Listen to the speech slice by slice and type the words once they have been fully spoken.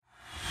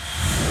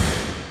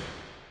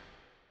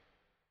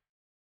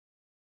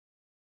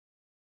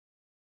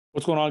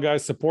What's going on,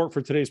 guys? Support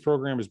for today's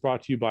program is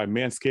brought to you by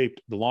Manscaped,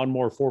 the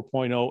Lawnmower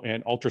 4.0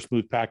 and Ultra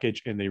Smooth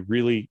package, and they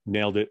really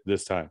nailed it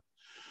this time.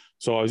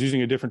 So I was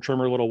using a different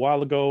trimmer a little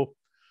while ago,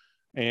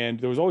 and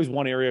there was always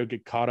one area I'd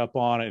get caught up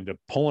on and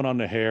pulling on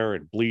the hair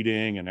and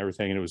bleeding and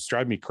everything, and it was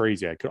driving me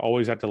crazy. I could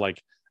always have to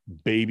like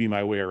baby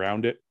my way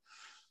around it.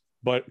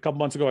 But a couple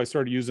months ago, I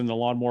started using the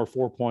Lawnmower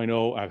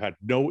 4.0. I've had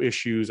no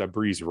issues. I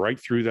breeze right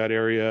through that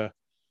area.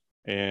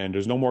 And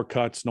there's no more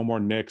cuts, no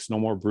more nicks, no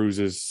more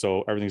bruises.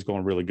 So everything's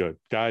going really good.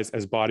 Guys,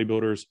 as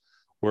bodybuilders,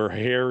 we're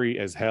hairy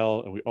as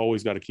hell, and we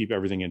always got to keep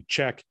everything in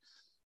check.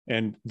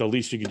 And the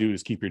least you can do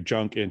is keep your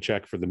junk in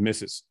check for the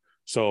misses.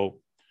 So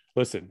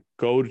listen,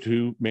 go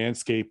to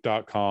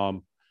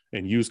manscaped.com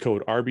and use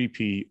code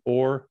RBP,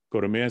 or go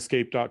to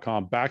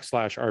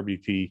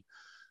manscaped.com/RBP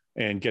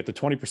and get the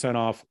 20%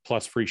 off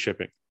plus free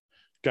shipping.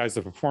 Guys,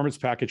 the Performance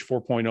Package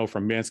 4.0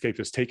 from Manscaped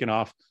has taken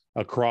off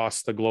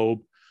across the globe,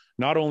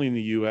 not only in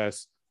the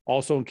US,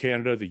 also in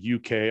Canada, the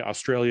UK,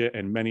 Australia,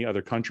 and many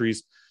other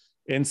countries.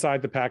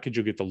 Inside the package,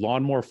 you'll get the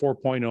Lawnmower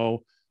 4.0,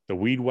 the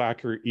Weed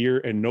Whacker ear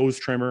and nose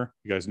trimmer.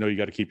 You guys know you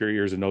got to keep your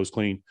ears and nose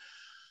clean.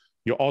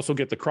 You'll also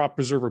get the Crop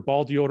Preserver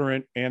ball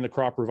deodorant and the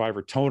Crop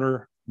Reviver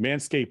toner,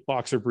 Manscaped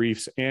boxer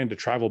briefs, and a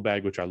travel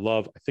bag, which I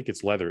love. I think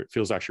it's leather. It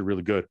feels actually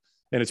really good.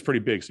 And it's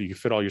pretty big, so you can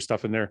fit all your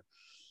stuff in there.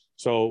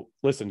 So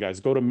listen, guys,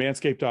 go to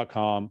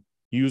manscaped.com,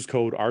 use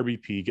code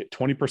RBP, get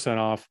 20%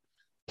 off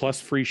plus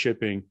free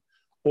shipping,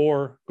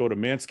 or go to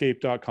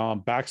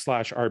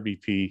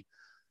manscaped.com/RBP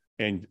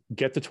and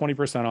get the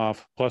 20%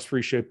 off plus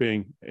free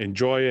shipping.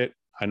 Enjoy it.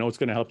 I know it's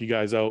going to help you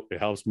guys out. It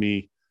helps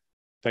me.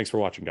 Thanks for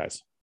watching,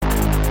 guys.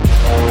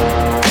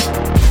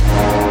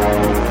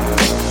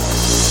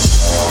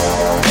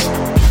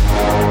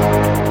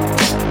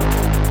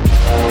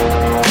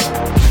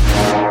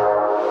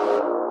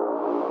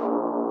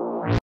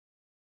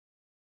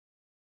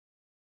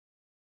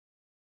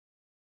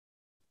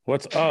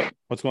 What's up?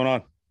 What's going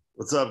on?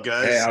 What's up,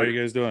 guys? Hey, how are you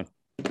guys doing?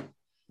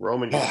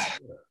 Roman,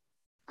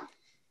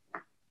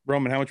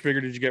 Roman, how much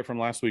bigger did you get from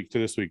last week to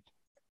this week?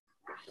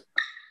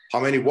 How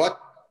many what?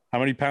 How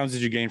many pounds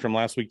did you gain from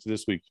last week to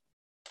this week?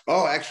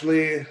 Oh,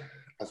 actually,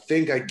 I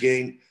think I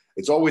gained.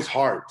 It's always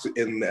hard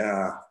in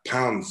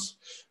pounds,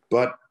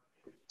 but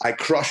I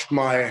crushed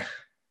my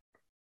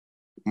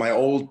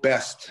old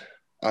best.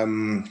 I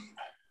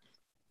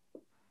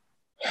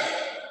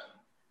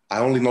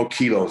only know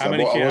kilos. How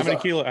many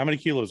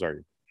kilos are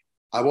you?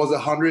 I was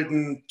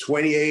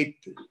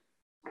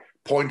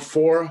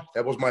 128.4.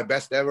 That was my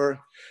best ever,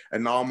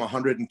 and now I'm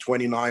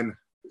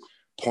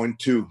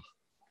 129.2.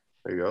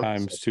 there you go.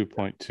 Times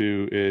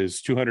 2.2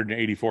 is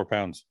 284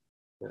 pounds.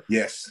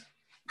 Yes.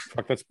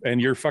 Fuck,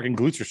 and your fucking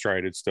glutes are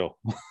striated still.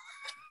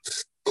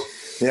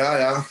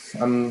 Yeah.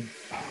 I'm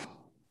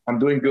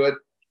doing good.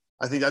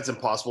 I think that's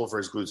impossible for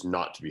his glutes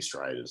not to be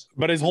striated.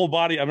 But his whole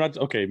body, I'm not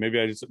okay.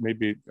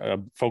 Maybe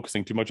I'm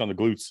focusing too much on the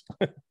glutes.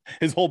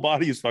 His whole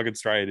body is fucking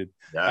striated.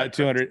 Yeah, At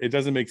 200, it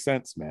doesn't make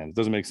sense, man. It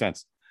doesn't make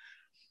sense.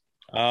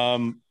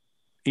 Ian,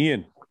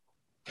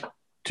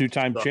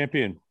 two-time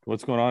champion.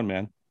 What's going on,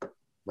 man?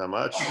 Not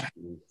much.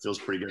 Feels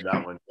pretty good,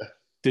 that one.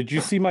 Did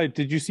you see my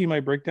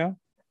breakdown?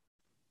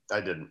 I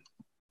didn't.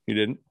 You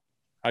didn't?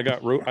 I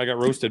got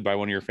roasted by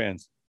one of your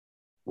fans.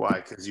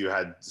 Why? Because you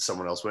had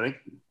someone else winning?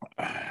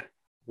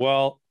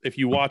 Well, if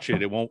you watch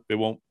it, it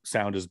won't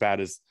sound as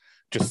bad as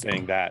just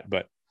saying that.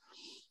 But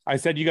I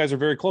said you guys are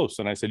very close,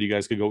 and I said you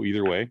guys could go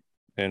either way.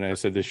 And I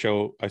said the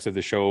show. I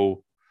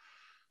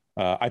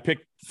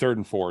picked third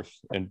and fourth,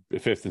 and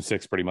fifth and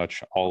sixth pretty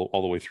much all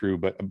the way through.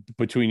 But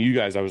between you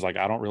guys, I was like,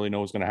 I don't really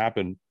know what's going to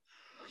happen.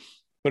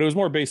 But it was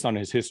more based on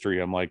his history.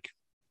 And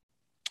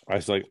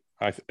actually,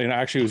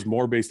 it was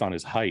more based on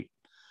his height.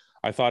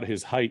 I thought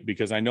his height,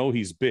 because I know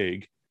he's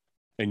big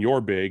and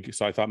you're big.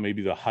 So I thought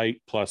maybe the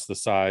height plus the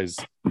size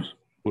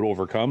would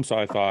overcome. So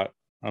I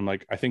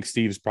think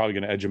Steve's probably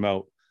going to edge him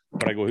out.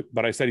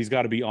 But I said he's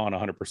got to be on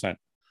 100%.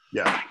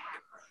 Yeah.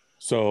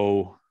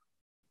 So,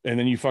 and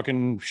then you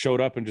fucking showed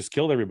up and just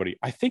killed everybody.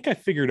 I think I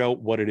figured out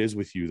what it is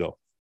with you, though.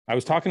 I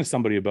was talking to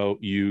somebody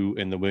about you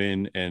and the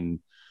win and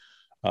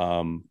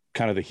kind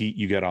of the heat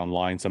you get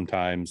online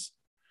sometimes.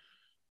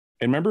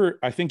 And remember,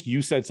 I think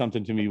you said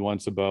something to me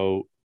once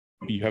about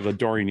you have a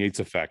Dorian Yates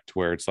effect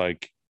where it's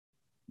like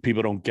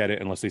people don't get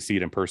it unless they see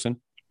it in person.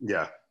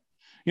 Yeah.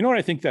 You know what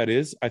I think that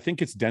is? I think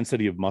it's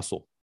density of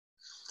muscle.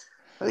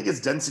 I think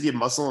it's density of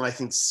muscle, and I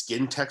think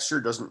skin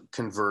texture doesn't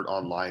convert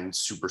online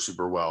super,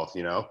 super well,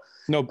 No.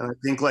 And I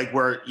think like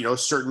where,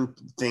 certain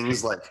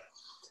things like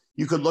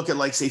you could look at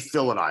like, say,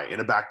 Phil and I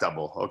in a back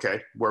double, okay?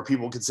 Where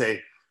people could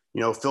say,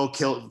 Phil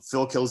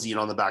kills Ian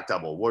on the back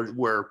double,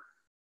 where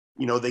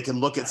they can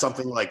look at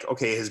something like,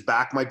 okay, his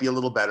back might be a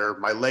little better.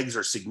 My legs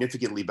are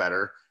significantly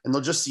better. And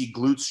they'll just see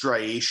glute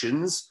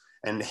striations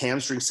and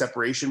hamstring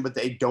separation, but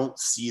they don't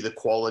see the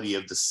quality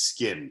of the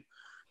skin,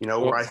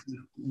 where I think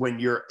when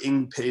you're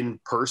in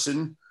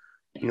person,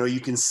 you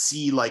can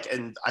see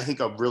and I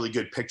think a really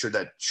good picture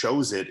that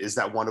shows it is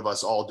that one of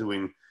us all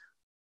doing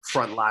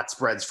front lat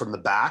spreads from the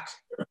back.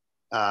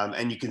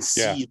 And you can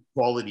see the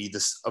quality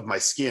of my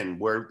skin,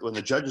 where when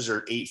the judges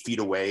are 8 feet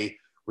away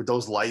with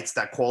those lights,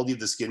 that quality of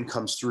the skin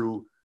comes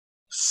through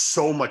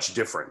so much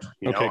different.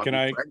 Okay, can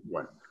I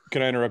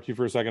interrupt you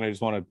for a second? I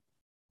just want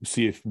to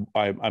see if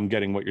I'm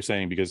getting what you're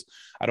saying, because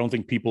I don't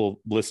think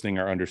people listening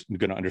are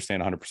going to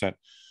understand 100%.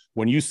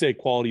 When you say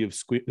quality of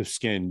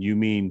skin, you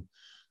mean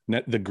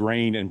the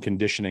grain and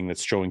conditioning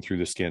that's showing through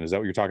the skin. Is that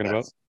what you're talking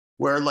about?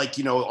 Where, like,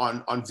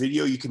 on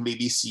video, you can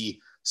maybe see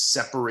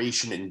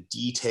separation and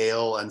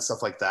detail and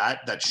stuff like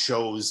that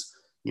shows,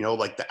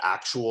 like the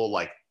actual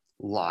like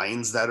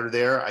lines that are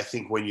there. I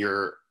think when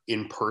you're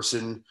in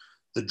person,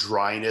 the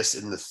dryness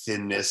and the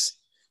thinness,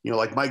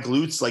 like my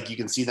glutes, like you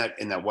can see that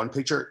in that one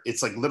picture,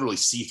 it's like literally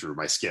see through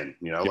my skin,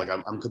 like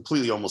I'm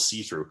completely almost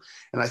see through.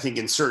 And I think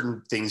in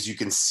certain things you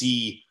can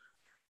see,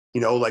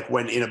 like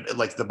when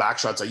like the back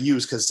shots I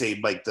use, because say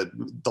like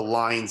the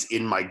lines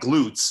in my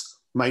glutes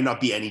might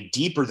not be any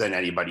deeper than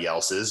anybody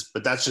else's,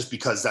 but that's just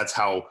because that's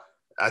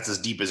as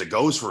deep as it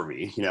goes for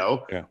me,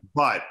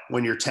 But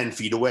when you're 10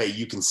 feet away,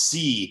 you can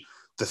see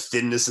the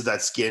thinness of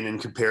that skin in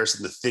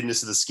comparison, the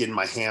thinness of the skin in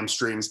my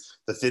hamstrings,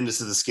 the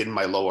thinness of the skin in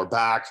my lower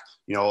back,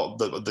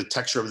 the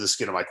texture of the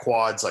skin of my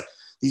quads. Like,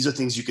 these are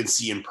things you can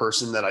see in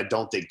person that I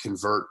don't think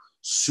convert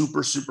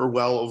super, super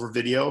well over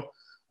video.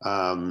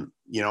 And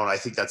I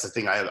think that's the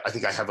thing. I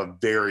think I have a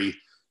very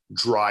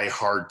dry,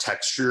 hard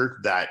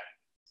texture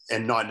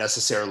and not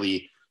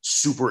necessarily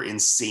super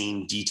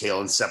insane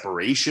detail and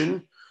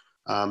separation.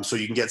 So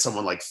you can get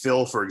someone like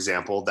Phil, for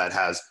example, that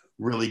has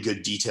really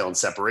good detail and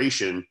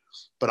separation,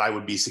 but I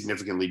would be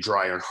significantly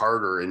drier and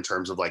harder in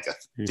terms of like a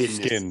thinness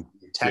skin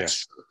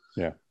texture.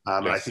 Yeah.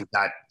 And I think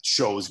that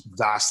shows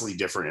vastly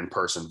different in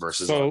person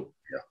versus.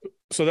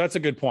 So that's a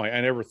good point. I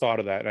never thought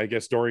of that. I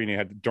guess Dorian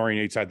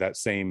Yates had that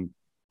same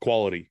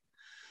quality.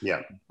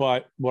 Yeah.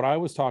 But what I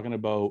was talking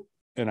about,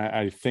 and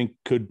I think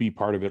could be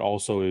part of it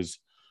also, is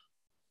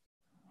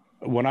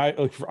when I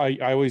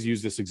always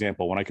use this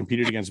example. When I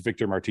competed against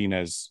Victor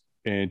Martinez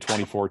in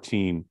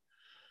 2014,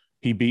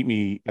 he beat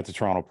me at the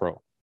Toronto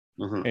Pro.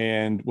 Mm-hmm.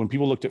 And when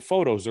people looked at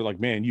photos, they're like,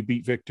 man, you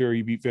beat Victor.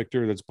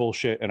 That's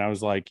bullshit. And I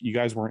was like, you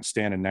guys weren't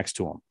standing next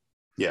to him.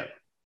 Yeah.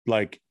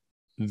 Like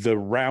the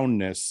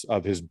roundness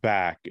of his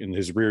back and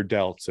his rear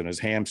delts and his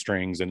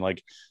hamstrings. And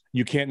like,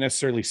 you can't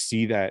necessarily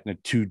see that in a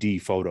 2D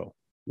photo.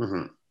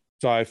 Mm-hmm.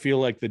 So I feel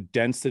like the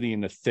density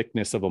and the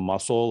thickness of a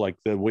muscle, like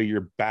the way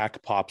your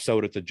back pops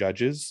out at the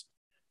judges,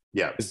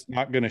 is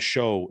not going to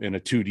show in a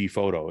 2D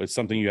photo. It's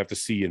something you have to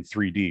see in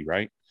 3D,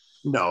 right?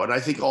 No. And I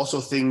think also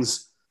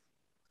it's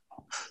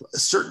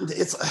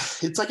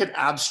like an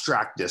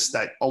abstractness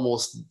that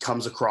almost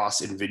comes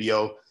across in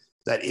video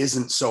that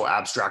isn't so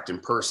abstract in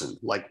person.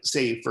 Like,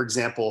 say, for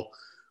example,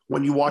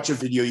 when you watch a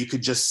video, you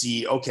could just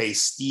see, okay,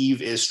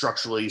 Steve is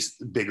structurally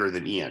bigger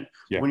than Ian.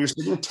 Yeah. When you're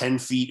sitting 10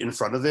 feet in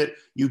front of it,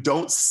 you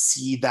don't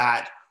see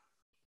that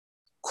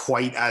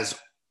quite as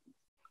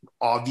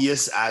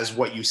obvious as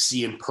what you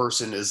see in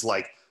person. Is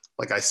like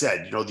I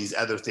said, these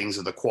other things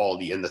are the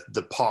quality and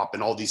the pop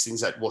and all these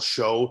things that will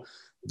show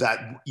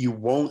that you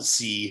won't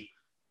see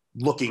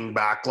looking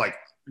back. Like,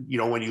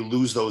 when you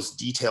lose those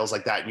details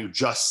like that and you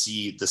just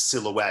see the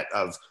silhouette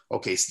of,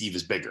 okay, Steve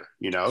is bigger,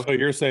 So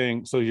you're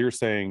saying,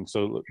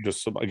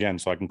 just again,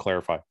 so I can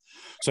clarify.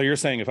 So you're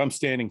saying if I'm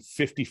standing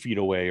 50 feet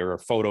away or a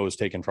photo is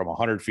taken from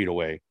 100 feet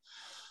away,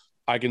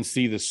 I can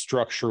see the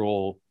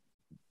structural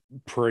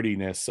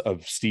prettiness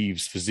of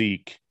Steve's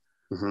physique,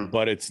 mm-hmm.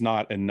 but it's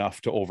not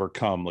enough to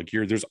overcome. Like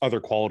there's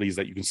other qualities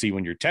that you can see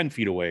when you're 10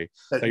 feet away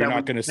that you're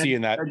not going to see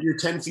in that. You're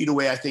 10 feet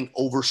away, I think,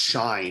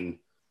 overshine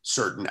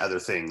certain other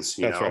things.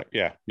 That's right.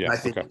 Yeah. And I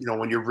think,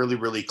 when you're really,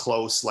 really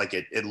close, like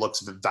it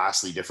looks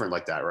vastly different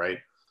like that. Right.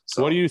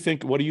 So what do you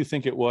think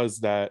it was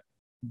that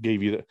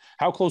gave you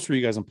how close were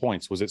you guys in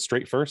points? Was it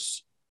straight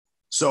first?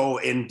 So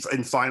in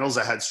finals,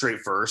 I had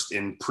straight first.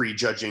 In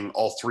pre-judging,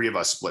 all three of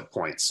us split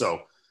points.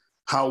 So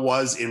how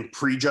was in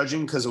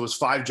pre-judging? Because it was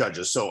 5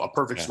 judges. So a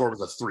perfect score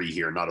was a 3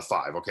 here, not a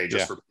 5. Okay.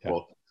 Just for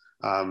people.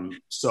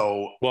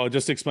 Well,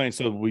 just explain.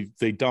 So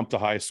they dumped the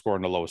highest score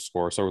and the lowest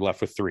score. So we're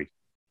left with 3.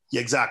 Yeah,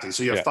 exactly.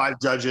 So you have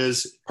 5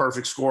 judges,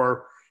 perfect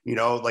score,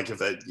 like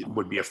if it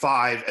would be a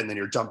 5, and then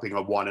you're dumping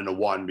a 1 and a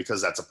 1 because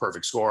that's a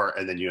perfect score.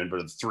 And then you end up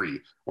with a 3.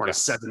 Or in a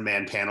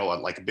 7-man panel at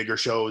like bigger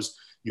shows,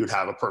 you would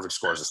have a perfect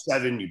score as a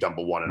 7, you dump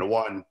a 1 and a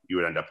 1, you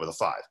would end up with a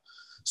 5.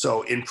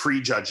 So in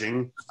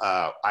pre-judging,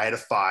 I had a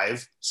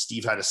 5,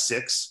 Steve had a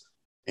 6,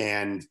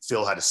 and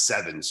Phil had a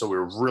 7. So we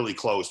were really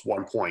close,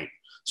 1 point.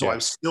 So I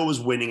still was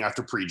winning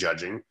after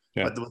pre-judging,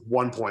 but there was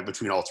 1 point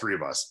between all 3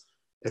 of us.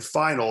 At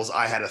finals,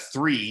 I had a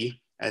 3,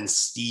 and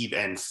Steve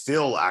and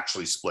Phil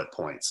actually split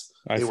points.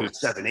 They were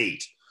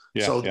 7-8.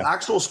 So the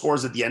actual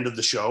scores at the end of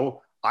the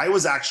show, I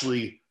was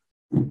actually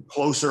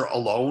closer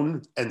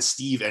alone, and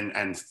Steve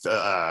and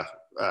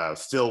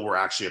Phil were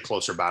actually a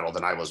closer battle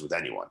than I was with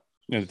anyone.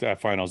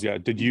 At finals, yeah.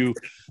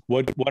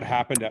 What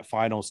happened at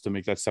finals to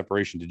make that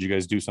separation? Did you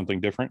guys do something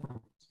different?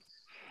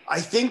 I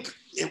think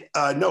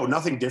no,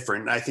 nothing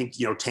different. I think,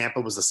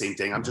 Tampa was the same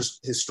thing. I'm just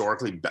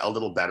historically a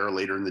little better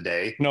later in the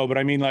day. No, but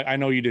I mean, like, I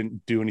know you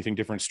didn't do anything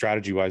different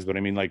strategy wise, but I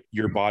mean, like,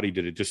 your body,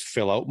 did it just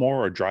fill out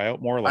more or dry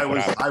out more? Like,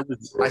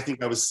 I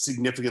think I was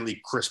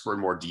significantly crisper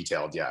and more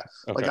detailed. Yeah.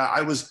 okay. Like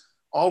I was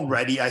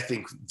already, I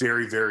think,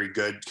 very, very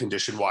good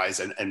condition wise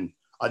and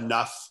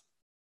enough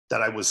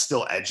that I was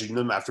still edging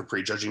them after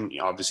prejudging,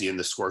 obviously, and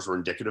the scores were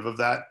indicative of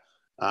that.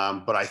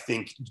 But I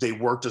think they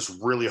worked us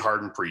really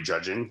hard in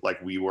prejudging.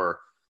 Like, we were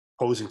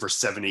posing for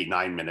 7, 8,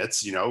 9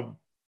 minutes,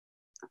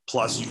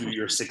 plus you do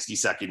your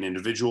 60-second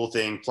individual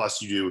thing,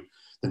 plus you do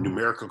the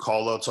numerical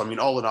call out. So, I mean,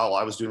 all in all,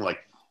 I was doing like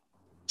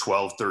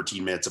 12,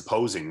 13 minutes of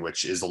posing,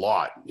 which is a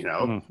lot,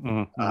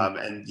 and,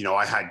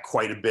 I had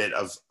quite a bit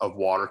of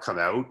water come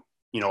out.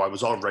 I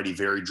was already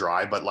very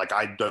dry, but like,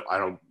 I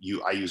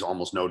use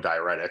almost no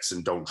diuretics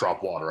and don't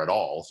drop water at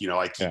all.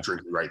 I keep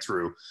drinking right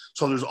through.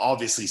 So there's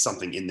obviously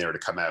something in there to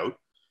come out.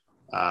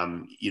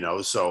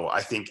 So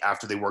I think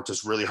after they worked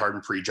us really hard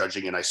in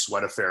prejudging and I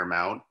sweat a fair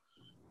amount,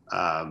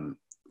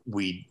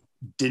 we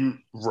didn't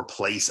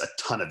replace a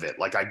ton of it.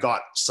 Like, I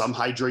got some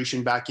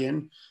hydration back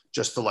in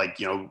just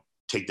to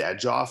take the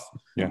edge off,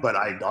 but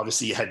I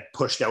obviously had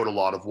pushed out a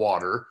lot of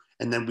water,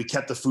 and then we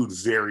kept the food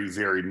very,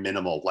 very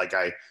minimal. Like,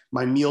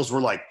 my meals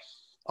were like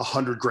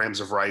 100 grams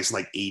of rice and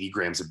like 80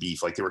 grams of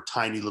beef. Like, they were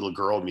tiny little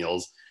girl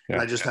meals.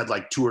 And I just had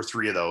like 2 or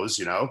 3 of those,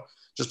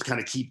 just to kind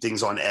of keep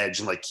things on edge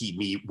and like keep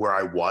me where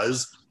I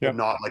was, and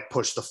not like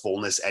push the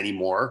fullness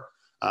anymore.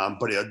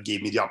 But it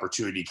gave me the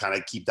opportunity to kind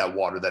of keep that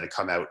water that had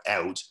come out.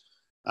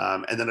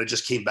 And then I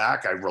just came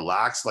back, I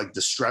relaxed. Like,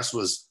 the stress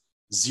was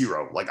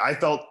zero. Like, I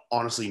felt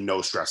honestly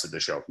no stress at the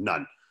show,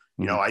 none.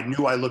 I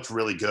knew I looked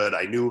really good.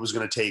 I knew it was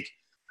going to take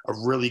a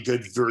really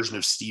good version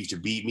of Steve to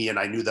beat me. And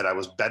I knew that I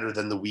was better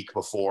than the week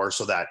before,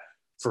 so that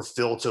for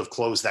Phil to have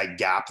closed that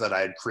gap that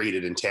I had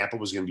created in Tampa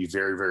was going to be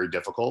very, very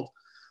difficult.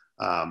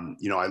 I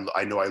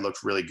know I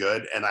looked really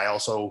good, and I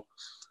also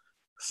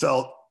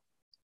felt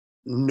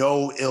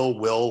no ill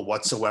will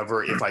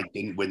whatsoever if I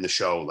didn't win the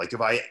show. Like,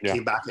 if I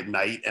came back at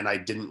night and I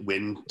didn't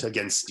win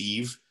against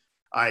Steve,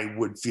 I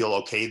would feel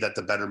okay that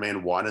the better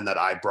man won and that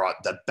I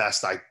brought the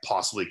best I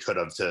possibly could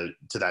have to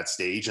that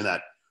stage, and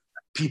that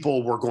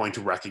people were going to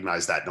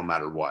recognize that no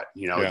matter what,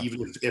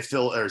 even if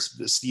Phil or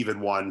Steven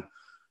won,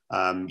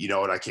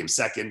 and I came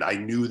second. I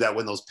knew that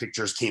when those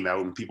pictures came out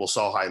and people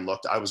saw how I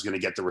looked, I was going to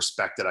get the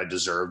respect that I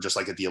deserved, just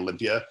like at the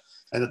Olympia,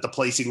 and that the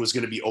placing was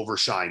going to be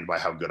overshined by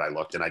how good I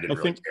looked, and I didn't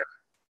really care.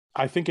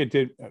 I think it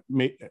did.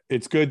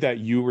 It's good that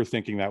you were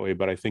thinking that way,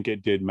 but I think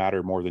it did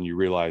matter more than you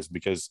realized,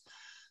 because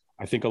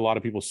I think a lot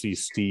of people see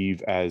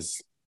Steve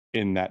as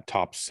in that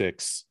top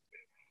 6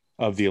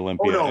 of the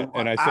Olympia. Oh, no.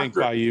 And I think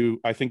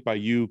by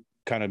you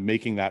kind of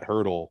making that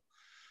hurdle,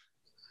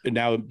 and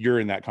now you're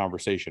in that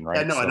conversation, right?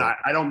 Yeah, no, and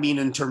I don't mean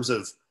in terms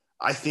of,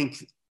 I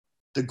think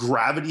the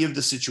gravity of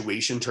the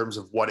situation in terms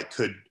of what it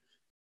could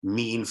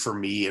mean for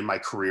me in my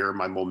career,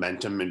 my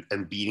momentum,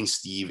 and beating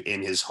Steve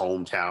in his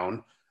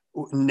hometown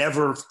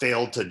never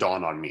failed to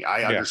dawn on me.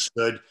 I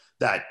understood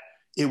that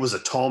it was a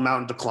tall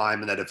mountain to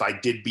climb, and that if I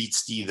did beat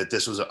Steve, that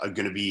this was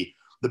going to be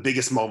the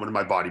biggest moment of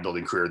my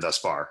bodybuilding career thus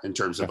far in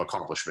terms of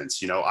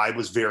accomplishments. I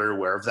was very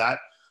aware of that,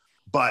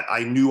 but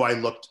I knew I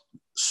looked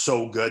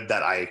so good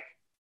that I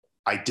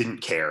didn't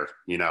care,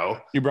 You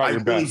brought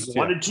your really best.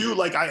 Wanted to,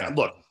 like,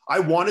 I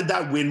wanted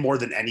that win more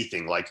than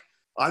anything. Like,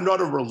 I'm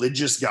not a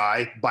religious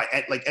guy,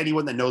 like,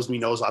 anyone that knows me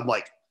knows I'm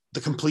like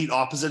the complete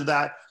opposite of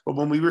that. But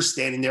when we were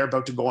standing there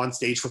about to go on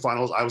stage for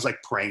finals, I was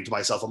like praying to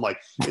myself. I'm like,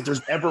 if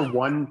there's ever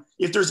one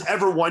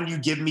you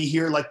give me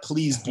here, like,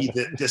 please be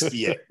this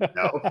be it.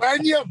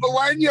 When you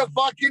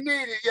fucking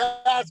need it, you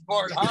ask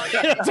for it,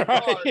 huh? That's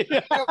right.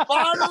 You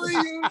finally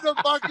use a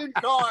fucking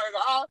card,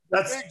 huh?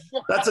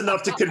 That's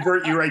enough to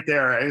convert you right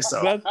there, eh?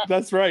 So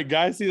that's right,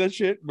 guys. See that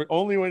shit? But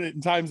only when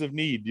in times of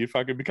need you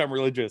fucking become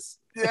religious.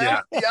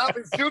 Yeah.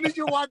 As soon as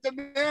you want the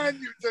man,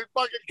 you just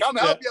fucking come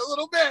help you a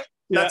little bit.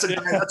 That's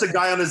a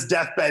guy on his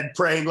deathbed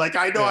praying, like,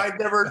 I know I've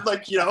never,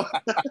 like,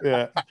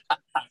 Yeah.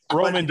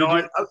 Roman,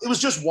 it was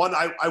just one.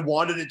 I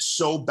wanted it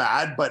so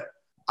bad, but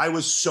I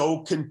was so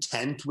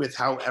content with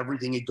how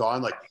everything had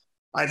gone. Like,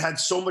 I'd had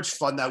so much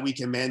fun that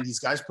weekend, man. These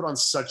guys put on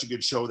such a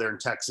good show there in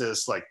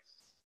Texas. Like,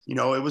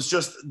 it was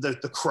just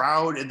the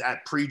crowd and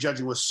that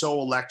prejudging was so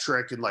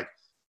electric, and like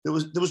there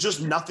was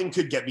just nothing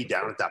could get me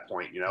down at that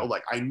point.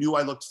 Like, I knew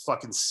I looked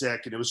fucking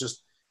sick, and it was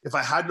just, if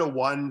I hadn't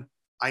won,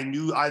 I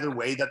knew either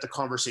way that the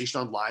conversation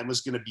online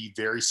was going to be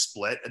very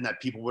split, and that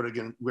people were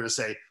going to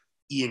say,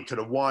 Ian could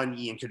have won,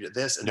 Ian could do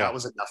this. And that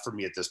was enough for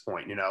me at this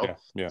point, and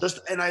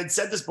I had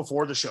said this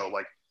before the show,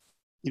 like,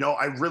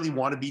 I really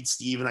want to beat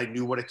Steve, and I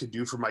knew what it could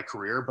do for my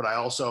career, but I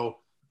also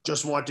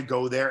just want to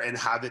go there and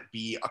have it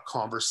be a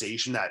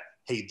conversation that,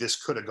 hey,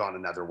 this could have gone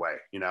another way,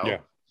 Yeah.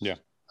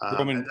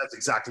 And that's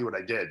exactly what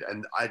I did.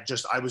 And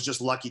I was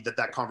just lucky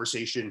that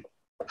conversation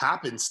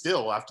happened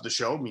still after the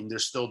show. I mean,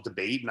 there's still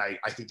debate, and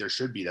I think there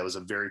should be. That was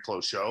a very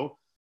close show,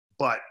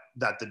 but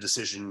that the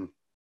decision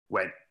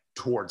went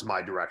towards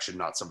my direction,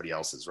 not somebody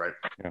else's, right?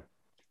 Yeah.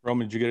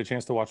 Roman, did you get a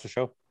chance to watch the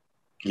show?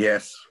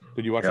 Yes.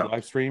 Did you watch the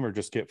live stream or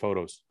just get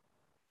photos?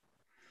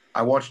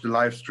 I watched the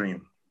live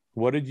stream.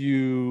 What did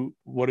you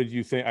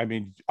think? I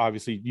mean,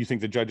 obviously you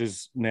think the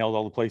judges nailed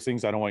all the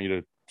placings. I don't want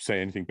you to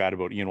say anything bad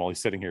about Ian while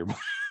he's sitting here,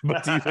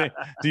 but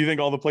do you think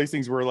all the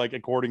placings were like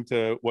according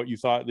to what you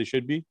thought they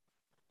should be?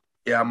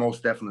 Yeah,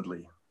 most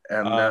definitely.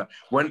 And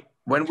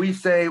when we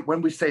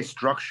say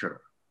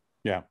structure,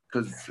 yeah,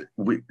 because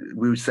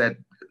we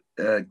said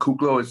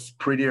Kuglo is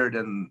prettier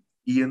than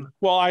Ian.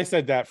 Well, I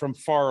said that from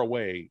far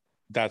away.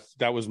 That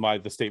was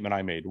the statement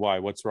I made. Why?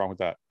 What's wrong with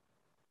that?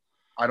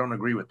 I don't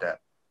agree with that.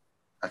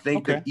 I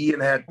think that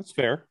Ian had. That's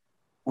fair.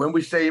 When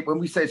we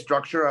say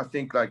structure, I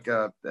think like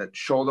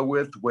shoulder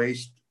width,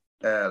 waist,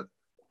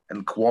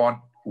 and quad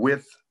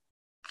width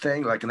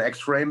thing, like an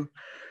X-frame.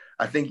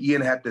 I think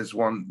Ian had this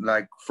one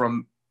like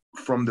from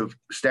the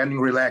standing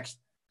relaxed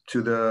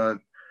to the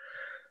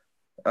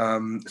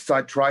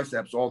side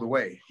triceps all the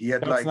way. He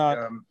had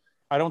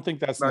I don't think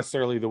that's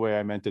necessarily the way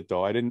I meant it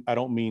though. I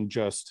don't mean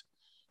just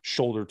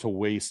shoulder to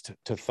waist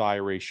to thigh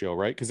ratio,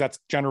 right? Because that's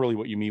generally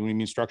what you mean when you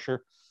mean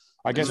structure.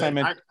 I guess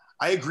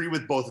I agree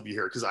with both of you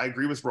here because I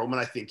agree with Roman.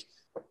 I think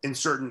in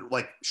certain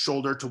like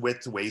shoulder to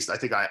width to waist, I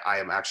think I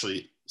am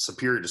actually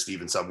superior to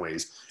Steve in some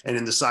ways. And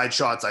in the side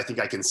shots, I think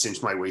I can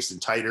cinch my waist in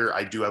tighter.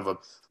 I do have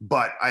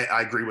but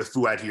I agree with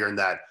Fouad here in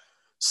that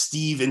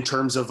Steve, in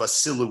terms of a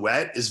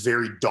silhouette, is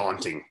very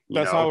daunting.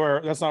 That's not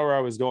where I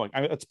was going.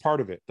 That's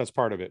part of it.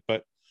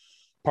 But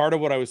part of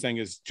what I was saying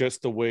is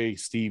just the way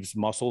Steve's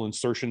muscle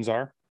insertions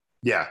are.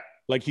 Yeah.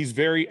 Like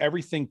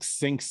everything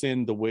sinks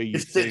in the way you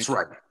it fits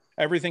right.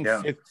 Everything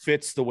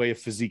fits the way a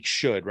physique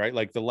should, right?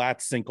 Like the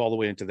lats sink all the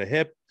way into the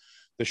hip.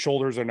 The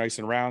shoulders are nice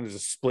and round. There's a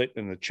split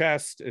in the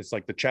chest. It's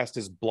like the chest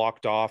is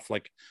blocked off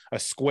like a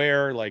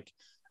square. Like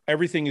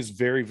everything is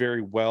very,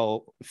 very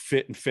well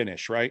fit and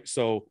finish, right?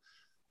 So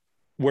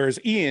whereas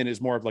Ian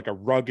is more of like a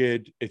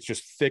rugged, it's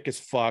just thick as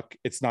fuck.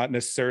 It's not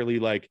necessarily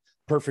like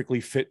perfectly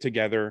fit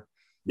together.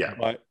 Yeah.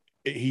 But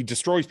he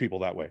destroys people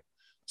that way.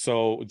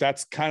 So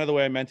that's kind of the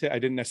way I meant it. I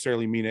didn't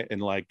necessarily mean it in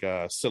like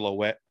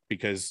silhouette,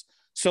 because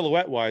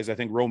silhouette wise, I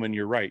think Roman,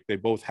 you're right. They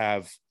both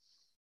have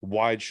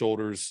wide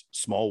shoulders,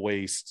 small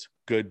waist,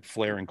 good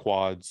flaring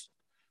quads.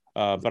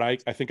 But I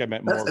think I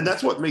meant more. And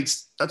that's what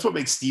makes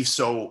Steve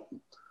so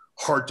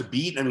hard to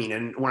beat. I mean,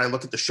 and when I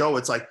look at the show,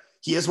 it's like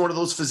he has one of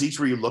those physiques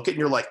where you look at and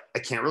you're like, I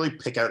can't really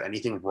pick out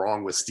anything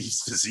wrong with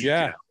Steve's physique.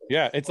 Yeah.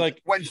 Yeah. It's like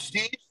when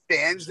Steve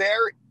stands there,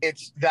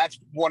 that's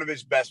one of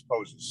his best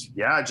poses.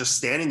 Yeah, just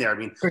standing there. I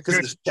mean,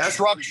 because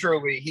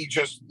structurally, he's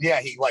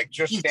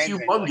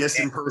humongous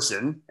in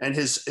person, and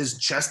his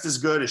chest is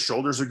good, his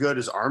shoulders are good,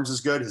 his arms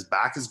is good, his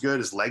back is good,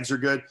 his legs are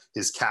good,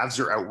 his calves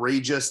are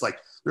outrageous. Like,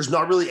 there's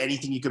not really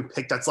anything you can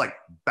pick that's like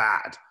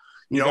bad,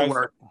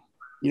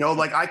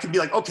 like I could be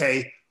like,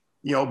 okay,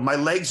 my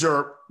legs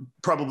are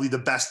probably the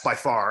best by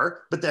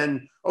far, but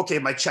then, okay,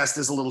 my chest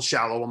is a little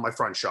shallow on my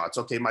front shots.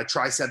 Okay, my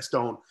triceps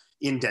don't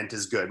indent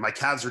as good. My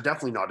calves are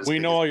definitely not as we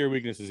big. know all your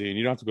weaknesses, Ian.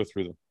 You don't have to go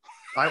through them.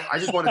 I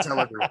just want to tell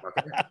everyone.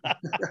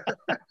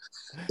 Okay?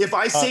 If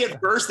I say it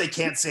first, they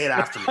can't say it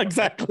after me.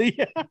 Exactly.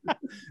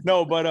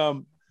 No,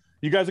 but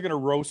you guys are gonna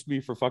roast me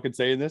for fucking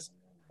saying this,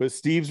 but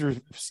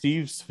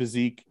Steve's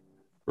physique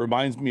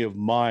reminds me of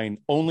mine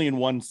only in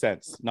one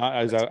sense. Not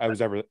as I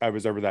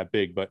was ever that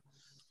big, but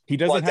he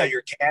doesn't have.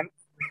 You're 10.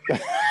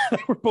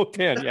 We're both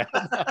 10, yeah.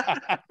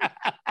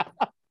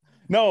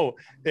 No,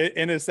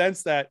 in a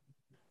sense that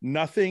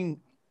nothing.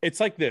 It's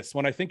like this.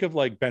 When I think of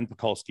like Ben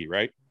Pekulski,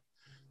 right?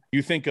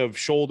 You think of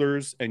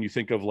shoulders and you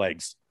think of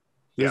legs.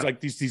 There's like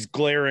these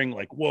glaring,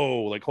 like,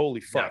 whoa, like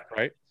holy fuck,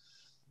 right?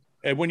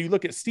 And when you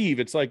look at Steve,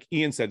 it's like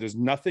Ian said, there's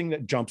nothing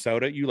that jumps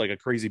out at you like a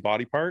crazy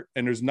body part,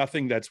 and there's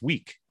nothing that's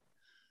weak.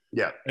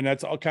 Yeah. And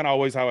that's kind of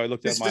always how I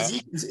looked at my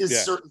physique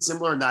is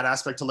similar in that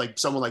aspect to like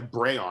someone like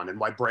Brayon, and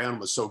why Brayon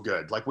was so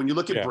good. Like when you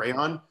look at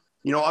Brayon,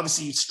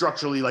 obviously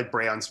structurally, like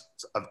Brayon's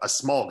a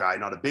small guy,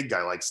 not a big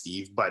guy like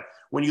Steve. But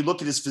when you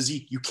look at his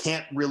physique, you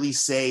can't really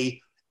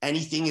say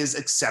anything is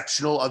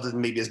exceptional other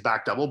than maybe his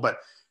back double, but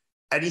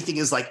anything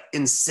is like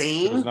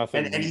insane,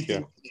 and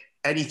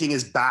anything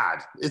is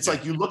bad. It's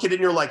like you look at it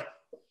and you're like,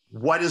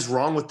 what is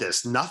wrong with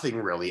this? Nothing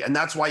really. And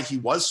that's why he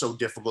was so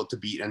difficult to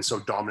beat and so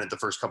dominant the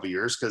first couple of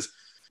years, because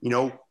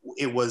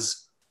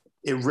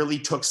it really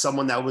took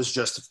someone that was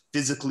just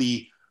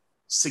physically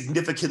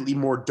significantly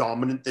more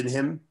dominant than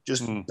him,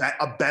 just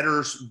a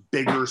better,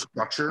 bigger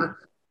structure,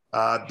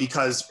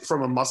 because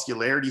from a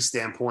muscularity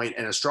standpoint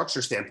and a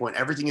structure standpoint,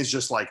 everything is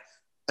just like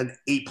an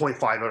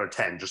 8.5 out of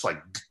 10, just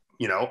like,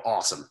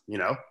 awesome,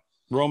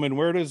 Roman,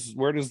 where does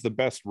the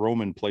best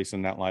Roman place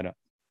in that lineup?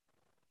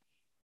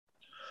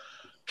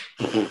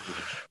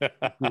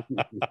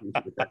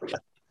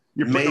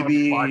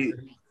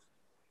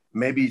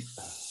 maybe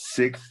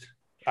sixth.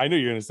 I knew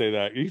you were gonna say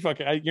that.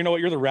 You know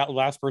what? You're the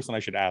last person I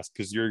should ask,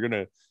 because you're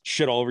gonna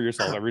shit all over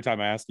yourself every time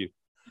I ask you.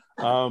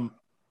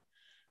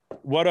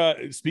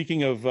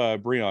 Speaking of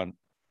Brayon,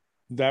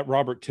 that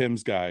Robert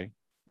Timms guy,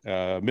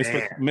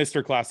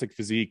 Mr. Classic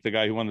Physique, the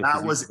guy who won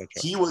the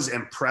he was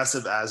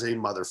impressive as a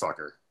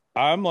motherfucker.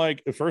 I'm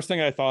like, the first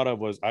thing I thought of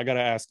was, I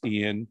gotta ask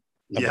Ian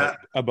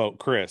about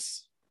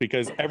Chris,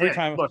 because every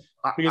time, Look,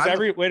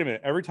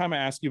 every time I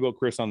ask you about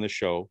Chris on this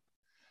show,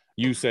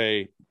 you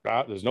say,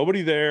 there's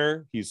nobody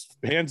there. He's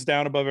hands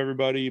down above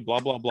everybody, blah,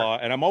 blah, blah.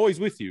 And I'm always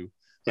with you.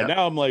 But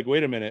now I'm like,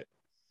 wait a minute.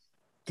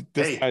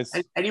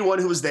 Anyone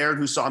who was there and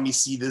who saw me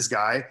see this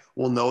guy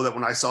will know that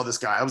when I saw this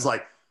guy, I was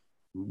like,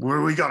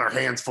 we got our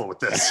hands full with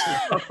this.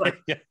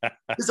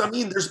 Because I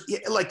mean, there's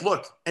like,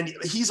 look, and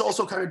he's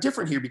also kind of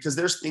different here because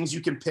there's things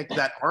you can pick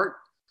that aren't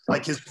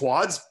like his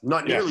quads,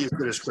 not nearly as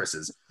good as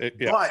Chris's,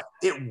 but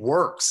it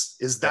works.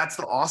 That's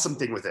the awesome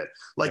thing with it.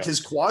 Like his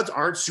quads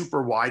aren't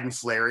super wide and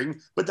flaring,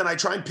 but then I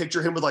try and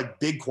picture him with like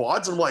big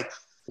quads. And I'm like,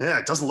 yeah,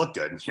 it doesn't look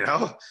good, you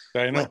know?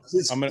 I know. Like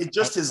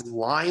his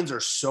lines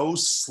are so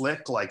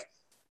slick. Like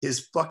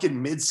his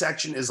fucking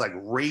midsection is like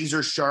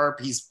razor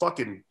sharp. He's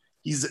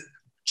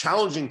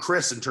challenging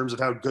Chris in terms of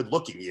how good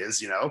looking he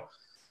is, you know?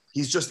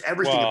 He's just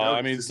everything. Well,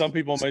 I mean, some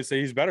people might say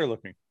he's better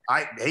looking.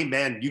 Hey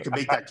man, you can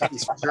make that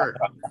case for sure.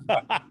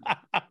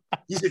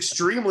 He's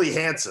extremely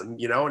handsome,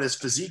 you know, and his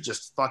physique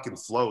just fucking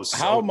flows.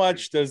 How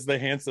much does the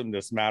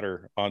handsomeness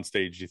matter on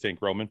stage, do you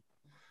think, Roman?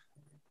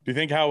 Do you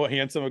think how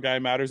handsome a guy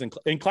matters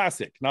in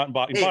classic, not in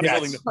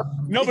bodybuilding?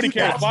 Nobody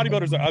cares.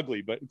 Bodybuilders are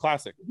ugly, but in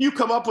classic. If you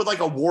come up with like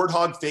a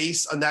warthog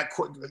face on that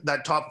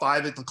top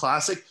 5 at the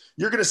classic,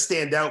 you're going to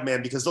stand out,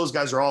 man, because those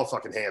guys are all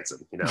fucking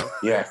handsome, you know?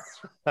 Yeah,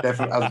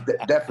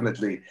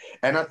 definitely.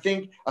 And I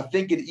think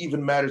it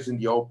even matters in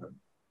the open.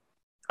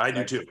 I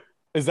do too.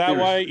 Is that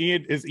why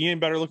Ian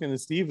better looking than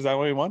Steve? Is that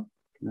why he won?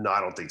 No, I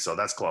don't think so.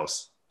 That's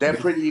close. They're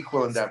pretty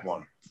equal in that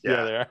one.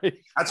 Yeah, they are.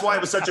 That's why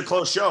it was such a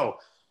close show.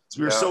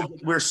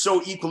 We're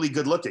so equally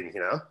good looking, you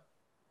know.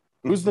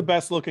 Who's the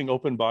best looking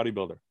open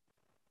bodybuilder?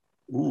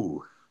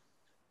 Ooh,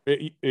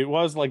 it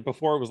was like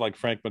before. It was like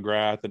Frank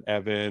McGrath and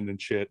Evan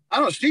and shit. I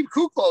don't know. Steve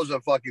Kuklow's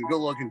a fucking good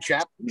looking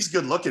chap. He's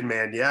good looking,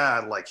 man. Yeah,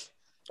 like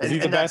is he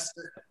the best?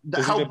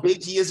 How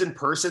big he is in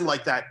person,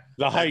 like that.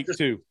 The height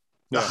too.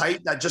 The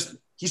height that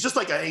he's just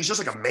like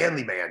a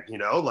manly man, you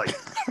know, like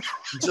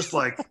he's just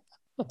like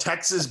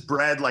Texas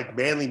bred, like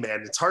manly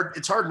man. It's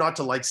hard not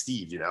to like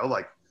Steve, you know,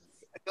 like.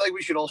 I feel like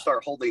we should all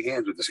start holding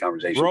hands with this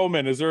conversation.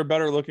 Roman, is there a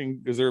better looking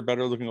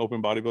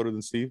open bodybuilder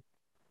than Steve?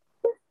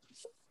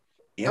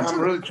 Yeah, I'm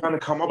really trying to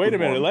come up. Wait a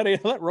minute,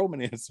 let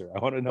Roman answer. I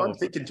want to know. I'm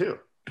thinking too.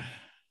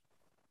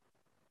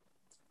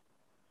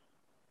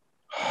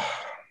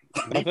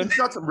 Nathan's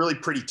got some really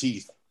pretty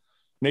teeth.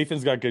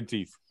 Nathan's got good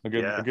teeth. I'll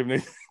give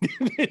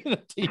Nathan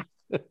teeth.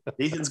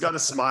 Nathan's got a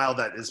smile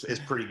that is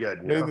pretty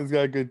good. Nathan's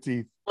got good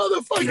teeth.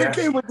 Motherfucker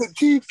came with the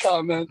teeth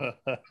comment.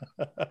 All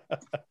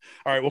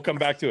right, we'll come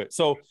back to it.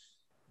 So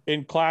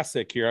in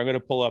classic here, I'm going to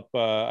pull up.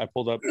 I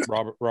pulled up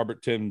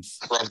Robert Tim's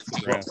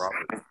Instagram.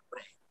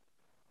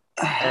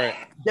 All right,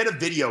 get a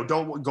video.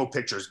 Don't go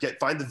pictures.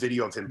 Find the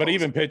video of him. But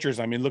even pictures.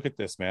 I mean, look at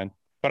this, man.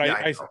 But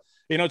I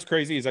you know, what's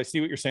crazy is I see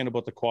what you're saying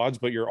about the quads,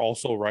 but you're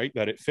also right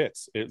that it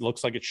fits. It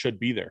looks like it should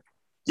be there.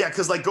 Yeah,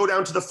 because like go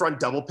down to the front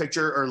double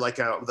picture or like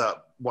the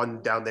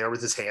one down there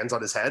with his hands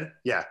on his head.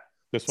 Yeah.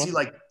 This one? See,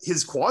 like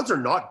his quads are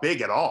not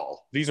big at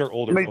all. These are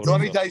older.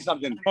 Let me tell you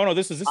something. Oh no,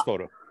 this is this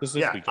photo. This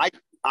is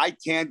I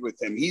tanned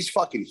with him. He's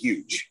fucking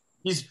huge.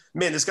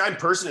 This guy in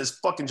person is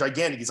fucking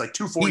gigantic. He's like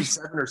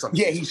 247 or something.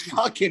 Yeah, he's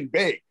fucking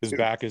big. His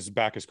back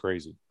is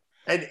crazy.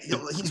 And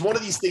he's one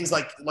of these things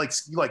like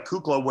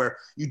Kukla where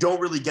you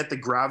don't really get the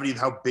gravity of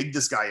how big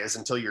this guy is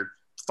until you're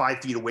 5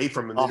 feet away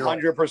from him.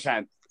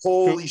 100%.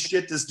 Holy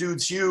shit, this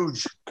dude's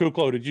huge.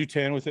 Kuklo, did you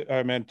tan with it?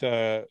 I meant,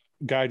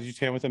 Guy, did you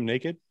tan with him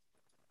naked?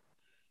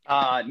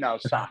 No,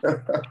 stop.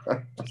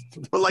 But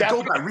like,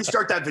 go back,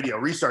 restart that video.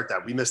 Restart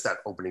that. We missed that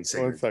opening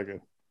segment. 1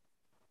 second.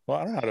 Well,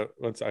 I don't know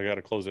how to. I got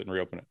to close it and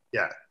reopen it.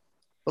 Yeah,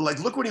 but like,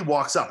 look when he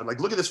walks up and like,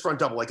 look at this front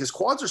double. Like his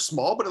quads are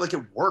small, but like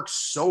it works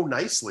so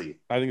nicely.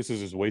 I think it's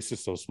because his waist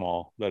is so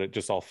small that it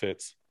just all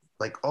fits.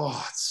 Like,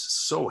 oh, it's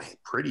so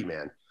pretty,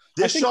 man.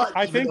 This shot,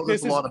 I think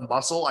there's a lot of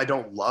muscle. I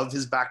don't love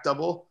his back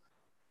double.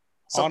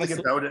 Something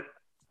about it.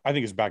 I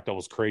think his back double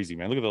is crazy,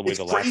 man. Look at the way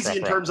it's crazy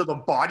in terms of a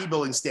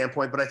bodybuilding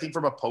standpoint, but I think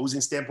from a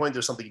posing standpoint,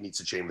 there's something he needs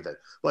to change with it.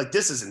 Like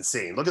this is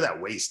insane. Look at that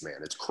waist, man.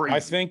 It's crazy. I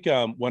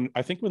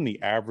think when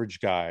the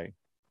average guy,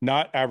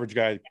 not average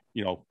guy,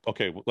 you know,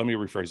 okay, let me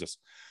rephrase this.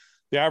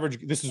 The average,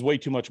 this is way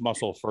too much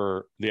muscle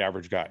for the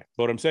average guy.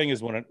 But what I'm saying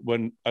is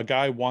when a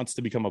guy wants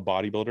to become a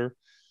bodybuilder,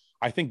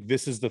 I think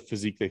this is the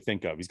physique they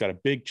think of. He's got a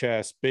big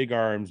chest, big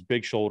arms,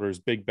 big shoulders,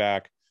 big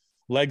back.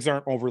 Legs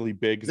aren't overly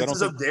big. This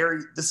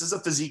is a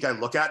physique I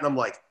look at and I'm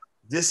like,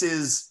 this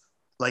is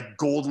like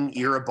golden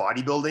era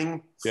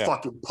bodybuilding,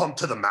 fucking pumped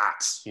to the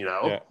max, you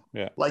know?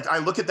 Yeah. Like I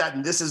look at that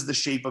and this is the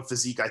shape of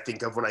physique I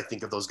think of when I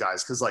think of those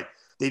guys. Cause like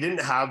they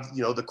didn't have,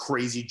 you know, the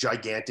crazy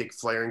gigantic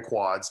flaring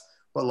quads,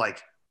 but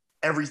like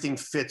everything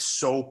fits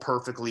so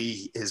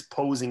perfectly. His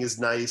posing is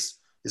nice.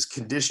 His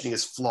conditioning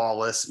is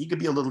flawless. He could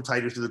be a little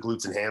tighter through the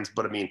glutes and hams,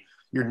 but I mean,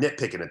 you're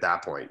nitpicking at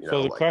that point. You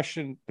know, so the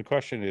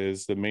question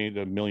is the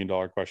 $1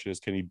 million question is,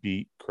 can he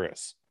beat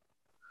Chris?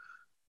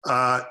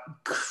 And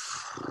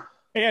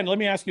let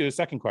me ask you a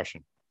second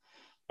question.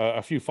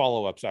 A few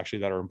follow-ups actually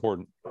that are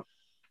important.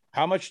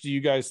 How much do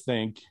you guys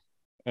think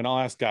And I'll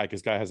ask Guy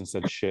because Guy hasn't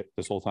said shit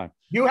this whole time.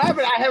 You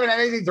haven't. I haven't had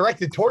anything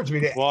directed towards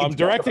me. Well, I'm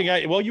directing.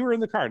 Well, you were in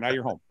the car. Now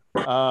you're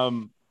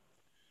home.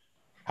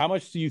 How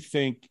much do you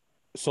think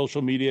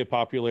social media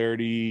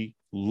popularity,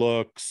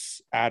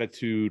 looks,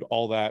 attitude,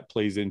 all that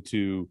plays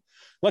into?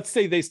 Let's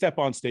say they step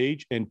on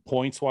stage and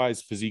points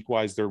wise, physique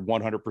wise, they're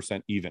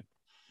 100% even.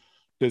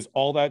 Does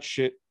all that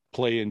shit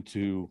play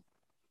into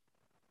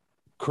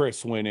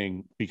Chris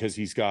winning because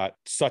he's got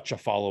such a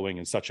following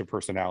and such a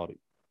personality?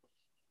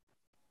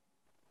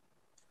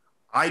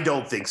 I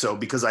don't think so,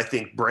 because I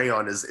think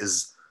Brayon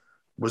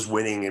was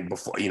winning and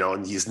before,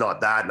 and he's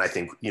not that. And I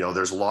think,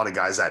 there's a lot of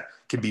guys that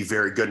can be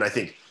very good. And I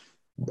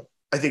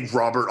think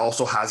Robert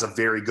also has a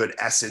very good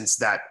essence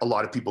that a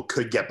lot of people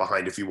could get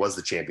behind if he was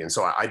the champion.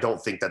 So I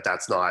don't think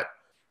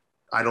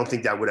I don't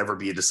think that would ever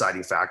be a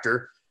deciding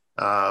factor.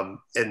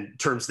 In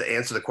terms to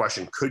answer the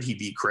question, could he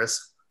beat Chris?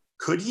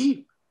 Could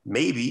he?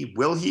 Maybe.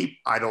 Will he?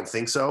 I don't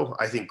think so.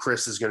 I think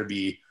Chris is going to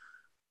be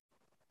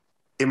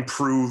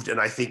improved. And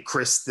I think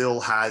Chris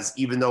still has,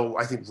 even though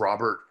I think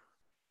Robert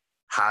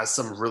has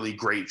some really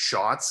great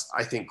shots,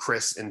 I think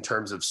Chris, in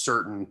terms of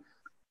certain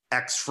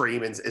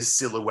X-frame and his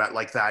silhouette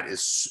like that,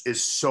 is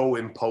so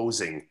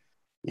imposing,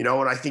 and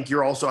I think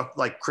you're also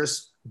like,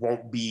 Chris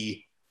won't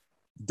be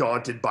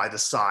daunted by the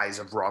size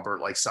of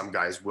Robert like some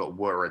guys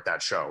were at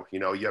that show.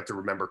 You have to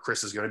remember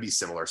Chris is going to be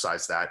similar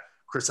size to that.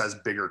 Chris has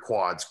bigger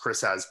quads.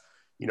 Chris has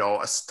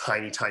a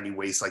tiny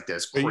waist like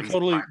this.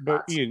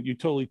 But Ian, you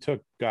totally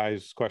took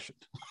Guy's question.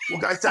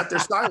 Well, Guy sat there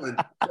silent.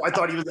 I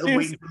thought he was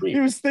waiting for me. He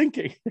was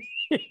thinking.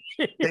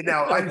 Hey,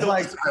 now I feel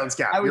like silence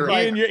gap.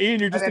 Ian,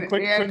 you're just a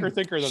quicker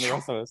thinker than the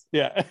rest of us.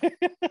 Yeah.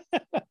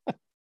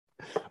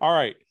 All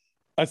right.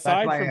 Aside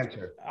That's my from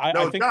answer.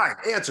 I think, Guy,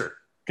 answer.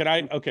 Can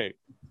I? Okay.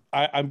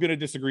 I'm going to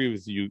disagree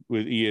with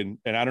Ian,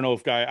 and I don't know,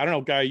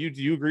 Guy,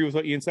 do you agree with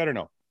what Ian said or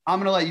no? I'm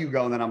going to let you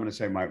go, and then I'm going to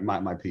say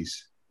my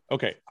piece.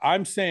 Okay,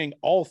 I'm saying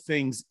all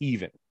things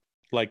even.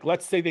 Like,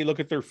 let's say they look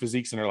at their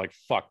physiques and they're like,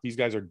 fuck, these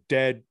guys are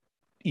dead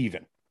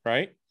even,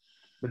 right?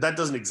 But that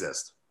doesn't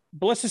exist.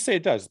 But let's just say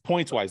it does.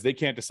 Points-wise, they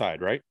can't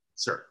decide, right?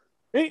 Sure.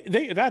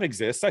 That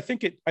exists. I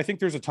think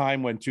there's a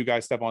time when two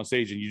guys step on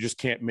stage and you just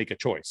can't make a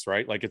choice,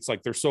 right? Like, it's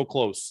like they're so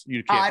close.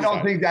 You can't. I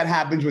don't think that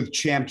happens with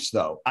champs,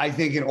 though. I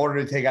think in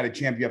order to take out a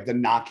champ, you have to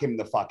knock him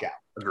the fuck out.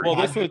 Agreed. Well,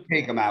 this would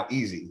take him out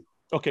easy.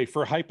 Okay,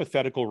 for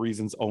hypothetical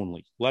reasons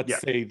only. Let's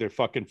say their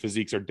fucking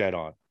physiques are dead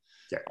on.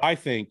 Okay. I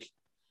think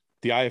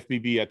the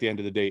IFBB at the end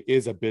of the day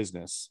is a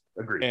business.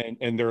 Agreed.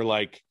 And they're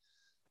like,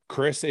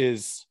 Chris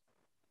is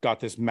got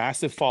this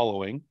massive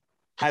following.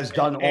 Has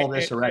done all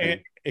this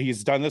already.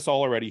 He's done this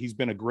all already. He's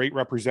been a great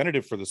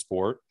representative for the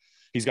sport.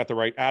 He's got the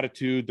right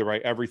attitude, the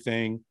right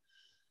everything.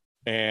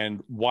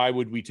 And why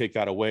would we take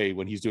that away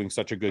when he's doing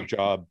such a good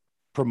job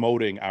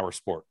promoting our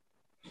sport?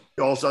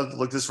 You also have to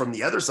look at this from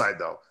the other side,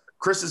 though.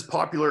 Chris is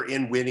popular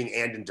in winning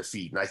and in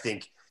defeat. And I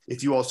think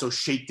if you also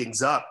shake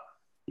things up,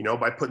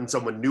 by putting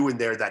someone new in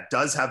there that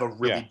does have a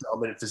really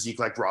dominant physique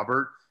like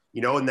Robert,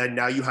 and then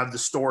now you have the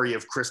story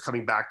of Chris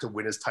coming back to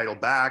win his title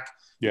back.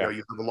 Yeah.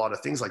 You have a lot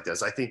of things like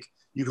this. I think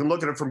you can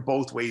look at it from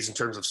both ways in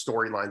terms of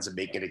storylines and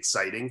making it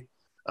exciting.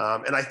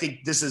 And I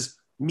think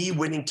me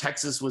winning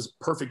Texas was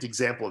a perfect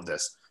example of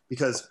this,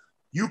 because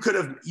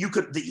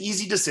the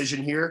easy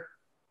decision here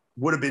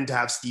would have been to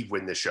have Steve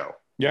win this show.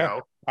 Yeah.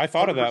 I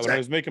thought of that when I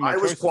was making my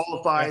choices. I was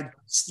qualified. Yeah.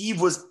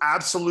 Steve was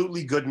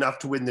absolutely good enough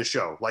to win the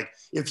show. Like,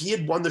 if he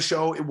had won the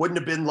show, it wouldn't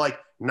have been like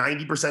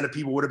 90% of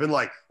people would have been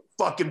like,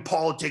 fucking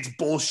politics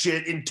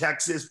bullshit in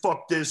Texas.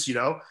 Fuck this, It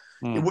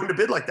wouldn't have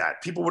been like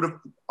that. People would have,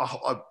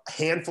 a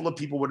handful of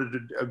people would have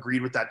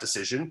agreed with that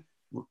decision,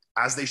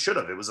 as they should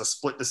have. It was a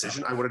split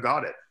decision. I would have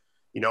got it,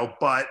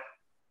 but.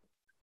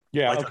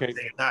 Yeah. Okay.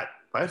 That,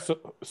 right?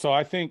 So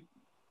I think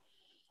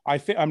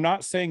I'm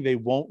not saying they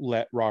won't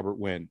let Robert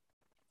win.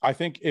 I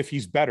think if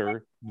he's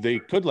better, they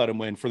could let him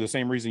win for the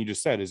same reason you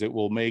just said, is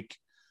it'll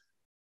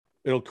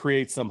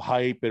create some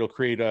hype. It'll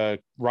create a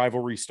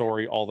rivalry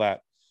story, all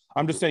that.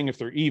 I'm just saying if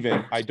they're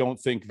even, I don't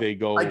think they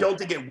go. I don't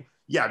think it.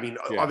 Yeah. I mean,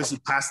 obviously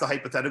past the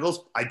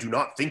hypotheticals, I do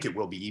not think it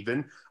will be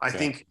even. I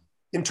think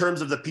in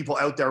terms of the people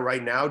out there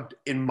right now,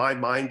 in my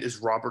mind, is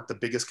Robert the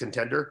biggest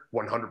contender?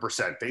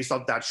 100%. Based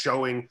off that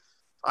showing,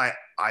 I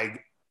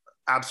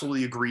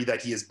absolutely agree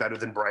that he is better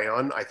than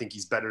Brayon. I think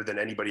he's better than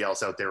anybody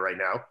else out there right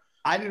now.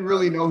 I didn't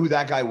really know who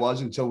that guy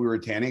was until we were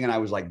tanning, and I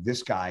was like,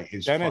 this guy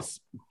is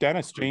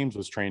Dennis James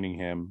was training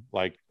him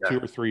like 2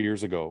 or 3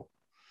 years ago.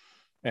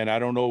 And I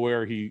don't know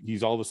where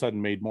he's all of a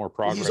sudden made more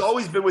progress. He's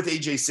always been with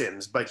AJ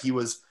Sims, but he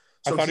was.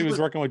 I thought he was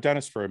working with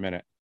Dennis for a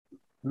minute.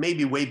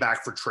 Maybe way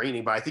back for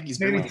training, but I think he's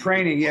maybe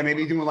training. Yeah,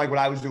 maybe doing like what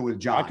I was doing with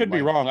John. I could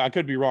be wrong.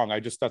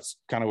 That's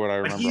kind of what I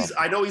remember.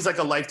 I know he's like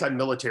a lifetime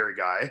military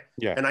guy.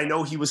 Yeah. And I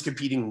know he was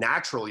competing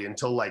naturally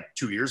until like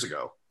 2 years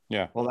ago.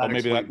 Yeah. Well,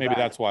 maybe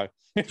that's why.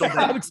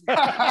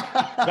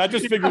 That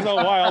just figures out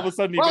why all of a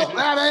sudden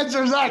that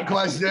answers that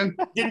question.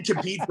 Didn't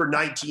compete for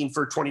 2019,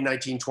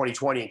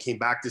 2020, and came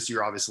back this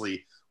year,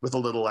 obviously, with a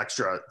little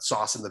extra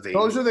sauce in the vein.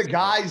 Those are the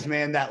guys,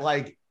 man, that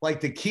like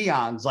the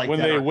Keons, like when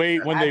they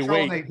wait,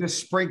 they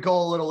just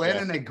sprinkle a little in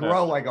and they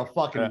grow like a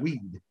fucking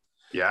weed.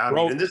 Yeah, I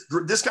mean, and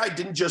this guy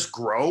didn't just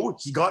grow;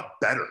 he got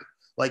better.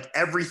 Like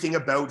everything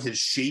about his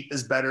shape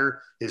is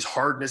better, his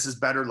hardness is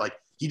better. Like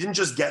he didn't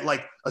just get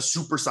like a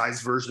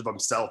supersized version of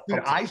himself. Dude,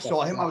 I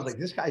saw him. I was like,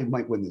 this guy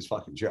might win this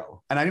fucking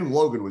show. And I knew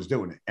Logan was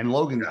doing it. And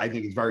Logan, I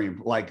think,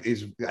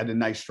 is had a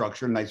nice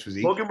structure, nice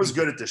physique. Logan was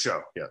good at the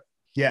show. Yeah.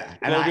 Yeah.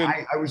 And Logan,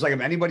 I was like,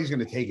 if anybody's going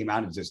to take him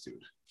out, it's this dude.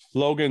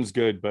 Logan's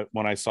good, but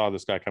when I saw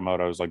this guy come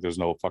out, I was like, there's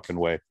no fucking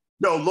way.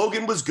 No,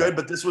 Logan was good,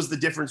 but this was the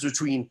difference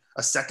between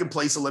a second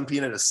place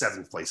Olympian and a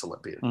seventh place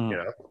Olympian.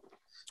 You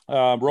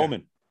know,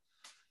 Roman,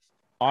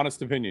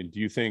 honest opinion, do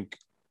you think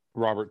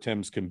Robert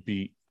Timms can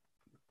beat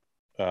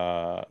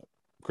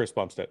Chris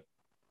Bumstead?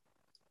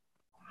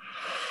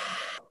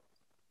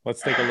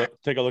 Let's take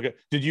a look at.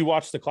 Did you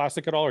watch the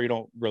classic at all, or you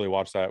don't really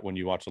watch that when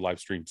you watch the live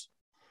streams?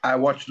 I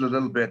watched it a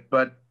little bit,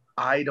 but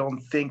I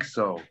don't think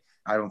so.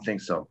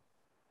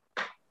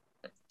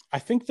 I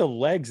think the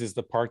legs is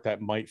the part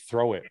that might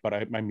throw it, but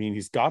I mean,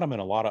 he's got him in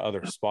a lot of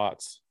other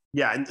spots.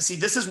 Yeah, and see,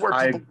 this is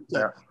where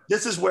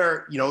this is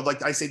where, you know,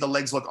 like I say, the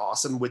legs look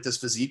awesome with this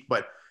physique,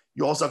 but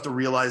you also have to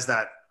realize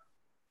that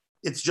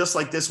it's just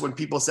like this when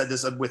people said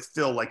this with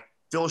Phil, like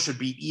Phil should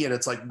beat Ian.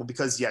 It's like, well,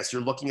 because yes,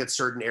 you're looking at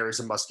certain areas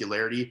of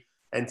muscularity,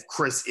 and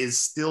Chris is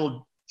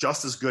still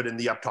just as good in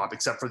the up top,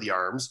 except for the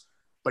arms,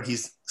 but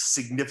he's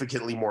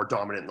significantly more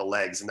dominant in the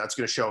legs, and that's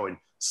going to show in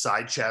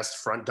side chest,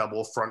 front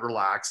double, front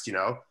relaxed, you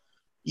know.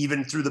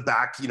 Even through the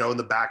back, you know, in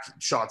the back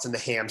shots and the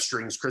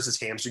hamstrings, Chris's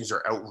hamstrings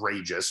are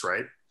outrageous,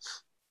 right?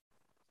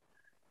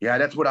 Yeah,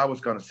 that's what I was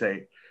going to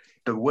say.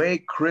 The way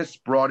Chris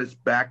brought his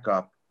back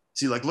up.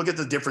 See, like, look at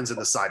the difference in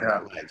the side of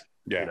that leg.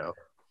 Yeah. You know?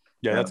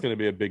 Yeah, that's going to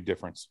be a big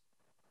difference.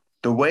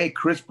 The way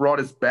Chris brought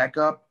his back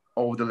up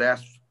over the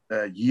last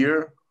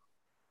year,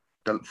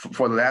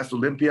 for the last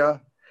Olympia,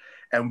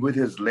 and with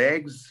his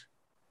legs.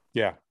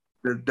 Yeah.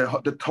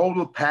 The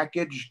total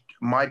package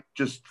might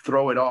just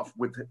throw it off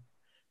with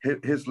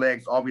his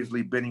legs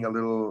obviously being a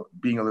little,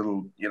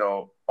 you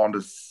know, on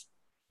the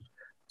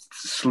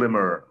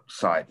slimmer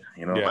side,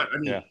 you know. Yeah, I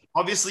mean,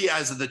 obviously,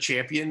 as the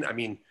champion, I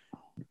mean,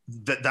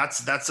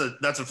 that's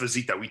a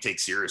physique that we take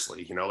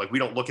seriously. You know, like we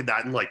don't look at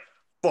that and like,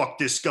 fuck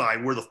this guy,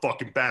 we're the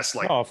fucking best.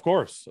 Like, oh, of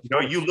course. You know,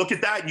 you look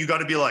at that and you got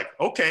to be like,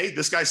 okay,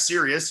 this guy's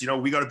serious. You know,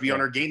 we got to be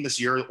on our game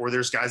this year, or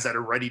there's guys that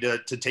are ready to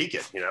take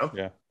it. You know.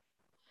 Yeah.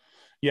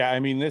 Yeah, I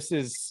mean, this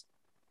is.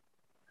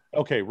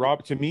 Okay,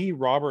 to me,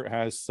 Robert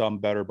has some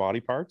better body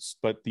parts,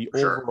 but the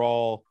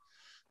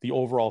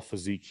overall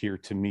physique here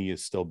to me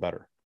is still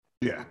better.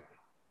 Yeah.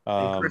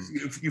 Chris,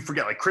 you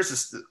forget, like Chris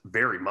is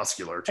very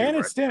muscular too, and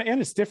right?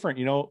 it's different.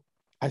 You know,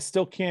 I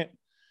still can't.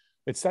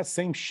 It's that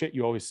same shit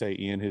you always say,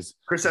 Ian.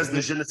 Chris has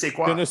the je ne sais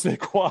quoi. Je ne sais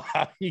quoi.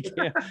 You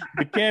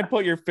can't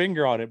put your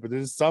finger on it, but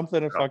there's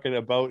something fucking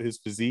about his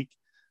physique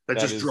that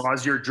just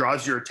draws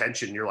your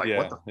attention. You're like,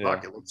 what the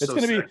fuck? It looks it's so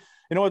going to sick. be.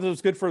 You know what?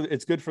 It's good for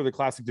the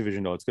classic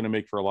division, though. It's going to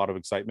make for a lot of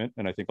excitement,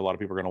 and I think a lot of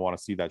people are going to want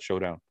to see that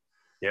showdown.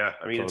 Yeah,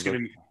 I mean, it's going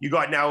to be. You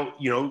got now,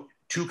 you know,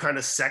 two kind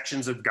of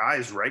sections of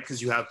guys, right?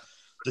 Because you have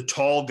the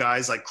tall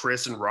guys like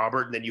Chris and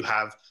Robert, and then you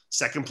have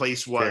second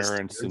place was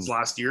Terrence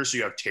last year, so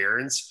you have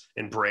Terrence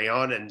and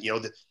Brayon, and you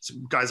know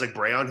guys like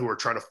Brayon who are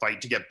trying to fight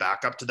to get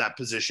back up to that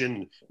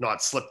position,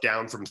 not slip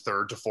down from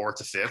third to fourth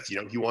to fifth. You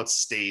know, he wants to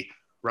stay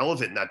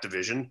relevant in that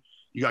division.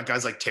 You got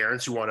guys like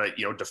Terrence who want to,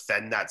 you know,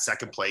 defend that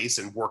second place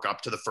and work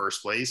up to the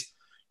first place.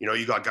 You know,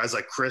 you got guys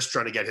like Chris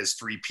trying to get his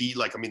 3P.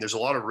 Like, I mean, there's a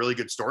lot of really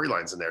good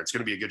storylines in there. It's going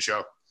to be a good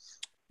show.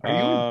 Are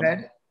you in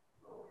bed?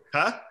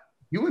 Huh?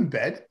 You in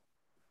bed?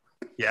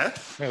 Yeah.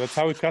 Yeah,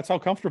 that's how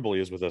comfortable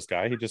he is with this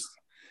guy. He just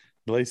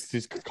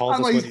calls.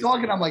 I'm like, he's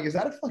talking. I'm like, is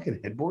that a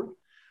fucking headboard?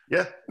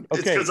 Yeah.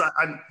 It's Okay. because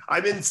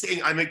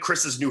I'm in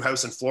Chris's new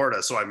house in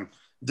Florida, so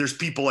there's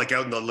people like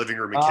out in the living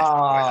room and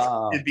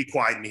kitchen. It'd be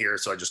quiet in here,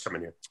 so I just come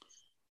in here.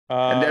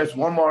 And there's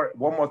one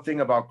more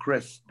thing about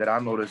Chris that I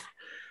noticed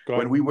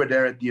when we were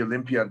there at the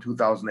Olympia in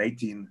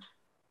 2018.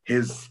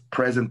 His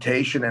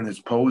presentation and his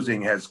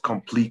posing has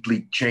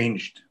completely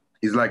changed.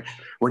 He's like,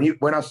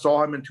 when I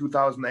saw him in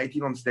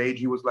 2018 on stage,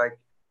 he was like,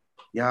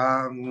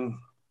 "Yeah,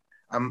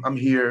 I'm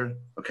here.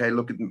 Okay,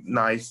 looking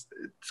nice.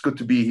 It's good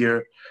to be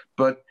here."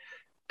 But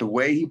the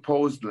way he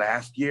posed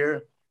last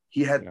year,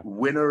 he had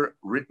winner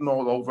written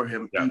all over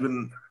him. Yeah.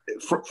 Even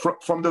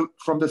from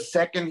the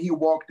second he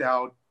walked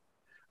out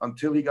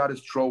until he got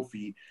his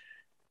trophy,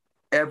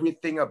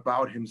 everything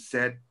about him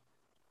said,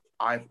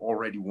 "I've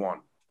already won."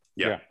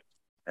 Yeah.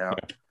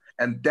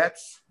 And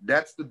that's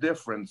the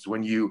difference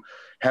when you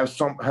have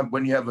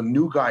a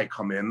new guy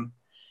come in.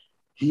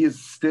 He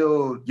is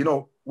still, you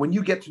know, when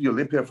you get to the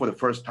Olympia for the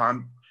first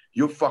time,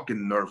 you're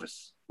fucking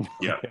nervous.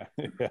 Yeah.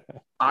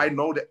 I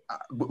know that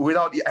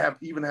without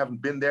having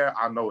been there,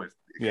 I know it.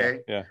 Okay.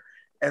 Yeah.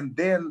 And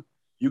then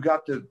you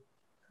got the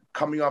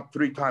coming up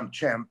 3-time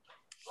champ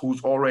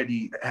who's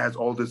already has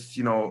all this,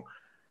 you know,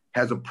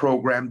 has a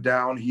program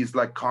down. He's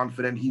like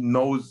confident. He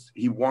knows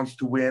he wants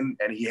to win,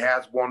 and he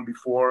has won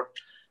before.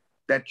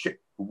 That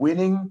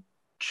winning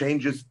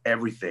changes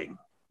everything.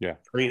 Yeah.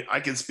 I mean,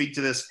 I can speak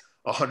to this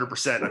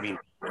 100%. I mean,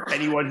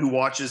 anyone who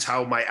watches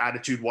how my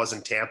attitude was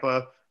in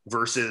Tampa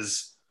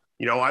versus,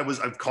 You know,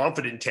 I'm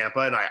confident in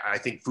Tampa, and I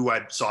think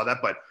Fouad saw that.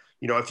 But,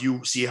 you know, if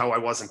you see how I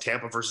was in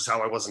Tampa versus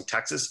how I was in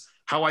Texas,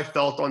 how I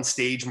felt on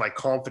stage, my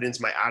confidence,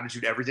 my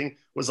attitude, everything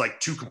was like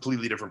two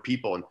completely different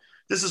people. And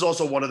this is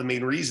also one of the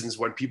main reasons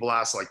when people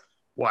ask like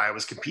why I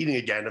was competing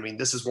again. I mean,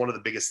 this is one of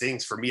the biggest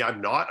things for me. I'm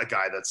not a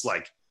guy that's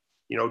like,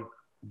 you know,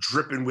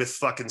 dripping with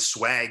fucking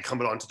swag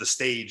coming onto the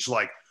stage,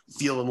 like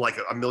feeling like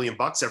 $1 million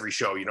every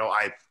show. You know,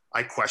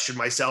 I questioned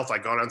myself. I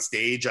got on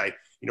stage. I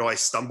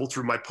stumble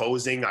through my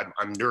posing.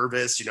 I'm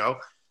nervous, you know,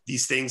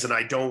 these things. And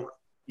I don't,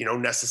 you know,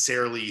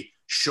 necessarily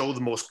show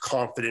the most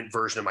confident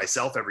version of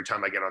myself every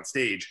time I get on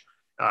stage.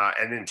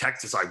 And in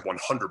Texas, I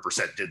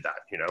 100% did that,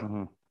 you know.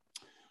 Mm-hmm.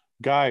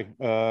 Guy,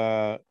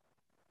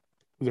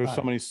 there's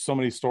so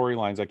many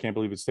storylines. I can't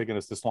believe it's taken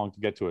us this long to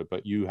get to it,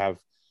 but you have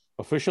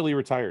officially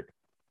retired.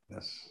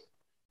 Yes.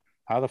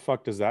 How the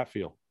fuck does that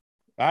feel?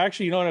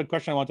 Actually, you know, a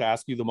question I want to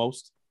ask you the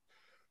most.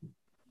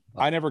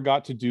 I never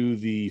got to do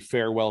the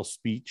farewell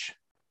speech.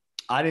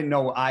 I didn't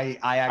know.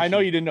 I know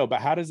you didn't know,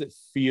 but how does it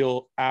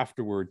feel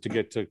afterward to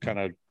get to kind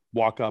of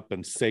walk up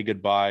and say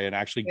goodbye and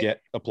actually get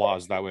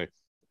applause that way?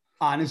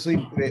 Honestly,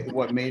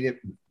 what made it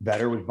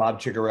better was Bob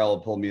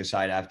Ciccarello pulled me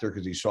aside after,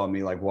 because he saw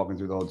me like walking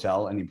through the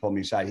hotel, and he pulled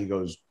me aside. He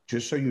goes,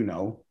 "Just so you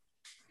know,"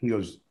 he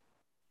goes,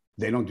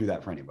 "they don't do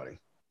that for anybody."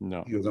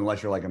 No. He goes,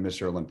 "Unless you're like a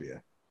Mr.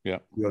 Olympia." Yeah.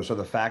 He goes, "So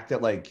the fact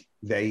that like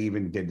they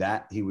even did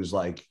that," he was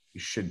like,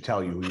 "should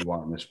tell you who you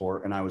are in this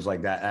sport." And I was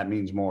like, that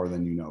means more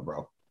than you know,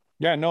 bro.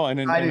 Yeah, no. And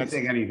I didn't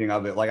think anything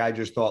of it. Like, I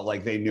just thought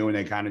like they knew, and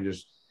they kind of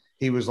just,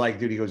 he was like,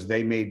 dude, he goes,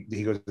 they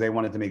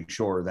wanted to make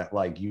sure that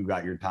like you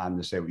got your time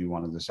to say what you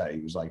wanted to say.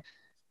 He was like,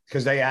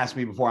 because they asked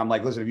me before, I'm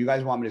like, listen, if you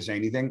guys want me to say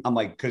anything, I'm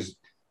like, because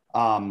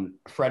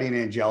Freddie and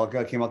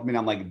Angelica came up to me and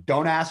I'm like,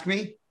 don't ask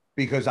me,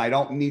 because I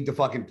don't need to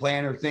fucking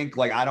plan or think.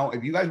 Like, I don't,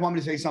 if you guys want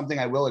me to say something,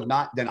 I will. If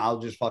not, then I'll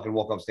just fucking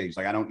walk off stage.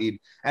 Like, I don't need,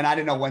 and I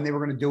didn't know when they were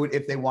going to do it,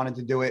 if they wanted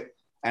to do it.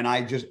 And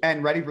I just,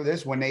 and ready for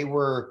this, when they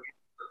told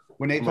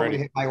me to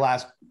hit my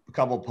last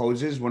couple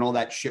poses, when all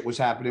that shit was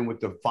happening with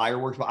the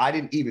fireworks, but I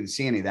didn't even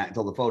see any of that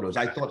until the photos.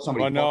 I thought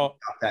somebody got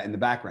that in the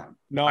background.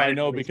 No, I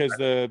know, because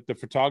the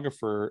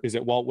photographer, is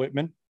it Walt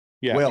Whitman?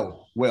 Yeah.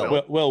 Will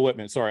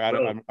Whitman. Sorry.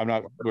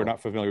 We're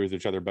not familiar with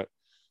each other, but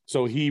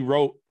so he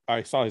wrote,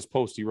 I saw his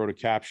post. He wrote a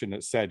caption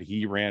that said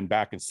he ran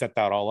back and set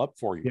that all up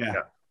for you. Yeah.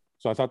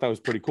 So I thought that was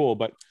pretty cool,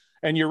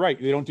 and you're right.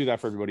 They don't do that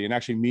for everybody. And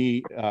actually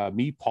me,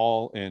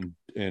 Paul and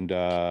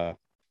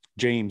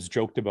James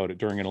joked about it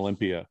during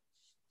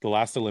the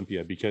last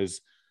Olympia,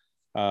 because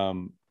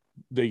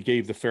they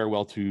gave the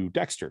farewell to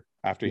Dexter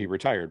after he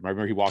retired.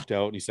 Remember, he walked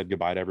out and he said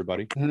goodbye to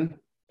everybody. Mm-hmm.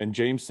 And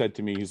James said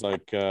to me, he's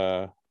like,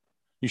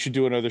 you should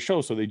do another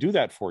show so they do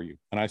that for you.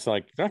 And I was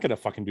like, they're not going to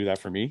fucking do that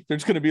for me. They're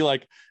just going to be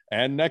like,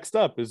 and next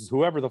up is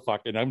whoever the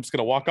fuck, and I'm just going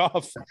to walk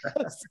off.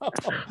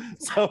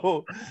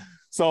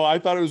 So I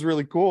thought it was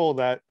really cool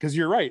that, because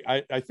you're right.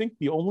 I think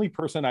the only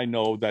person I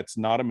know that's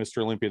not a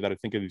Mr. Olympia that I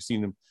think I've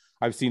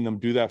seen them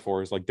do that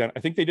for is like, I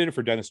think they did it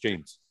for Dennis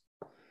James.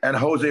 And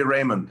Jose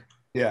Raymond.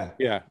 Yeah.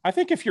 Yeah. I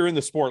think if you're in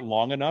the sport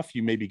long enough,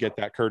 you maybe get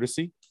that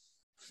courtesy.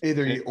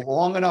 Either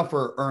long enough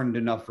or earned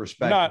enough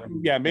respect.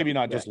 Maybe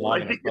not just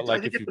long enough. But like,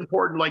 I think it's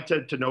important, like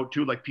to note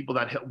too, like people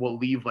that will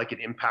leave like an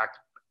impact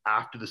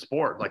after the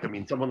sport. Like, I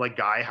mean, someone like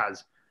Guy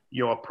has,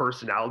 you know, a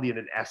personality and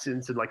an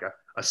essence and like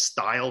a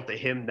style to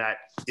him that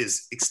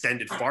is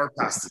extended far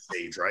past the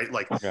stage, right?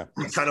 Like,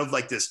 it's kind of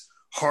like this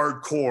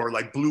hardcore,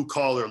 like blue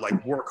collar,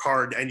 like work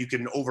hard and you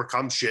can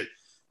overcome shit.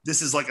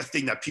 This is like a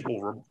thing that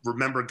people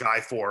remember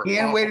Guy for. He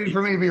ain't waiting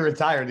for me to be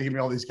retired to give me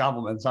all these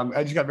compliments.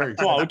 I just got very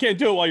excited. Well, we can't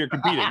do it while you're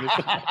competing. These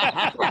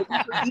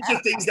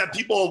are things that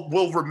people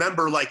will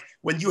remember. Like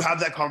when you have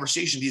that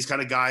conversation, these kind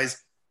of guys,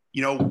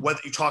 you know, whether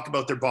you talk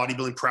about their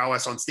bodybuilding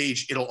prowess on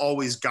stage,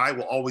 Guy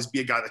will always be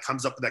a guy that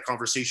comes up in that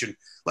conversation.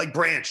 Like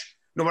Branch,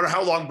 no matter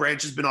how long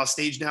Branch has been off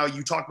stage now,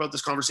 you talk about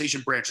this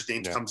conversation, Branch's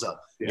name comes up.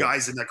 Yeah.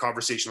 Guys in that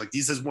conversation. Like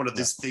this is one of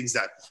these things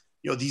that,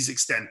 you know, these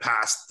extend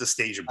past the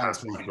stage and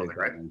past bodybuilding,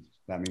 right?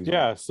 That means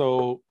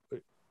so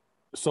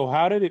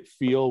how did it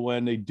feel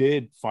when they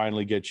did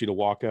finally get you to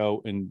walk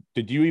out? And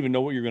did you even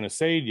know what you're going to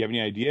say? Do you have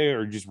any idea,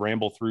 or just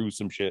ramble through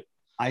some shit?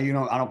 I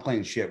don't play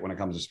in shit when it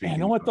comes to speaking.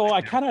 You know what though?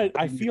 I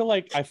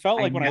felt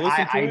like when I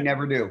listened to it, I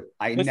never do.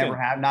 Never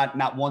have.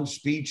 Not one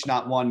speech,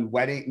 not one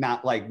wedding,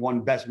 not like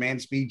one best man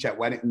speech at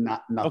wedding,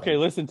 nothing. Okay,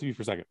 listen to me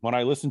for a second. When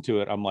I listened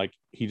to it, I'm like,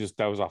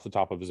 that was off the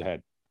top of his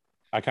head.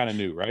 I kind of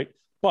knew, right?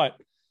 But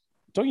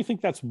don't you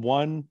think that's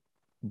one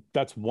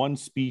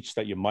speech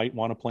that you might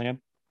want to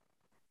plan?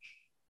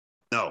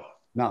 No.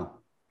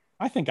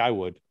 I think I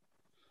would.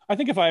 I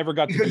think if I ever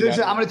got to do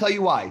that, I'm going to tell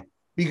you why.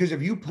 Because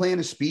if you plan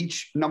a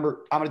speech, not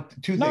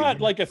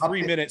like a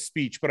 3-minute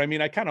speech, but I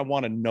mean, I kind of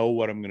want to know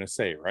what I'm going to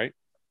say, right?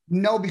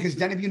 No, because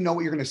then if you know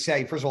what you're going to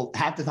say, first of all,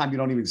 half the time you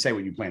don't even say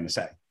what you plan to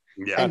say.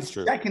 Yeah, and that's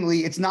true.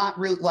 Secondly, it's not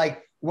really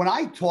like when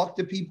I talk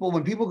to people,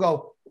 when people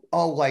go,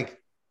 oh, like,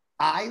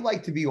 I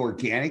like to be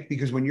organic,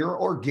 because when you're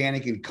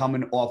organic and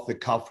coming off the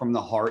cuff from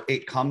the heart,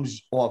 it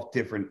comes off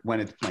different when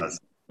it's planned.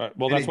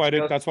 Well, that's why I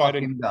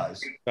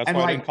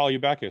didn't call you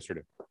back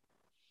yesterday.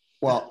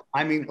 Well,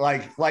 I mean,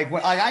 like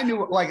I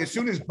knew, like, as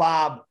soon as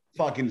Bob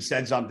fucking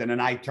said something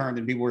and I turned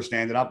and people were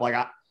standing up, like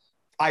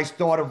I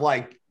thought of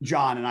like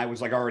John, and I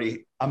was like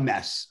already a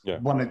mess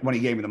when he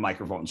gave me the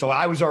microphone. So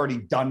I was already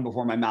done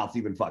before my mouth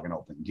even fucking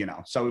opened, you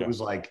know? So it was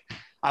like,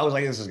 I was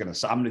like, this is going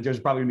to, there's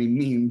probably gonna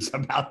be memes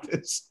about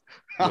this.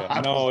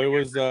 No, it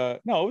was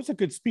a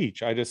good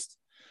speech. I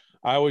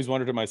always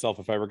wondered to myself,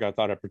 if I ever got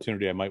that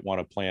opportunity, I might want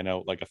to plan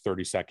out like a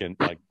 30-second,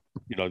 like,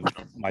 you know,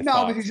 my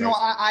thoughts, because, you know,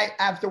 I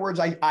afterwards,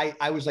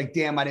 I was like,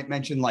 damn, I didn't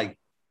mention like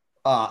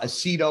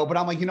Aceto, but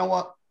I'm like, you know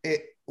what?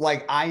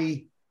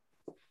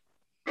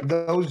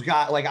 Those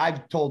guys, like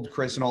I've told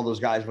Chris and all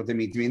those guys what they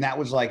mean to me. And that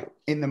was like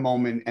in the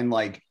moment, and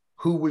like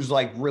who was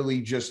like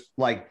really just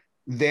like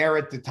there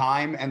at the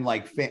time. And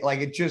like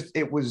I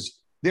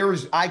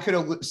could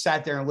have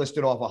sat there and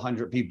listed off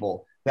 100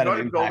 people that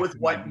have go with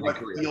what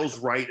feels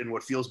right and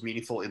what feels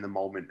meaningful in the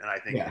moment. And I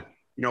think,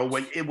 you know,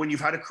 when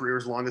you've had a career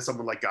as long as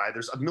someone like Guy,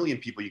 there's a million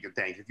people you can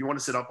thank. If you want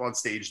to sit up on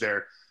stage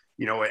there,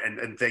 you know,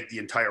 and thank the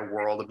entire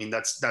world, I mean,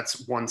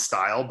 that's one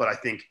style. But I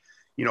think,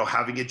 you know,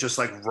 having it just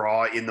like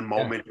raw in the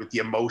moment with the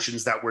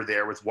emotions that were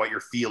there, with what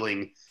you're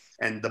feeling,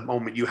 and the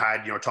moment you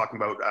had, you know, talking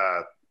about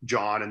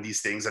John and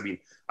these things. I mean,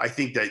 I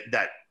think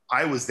that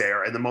I was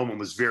there, and the moment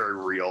was very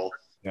real,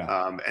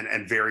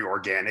 and very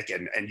organic,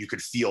 and you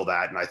could feel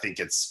that. And I think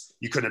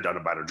you couldn't have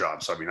done a better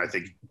job. So I mean, I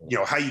think, you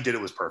know, how you did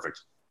it was perfect.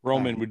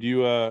 Roman, would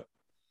you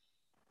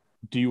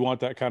do you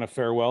want that kind of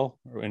farewell,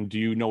 and do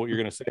you know what you're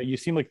going to say? You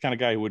seem like the kind of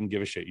guy who wouldn't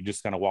give a shit. You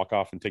just kind of walk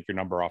off and take your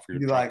number off your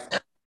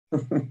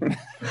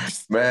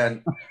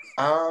Man,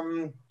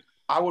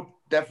 I would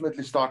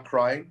definitely start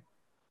crying.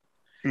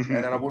 And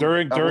then I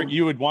during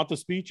you would want the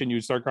speech and you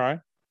would start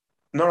crying?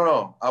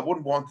 No, I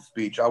wouldn't want the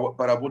speech.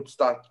 But I would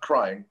start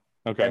crying.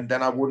 Okay. And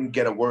then I wouldn't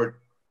get a word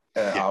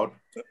out.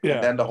 Yeah.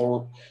 And then the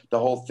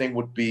whole thing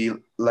would be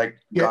like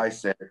Guy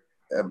said,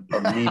 a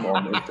meme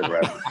on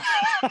Instagram.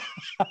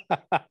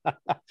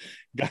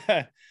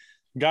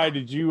 Guy,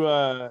 did you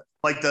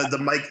like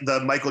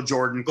the Michael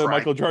Jordan cry? The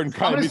Michael Jordan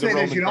cry. I'm gonna say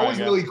this. You know what's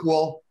really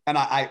cool? And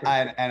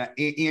I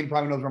Ian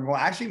probably knows where I'm going.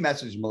 I actually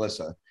messaged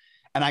Melissa,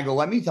 and I go,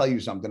 let me tell you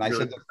something. I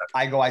said,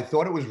 I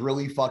thought it was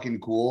really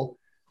fucking cool.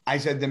 I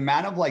said, the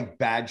amount of like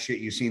bad shit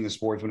you see in the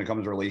sports when it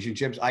comes to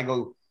relationships. I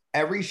go,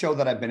 every show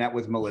that I've been at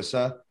with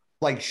Melissa,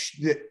 like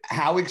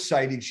how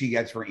excited she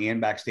gets for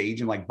Ian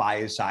backstage and like by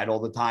his side all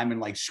the time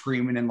and like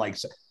screaming and like.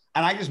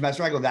 And I just messed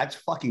her. I go, that's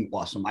fucking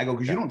awesome. I go,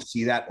 because you don't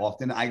see that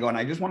often. I go, and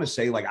I just want to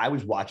say, like, I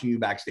was watching you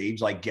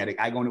backstage, like,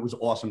 I go, and it was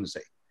awesome to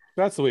see.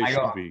 That's the way it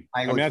should be.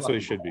 I mean, that's what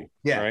it should be.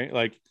 Yeah. Right.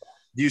 Like,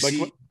 do you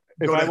see?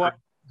 Go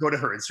to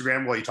her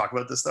Instagram while you talk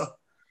about this, though.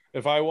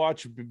 If I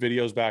watch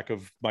videos back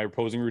of my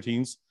posing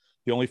routines,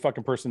 the only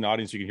fucking person in the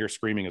audience you can hear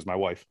screaming is my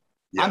wife.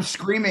 Yeah. I'm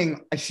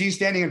screaming. She's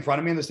standing in front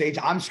of me on the stage.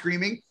 I'm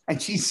screaming,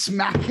 and she's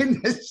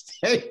smacking the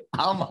stage.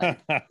 I'm like,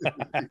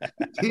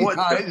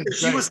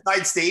 she was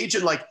side stage,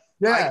 and like,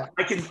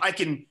 I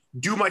can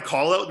do my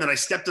call out, and then I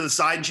step to the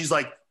side, and she's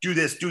like, do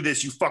this,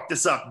 you fuck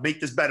this up, make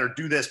this better,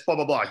 do this, blah,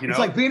 blah, blah. You know, it's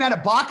like being at a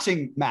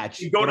boxing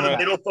match. You go to the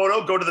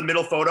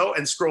middle photo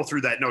and scroll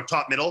through that. No,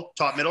 top middle,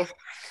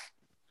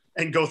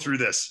 and go through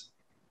this.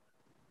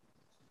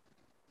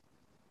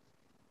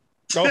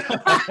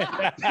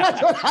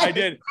 I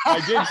did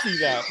see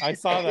that. I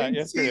saw that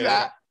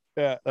yesterday.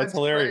 Yeah, that's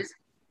hilarious.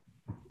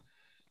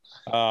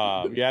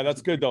 Yeah,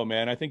 that's good though,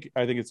 man. I think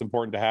it's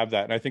important to have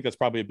that, and I think that's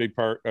probably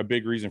a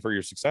big reason for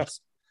your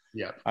success.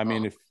 Yeah. I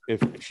mean,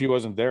 if she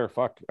wasn't there,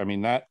 fuck. I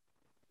mean, that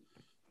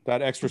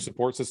extra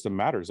support system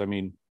matters. I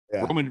mean,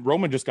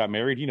 Roman just got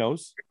married. He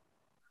knows.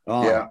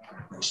 Oh. Yeah.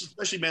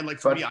 Especially, man, like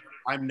for me,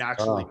 I'm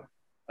naturally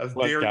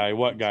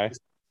What guy?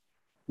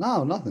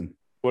 No, nothing.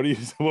 What are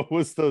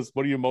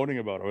you moaning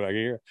about?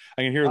 I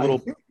can hear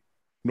little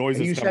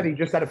noises. You said he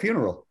just had a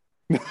funeral.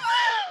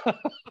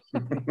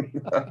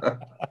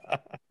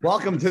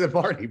 Welcome to the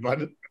party,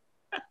 bud.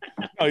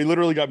 Oh, he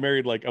literally got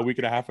married like a week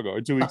and a half ago or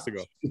 2 weeks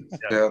ago.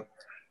 Yeah.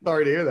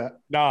 Sorry to hear that.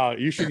 Nah,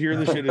 you should hear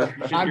the shit.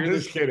 I'm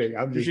just kidding.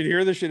 You should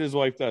hear the shit his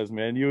wife does,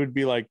 man. You would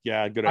be like,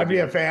 yeah, good. I'd be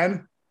a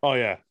fan. Oh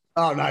yeah.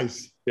 Oh,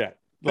 nice. Yeah.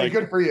 Like,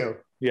 good for you.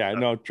 Yeah.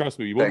 No, trust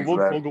me. We'll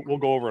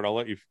go over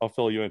it. I'll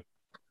fill you in.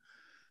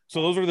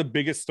 So those are the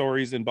biggest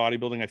stories in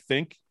bodybuilding, I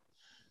think.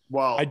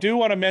 Well, I do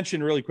want to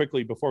mention really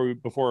quickly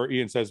before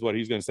Ian says what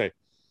he's going to say.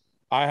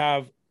 I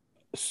have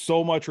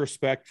so much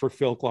respect for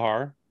Phil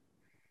Klahar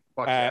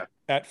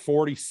at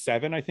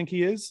 47, I think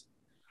he is.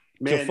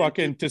 Man,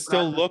 to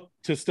still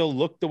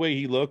look the way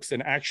he looks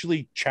and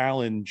actually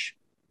challenge.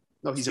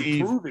 No, he's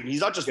improving. He's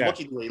not just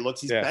looking the way he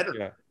looks. He's better.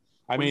 Yeah.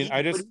 When he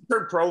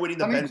turned pro, winning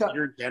the bench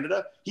here in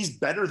Canada, he's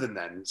better than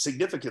then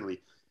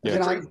significantly.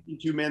 Yeah.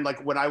 Too, man.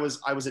 Like when I was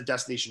at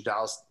Destination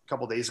Dallas a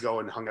couple of days ago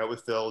and hung out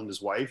with Phil and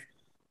his wife,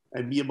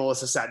 and me and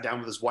Melissa sat down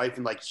with his wife,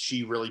 and like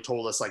she really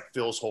told us like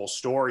Phil's whole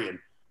story. And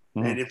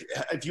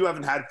if you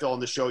haven't had Phil on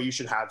the show, you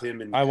should have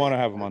him. And I want to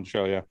have him on the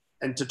show, yeah.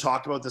 And to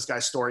talk about this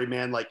guy's story,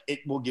 man, like it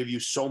will give you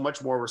so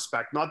much more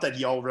respect. Not that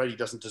he already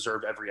doesn't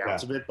deserve every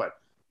ounce of it, but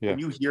when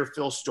you hear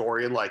Phil's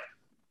story and like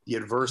the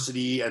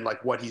adversity and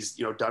like what he's,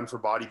 you know, done for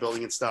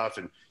bodybuilding and stuff.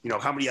 And, you know,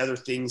 how many other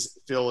things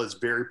Phil is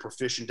very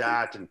proficient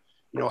at, and,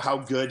 you know, how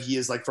good he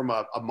is like from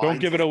a mind. Don't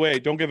give it away.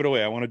 Don't give it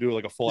away. I want to do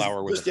like a full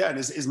hour with it. Yeah. And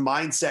his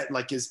mindset,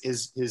 like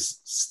his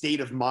state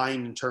of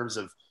mind in terms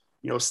of,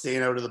 you know,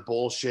 staying out of the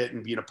bullshit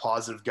and being a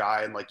positive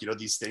guy and like, you know,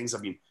 these things. I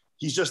mean,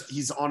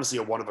 he's honestly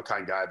a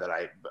one-of-a-kind guy that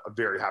I'm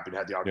very happy to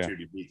have the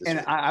opportunity to meet this. And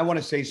I want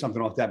to say something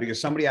off that,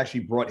 because somebody actually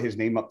brought his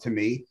name up to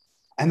me,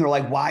 and they're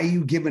like, why are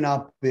you giving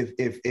up if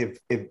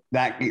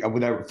that,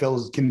 whatever,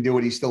 Phil can do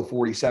it, he's still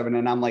 47.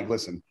 And I'm like,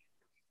 listen,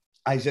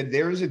 I said,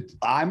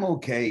 I'm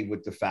okay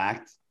with the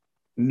fact,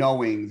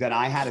 knowing that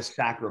I had to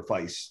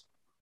sacrifice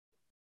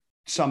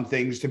some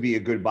things to be a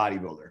good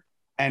bodybuilder.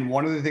 And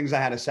one of the things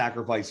I had to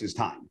sacrifice is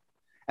time.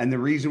 And the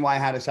reason why I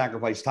had to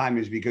sacrifice time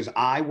is because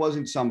I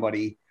wasn't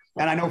somebody,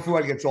 and I know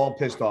Fuad gets all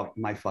pissed off,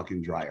 my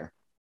fucking dryer.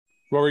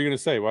 What were you going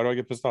to say? Why do I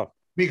get pissed off?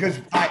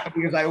 Because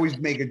I always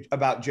make it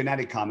about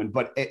genetic comment,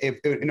 but if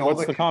you know,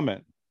 what's the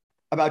comment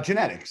about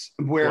genetics?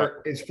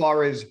 Where as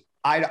far as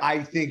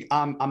I think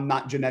I'm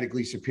not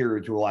genetically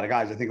superior to a lot of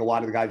guys. I think a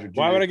lot of the guys are.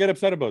 Why would I get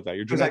upset about that?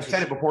 Because I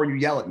said it before you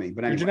yell at me.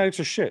 But anyway. Your genetics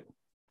are shit.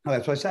 Oh,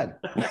 that's what I said.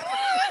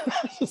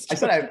 I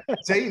said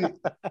saying.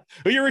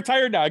 Well, you're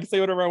retired now. I can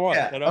say whatever I want.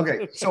 Yeah. You know?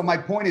 Okay. So my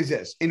point is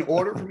this: in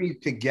order for me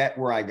to get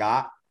where I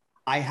got,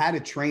 I had to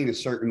train a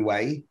certain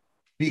way,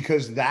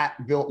 because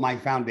that built my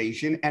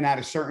foundation. And at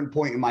a certain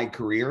point in my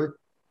career,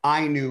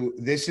 I knew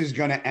this is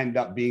going to end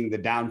up being the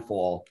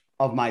downfall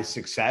of my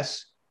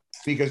success,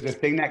 because the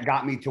thing that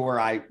got me to where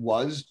I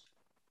was,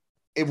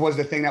 it was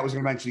the thing that was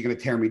eventually going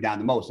to tear me down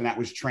the most. And that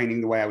was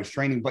training the way I was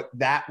training. But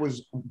that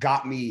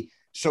got me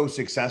so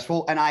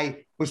successful. And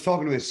I was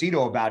talking to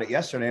Aceto about it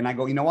yesterday, and I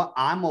go, you know what?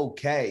 I'm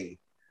okay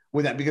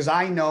with that, because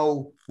I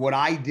know what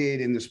I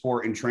did in the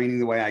sport and training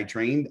the way I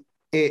trained.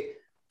 It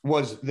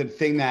was the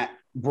thing that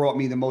brought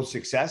me the most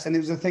success. And it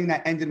was the thing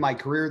that ended my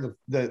career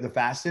the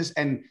fastest.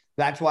 And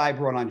that's why I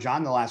brought on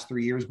John the last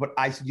 3 years. But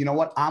I said, you know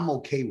what? I'm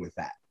okay with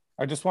that.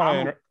 I just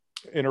want to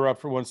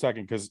interrupt for 1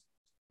 second, because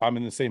I'm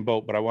in the same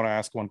boat, but I want to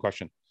ask one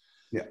question.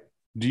 Yeah.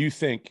 Do you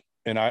think,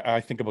 and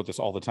I think about this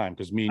all the time,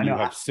 because me and you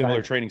have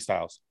similar training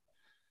styles.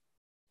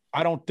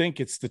 I don't think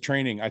it's the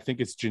training. I think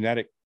it's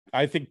genetic.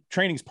 I think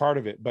training's part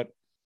of it, but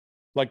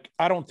like,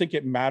 I don't think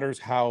it matters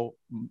how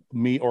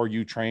me or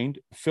you trained.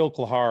 Phil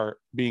Klahar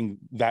being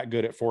that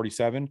good at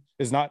 47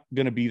 is not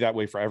going to be that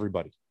way for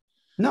everybody.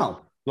 No.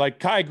 Like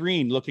Kai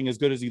Green looking as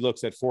good as he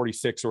looks at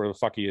 46 or the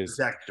fuck he is.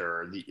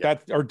 Dexter.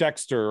 Or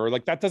Dexter, or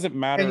like, that doesn't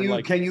matter.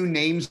 Can you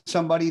name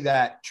somebody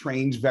that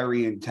trains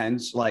very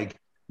intense, like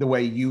the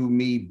way you,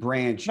 me,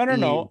 Branch,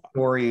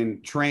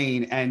 Dorian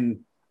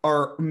train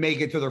or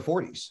make it to their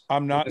 40s?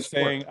 I'm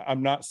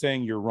not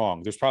saying you're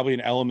wrong. There's probably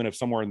an element of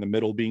somewhere in the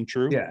middle being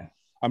true. Yeah.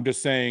 I'm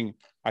just saying,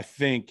 I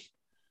think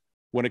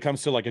when it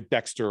comes to like a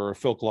Dexter or a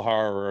Phil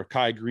Klahar or a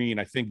Kai Green,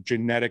 I think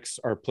genetics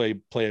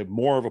play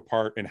more of a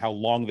part in how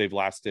long they've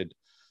lasted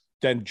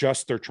than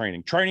just their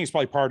training. Training is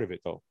probably part of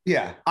it, though.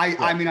 Yeah.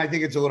 I mean, I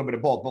think it's a little bit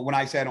of both. But when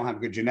I say I don't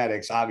have good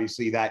genetics,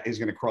 obviously that is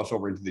going to cross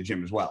over into the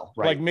gym as well,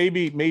 right? Like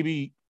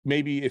maybe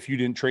if you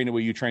didn't train the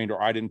way you trained,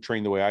 or I didn't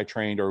train the way I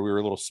trained, or we were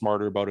a little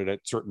smarter about it at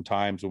certain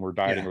times when we're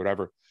dieting or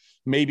whatever,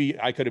 maybe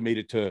I could have made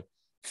it to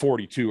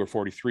 42 or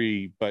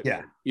 43. But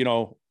you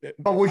know,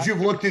 but would you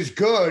have looked as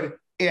good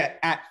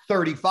at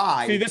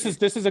 35? See,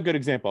 this is a good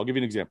example. I'll give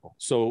you an example.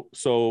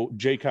 So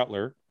Jay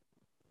Cutler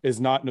is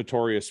not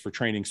notorious for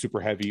training super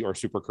heavy or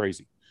super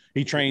crazy.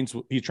 He trains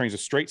a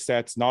straight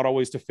sets, not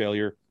always to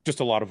failure,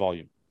 just a lot of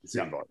volume.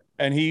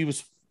 And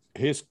his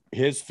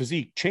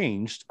physique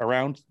changed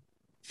around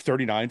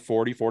 39,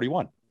 40,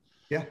 41.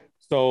 Yeah.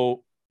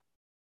 So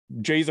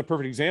Jay's a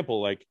perfect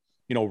example. Like,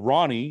 you know,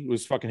 Ronnie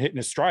was fucking hitting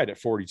his stride at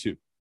 42.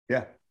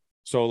 Yeah.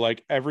 So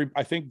like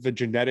I think the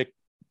genetic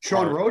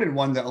Sean Roden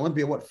won the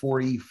Olympia,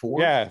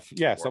 44?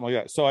 Yeah, something like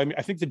that. So I mean,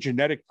 I think the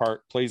genetic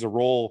part plays a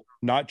role,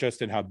 not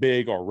just in how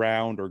big or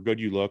round or good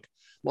you look,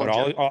 but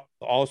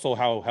also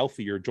how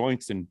healthy your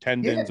joints and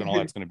tendons and all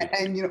that's going to be.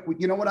 And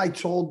you know what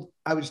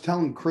I was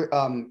telling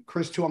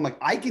Chris too. I'm like,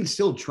 I can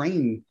still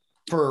train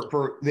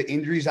for the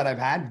injuries that I've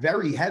had,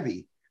 very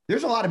heavy.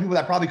 There's a lot of people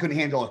that probably couldn't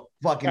handle a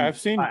fucking I've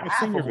seen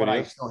your what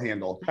I still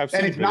handle.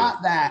 And it's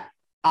not that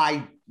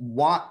I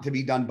want to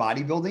be done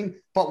bodybuilding,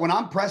 but when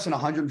I'm pressing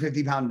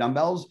 150-pound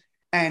dumbbells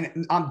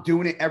and I'm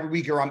doing it every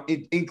week, or I'm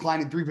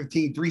inclining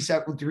 315,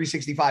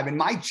 365, and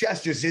my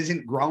chest just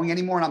isn't growing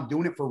anymore, and I'm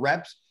doing it for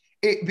reps,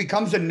 it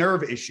becomes a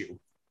nerve issue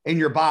in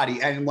your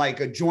body and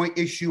like a joint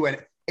issue. And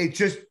it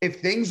just,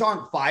 if things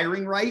aren't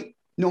firing right,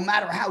 no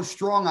matter how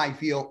strong I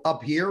feel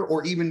up here,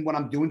 or even when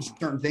I'm doing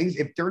certain things,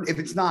 if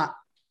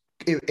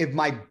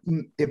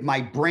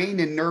my brain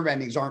and nerve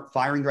endings aren't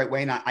firing the right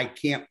way, and I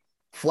can't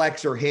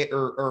flex or hit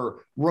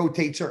or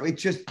rotate,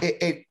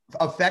 it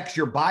affects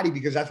your body,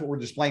 because that's what we're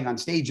displaying on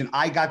stage. And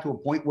I got to a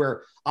point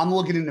where I'm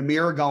looking in the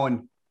mirror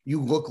going,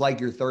 you look like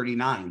you're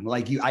 39.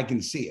 Like I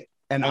can see it.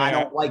 And I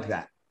don't like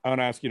that. I want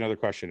to ask you another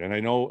question. And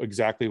I know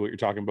exactly what you're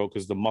talking about,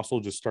 because the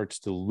muscle just starts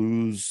to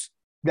lose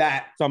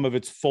that some of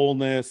its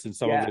fullness and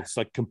some of its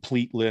like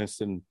completeness.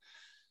 And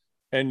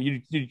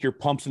and your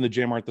pumps in the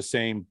gym aren't the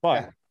same.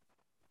 But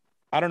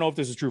I don't know if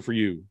this is true for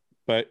you,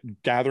 but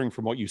gathering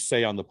from what you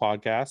say on the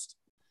podcast,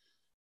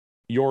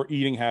 your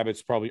eating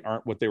habits probably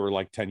aren't what they were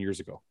like 10 years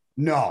ago.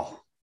 No.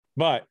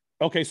 But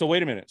okay, so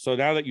wait a minute. So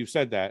now that you've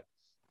said that,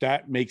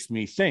 that makes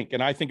me think,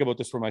 and I think about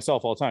this for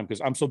myself all the time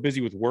because I'm so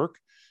busy with work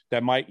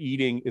that my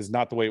eating is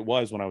not the way it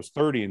was when I was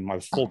 30 and I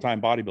was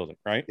full-time bodybuilding,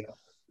 right? Yeah.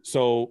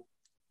 So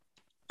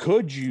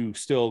could you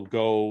still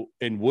go,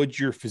 and would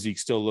your physique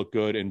still look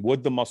good, and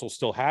would the muscle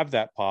still have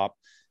that pop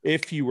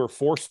if you were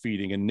force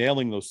feeding and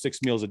nailing those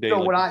 6 meals a day?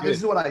 So this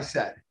is what I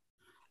said.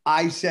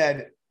 I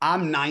said,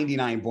 I'm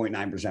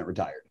 99.9%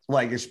 retired.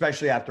 Like,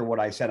 especially after what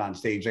I said on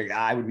stage, like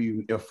I would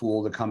be a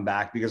fool to come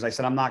back because I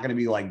said, I'm not going to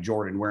be like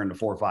Jordan wearing the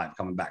 4.5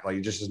 coming back. Like,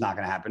 it just is not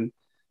going to happen.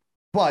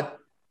 But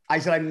I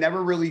said, I've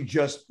never really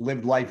just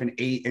lived life and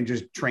ate and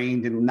just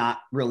trained and not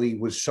really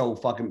was so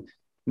fucking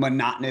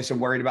monotonous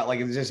and worried about like,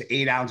 if it's just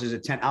 8 ounces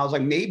of 10. I was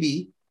like,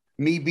 maybe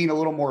me being a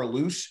little more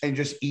loose and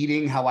just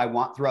eating how I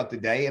want throughout the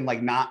day and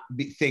like not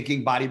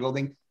thinking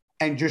bodybuilding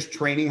and just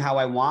training how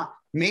I want.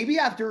 Maybe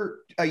after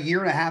a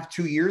year and a half,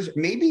 2 years,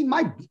 maybe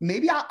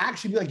I'll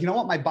actually be like, you know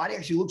what? My body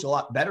actually looks a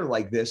lot better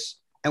like this.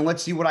 And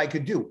let's see what I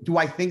could do. Do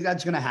I think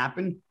that's going to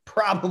happen?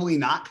 Probably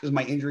not, because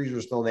my injuries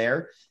are still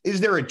there.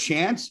 Is there a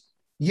chance?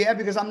 Yeah,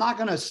 because I'm not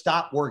going to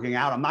stop working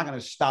out. I'm not going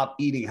to stop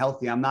eating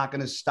healthy. I'm not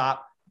going to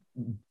stop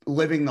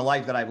living the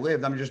life that I've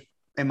lived. I'm just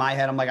in my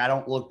head, I'm like, I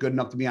don't look good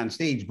enough to be on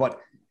stage. But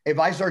if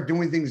I start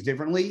doing things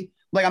differently,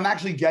 like I'm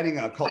actually getting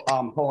a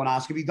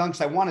colonoscopy done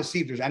because I want to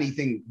see if there's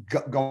anything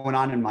going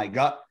on in my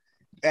gut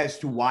as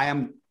to why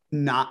I'm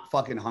not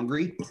fucking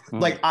hungry.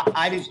 Like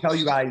I didn't tell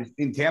you guys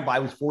in Tampa, I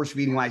was force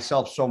feeding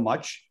myself so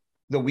much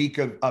the week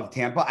of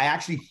Tampa. I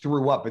actually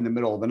threw up in the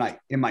middle of the night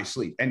in my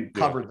sleep and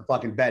covered the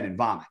fucking bed in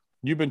vomit.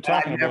 You've been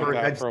talking about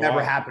that that's for a never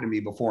while. happened to me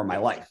before in my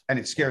life. And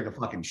it scared the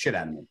fucking shit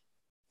out of me.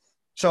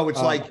 So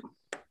it's like,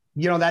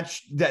 you know,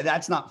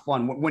 that's not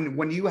fun.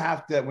 When you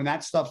have to, when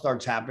that stuff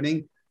starts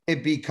happening,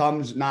 it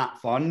becomes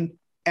not fun.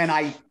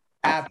 And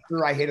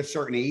after I hit a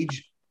certain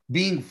age,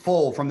 being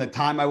full from the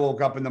time I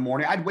woke up in the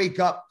morning, I'd wake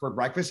up for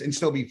breakfast and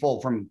still be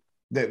full from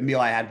the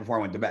meal I had before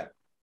I went to bed.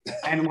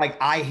 And like,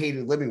 I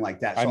hated living like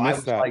that. So I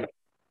missed that.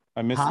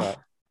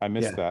 I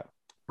missed that.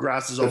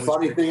 Grass is The always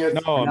funny thing is,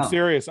 no, I'm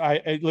serious.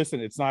 I listen,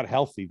 it's not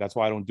healthy. That's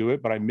why I don't do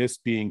it. But I miss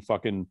being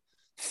fucking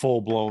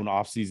full blown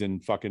off season,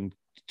 fucking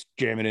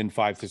jamming in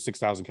 5,000 to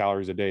 6,000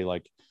 calories a day.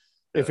 Like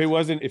if it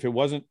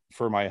wasn't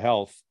for my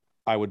health,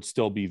 I would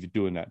still be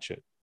doing that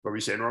shit. What were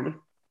you saying, Roman?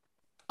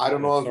 I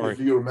don't know if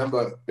you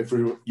remember, if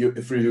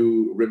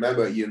you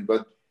remember, Ian,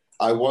 but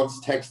I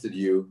once texted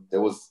you. That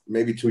was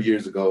maybe 2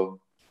 years ago.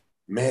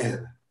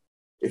 Man,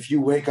 if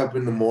you wake up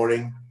in the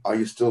morning, are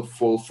you still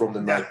full from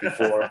the night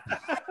before?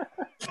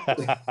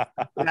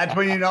 That's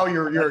when you know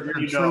you're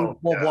true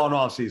full blown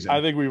off season.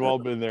 I think we've all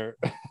been there.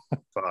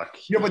 Fuck.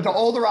 Yeah, but the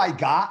older I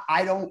got,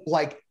 I don't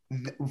like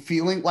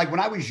feeling like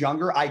when I was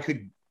younger, I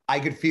could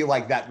feel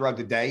like that throughout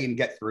the day and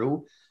get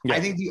through. Yeah. I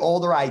think the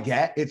older I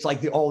get, it's like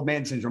the old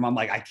man syndrome. I'm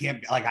like, I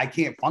can't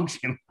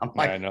function. I'm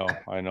like, I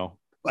know.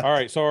 All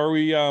right. So are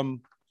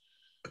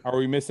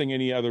we missing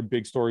any other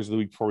big stories of the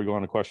week before we go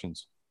on to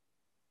questions?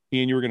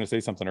 Ian, you were going to say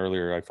something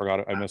earlier. I forgot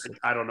it. I missed it.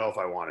 I don't know if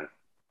I want it.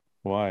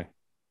 Why?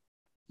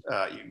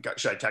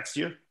 Should I text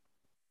you?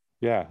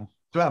 Yeah.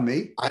 It's about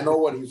me. I know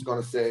what he's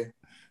going to say.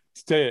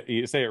 Say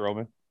it,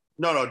 Roman.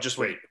 No, just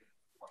wait.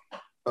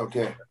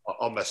 Okay.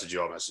 I'll message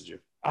you.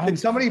 Can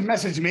somebody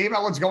message me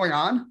about what's going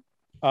on?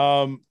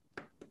 I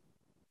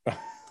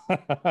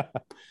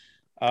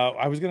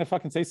was gonna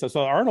fucking say so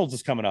Arnold's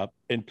is coming up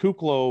and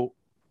Kuklo.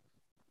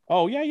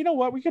 Oh yeah, you know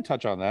what, we could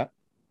touch on that.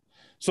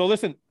 So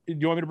listen, do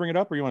you want me to bring it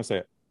up or you want to say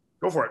it?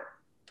 Go for it.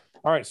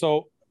 All right,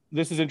 so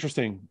this is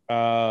interesting.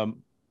 So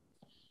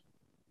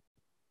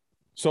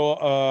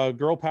a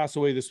girl passed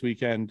away this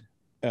weekend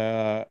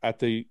at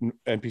the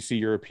NPC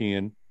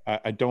European.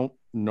 I don't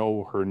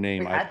know her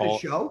name. Wait, at the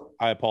show?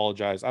 I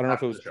apologize. I don't know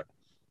if it was.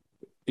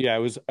 Yeah, it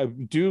was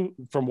due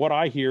from what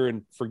I hear,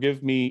 and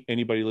forgive me,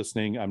 anybody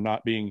listening. I'm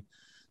not being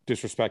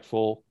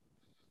disrespectful.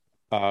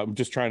 I'm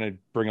just trying to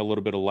bring a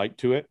little bit of light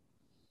to it.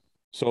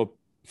 So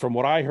from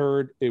what I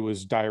heard, it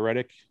was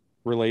diuretic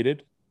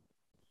related.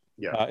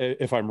 Yeah.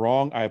 If I'm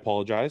wrong, I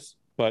apologize.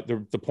 But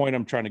the point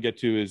I'm trying to get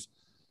to is,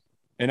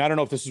 and I don't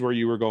know if this is where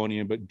you were going,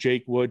 Ian, but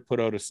Jake Wood put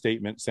out a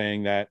statement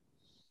saying that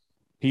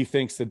he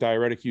thinks the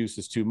diuretic use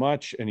is too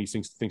much, and he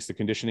thinks the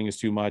conditioning is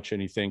too much,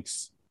 and he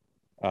thinks,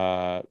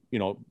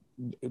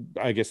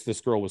 I guess this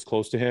girl was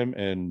close to him,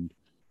 and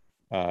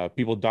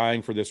people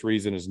dying for this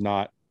reason is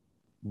not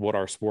what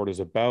our sport is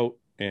about.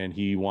 And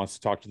he wants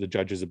to talk to the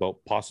judges about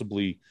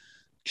possibly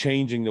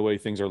changing the way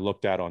things are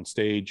looked at on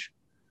stage.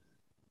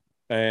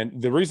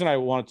 And the reason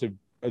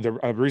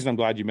the reason I'm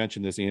glad you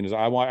mentioned this, Ian, is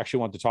I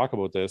actually want to talk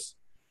about this.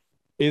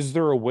 Is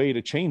there a way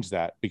to change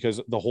that? Because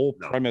the whole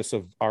premise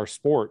of our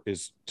sport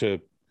is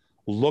to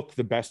look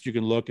the best you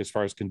can look as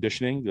far as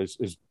conditioning,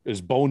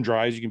 as bone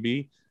dry as you can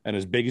be, and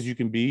as big as you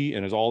can be,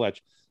 and as all that.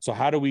 So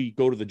how do we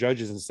go to the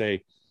judges and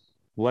say,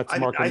 Let's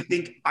mark. I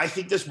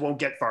think this won't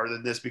get farther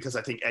than this, because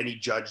I think any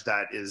judge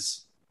that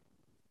is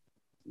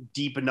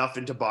deep enough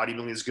into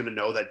bodybuilding is going to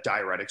know that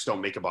diuretics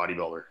don't make a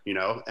bodybuilder, you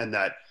know, and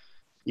that,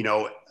 you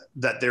know,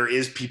 that there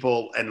is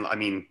people, and I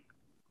mean,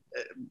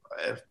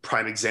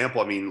 prime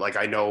example, I mean, like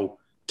I know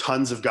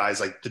tons of guys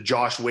like the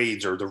Josh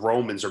Wades or the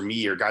Romans or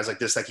me or guys like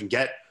this that can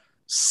get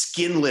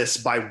skinless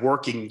by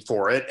working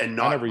for it and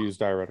not. I never use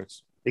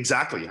diuretics.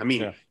 Exactly. I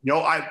mean, you know,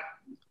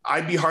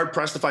 I'd be hard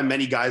pressed to find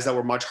many guys that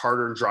were much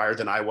harder and drier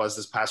than I was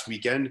this past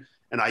weekend.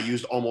 And I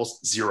used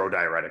almost zero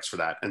diuretics for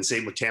that. And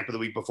same with Tampa the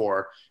week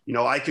before. You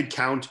know, I could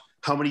count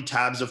how many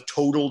tabs of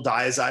total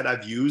Diazide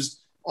I've used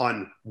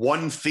on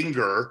one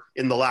finger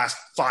in the last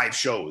 5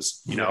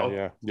 shows, you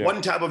know,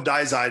 one tab of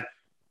Diazide,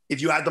 if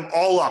you add them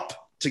all up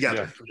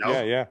together. You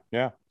know?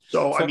 Yeah.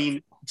 So I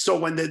mean, so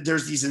when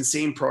there's these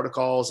insane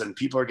protocols and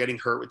people are getting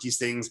hurt with these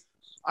things,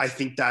 I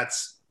think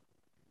that's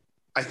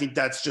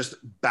just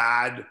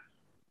bad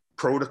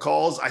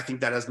protocols. I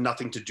think that has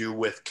nothing to do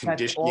with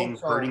conditioning,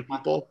 hurting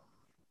people.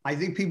 I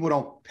think people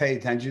don't pay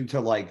attention to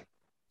like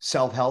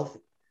self-health.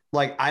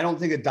 Like, I don't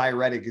think a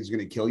diuretic is going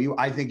to kill you.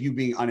 I think you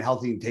being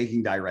unhealthy and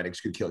taking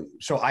diuretics could kill you.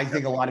 So I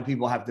think a lot of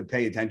people have to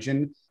pay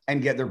attention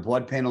and get their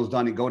blood panels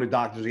done and go to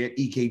doctors and get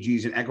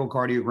EKGs and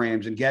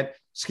echocardiograms and get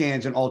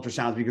scans and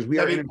ultrasounds, because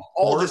we're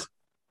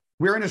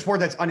in a sport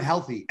that's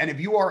unhealthy. And if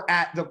you are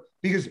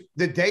because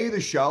the day of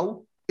the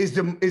show is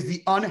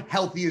the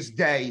unhealthiest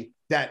day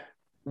that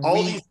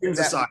these things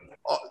aside,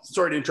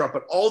 sorry to interrupt,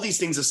 but all these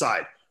things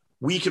aside,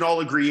 we can all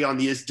agree on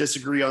these,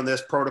 disagree on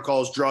this,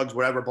 protocols, drugs,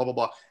 whatever, blah, blah,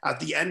 blah. At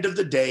the end of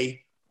the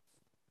day,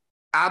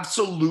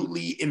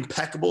 absolutely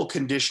impeccable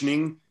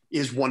conditioning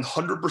is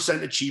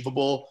 100%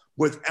 achievable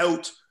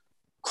without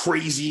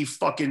crazy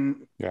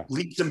fucking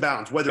leaps and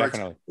bounds, whether it's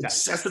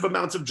excessive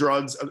amounts of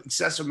drugs,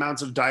 excessive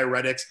amounts of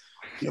diuretics,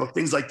 you know,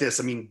 things like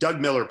this. I mean,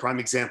 Doug Miller, prime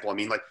example. I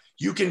mean, like,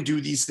 you can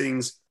do these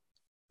things,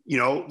 you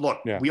know, look,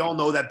 we all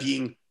know that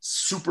being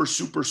super,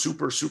 super,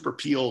 super, super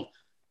peeled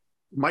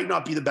might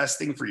not be the best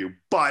thing for you,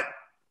 but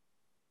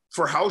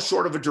for how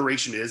short of a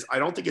duration it is, I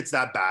don't think it's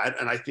that bad.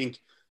 And I think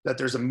that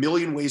there's a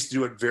million ways to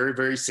do it very,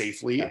 very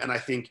safely. And I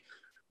think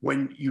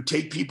when you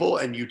take people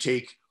in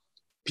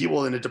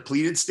a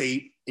depleted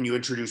state and you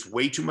introduce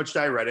way too much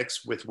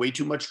diuretics with way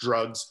too much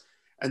drugs,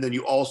 and then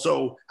you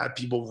also have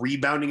people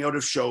rebounding out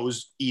of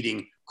shows,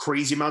 eating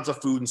crazy amounts of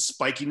food and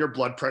spiking their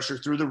blood pressure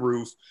through the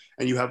roof,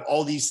 and you have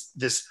all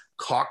this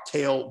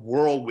cocktail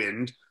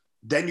whirlwind,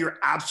 then you're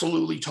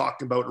absolutely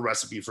talking about a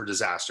recipe for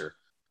disaster.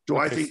 Do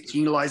I think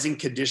penalizing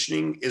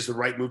conditioning is the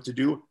right move to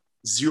do?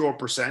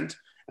 0%.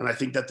 And I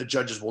think that the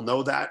judges will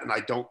know that. And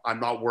I'm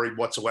not worried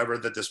whatsoever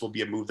that this will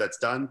be a move that's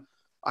done.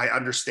 I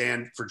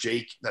understand for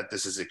Jake that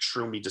this is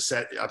extremely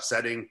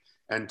upsetting,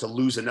 and to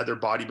lose another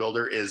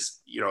bodybuilder is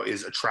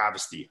a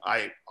travesty.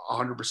 I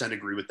 100%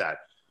 agree with that.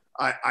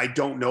 I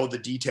don't know the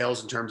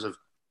details in terms of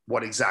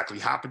what exactly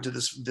happened to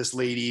this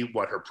lady,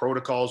 what her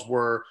protocols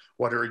were,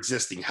 what her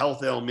existing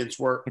health ailments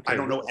were. Okay. I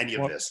don't know any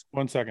of this.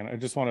 1 second.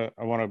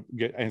 I want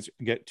to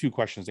get 2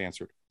 questions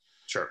answered.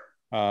 Sure.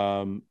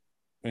 And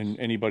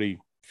anybody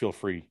feel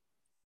free.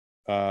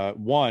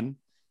 1,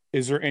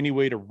 is there any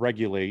way to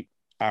regulate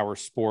our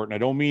sport? And I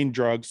don't mean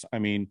drugs. I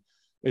mean,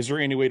 is there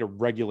any way to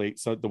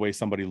regulate the way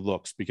somebody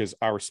looks? Because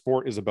our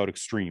sport is about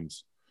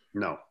extremes.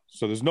 No.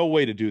 So there's no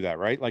way to do that,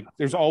 right? Like,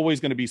 there's always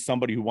going to be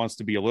somebody who wants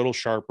to be a little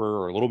sharper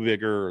or a little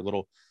bigger or a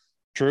little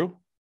true.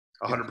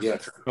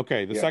 100%. True.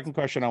 Okay. The second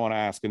question I want to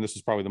ask, and this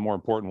is probably the more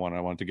important one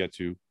I want to get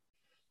to,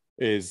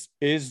 is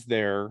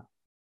there,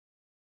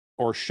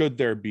 or should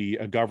there be,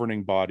 a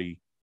governing body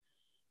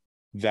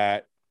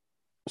that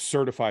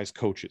certifies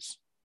coaches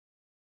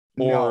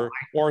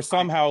or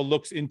somehow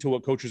looks into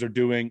what coaches are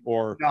doing?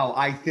 Or no,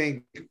 I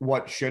think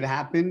what should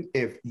happen,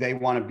 if they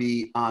want to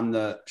be on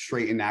the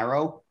straight and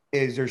narrow,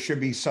 is there should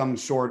be some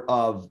sort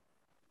of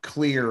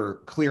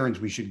clearance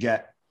we should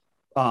get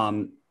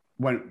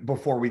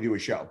before we do a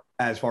show,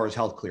 as far as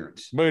health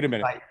clearance. Wait a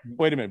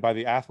minute. By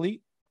the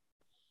athlete?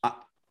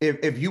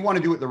 If you want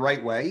to do it the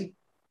right way,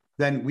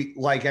 then we,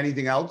 like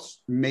anything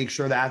else, make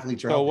sure the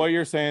athletes are healthy. So what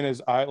you're saying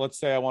is, let's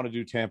say I want to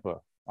do Tampa.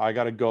 I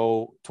got to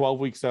go 12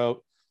 weeks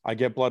out. I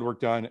get blood work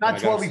done. Not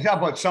 12 weeks out,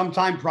 but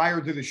sometime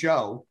prior to the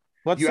show.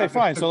 Let's say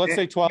fine. So let's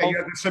say 12. You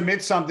have to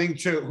submit something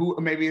to who,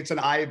 maybe it's an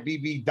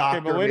IFBB doctor.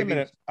 Okay, but wait a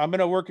minute. I'm going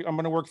to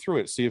work through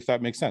it. See if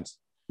that makes sense.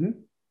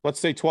 Let's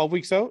say 12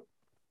 weeks out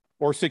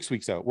or 6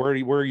 weeks out. Where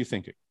are you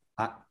thinking?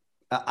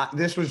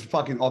 This was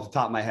fucking off the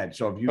top of my head.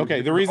 So if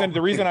you, the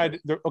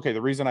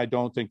reason I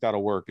don't think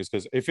that'll work is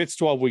because if it's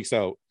 12 weeks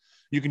out,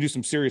 you can do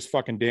some serious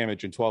fucking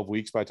damage in 12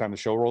 weeks by the time the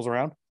show rolls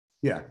around.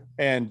 Yeah.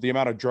 And the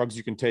amount of drugs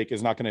you can take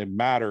is not going to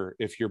matter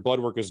if your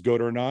blood work is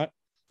good or not.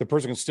 The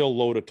person can still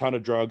load a ton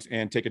of drugs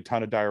and take a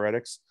ton of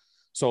diuretics.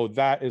 So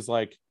that is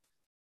like,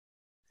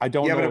 I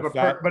don't know.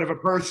 But if a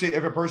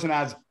person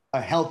has a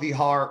healthy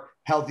heart,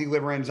 healthy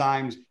liver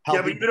enzymes,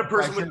 but even a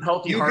person with a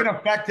healthy heart, you can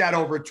affect that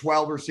over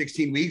 12 or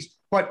 16 weeks,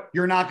 but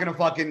you're not going to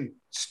fucking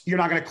you're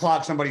not going to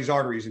clog somebody's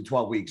arteries in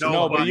 12 weeks.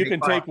 No, but you can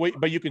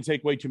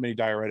take way too many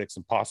diuretics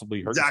and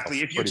possibly hurt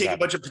exactly. If you take a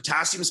bunch of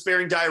potassium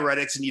sparing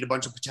diuretics and eat a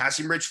bunch of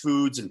potassium rich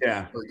foods and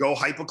or go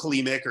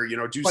hypokalemic or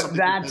do something,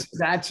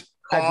 that's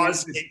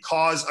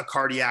cause a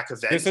cardiac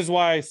event. This is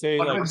why I say,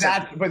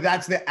 but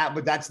that's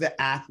the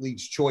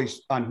athlete's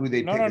choice on who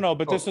they pick. No.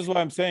 But this is what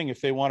I'm saying.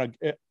 If they want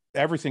to,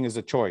 everything is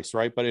a choice,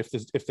 right? But if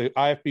the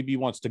IFBB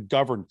wants to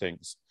govern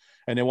things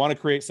and they want to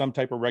create some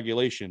type of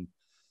regulation,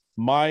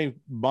 my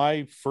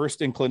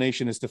first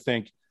inclination is to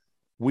think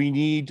we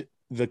need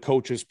the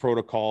coaches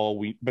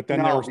protocol. But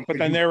then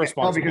they're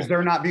responsible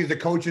because the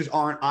coaches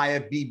aren't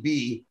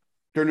IFBB.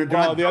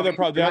 The other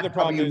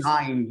problem is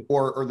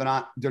or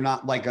they're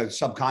not like a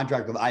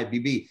subcontract of the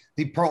IFBB.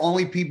 The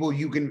only people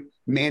you can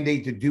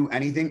mandate to do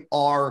anything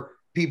are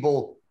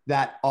people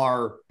that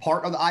are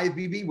part of the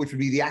IFBB, which would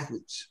be the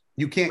athletes.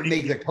 You can't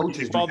make the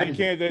coaches. Well, they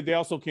can't. They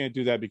also can't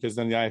do that because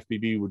then the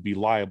IFBB would be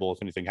liable if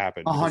anything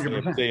happened.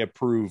 100%. They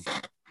approve.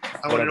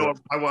 I want to know.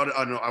 I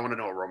want to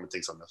know what Roman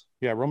thinks on this.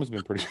 Yeah, Roman's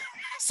been pretty.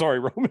 Sorry,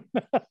 Roman.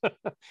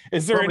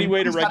 Is there any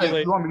way to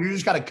regulate? Roman, you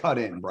just got to cut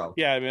in, bro.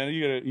 Yeah,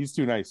 man. He's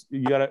too nice.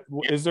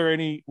 Is there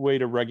any way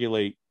to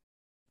regulate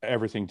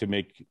everything to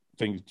make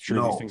things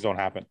sure these things don't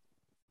happen?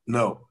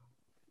 No,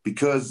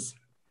 because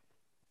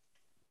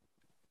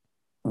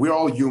we're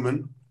all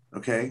human.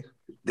 Okay,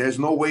 there's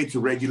no way to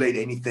regulate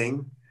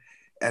anything,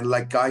 and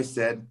like Guy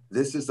said,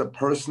 this is a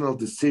personal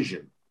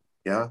decision.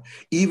 Yeah,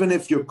 even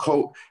if your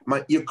coach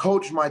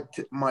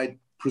might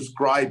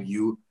prescribe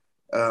you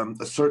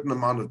a certain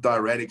amount of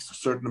diuretics, a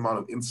certain amount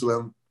of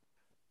insulin,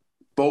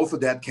 both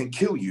of that can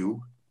kill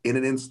you in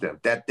an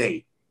instant that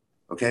day.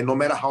 Okay, no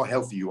matter how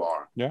healthy you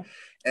are. Yeah,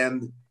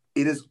 and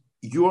it is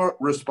your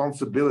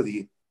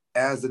responsibility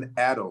as an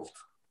adult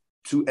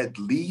to at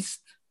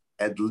least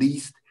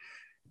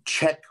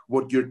check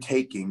what you're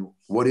taking.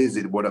 What is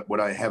it? What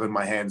I have in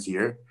my hands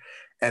here,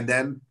 and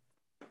then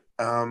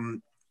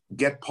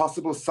get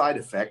possible side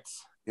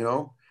effects,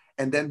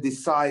 and then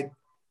decide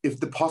if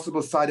the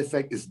possible side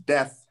effect is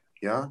death.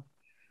 Yeah,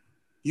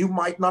 you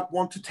might not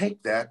want to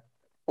take that,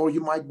 or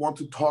you might want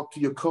to talk to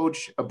your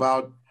coach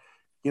about,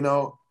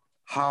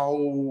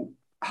 how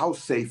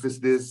safe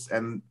is this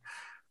and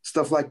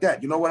stuff like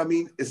that. You know what I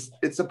mean?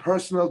 It's a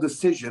personal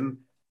decision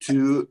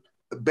to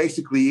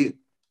basically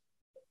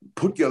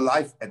put your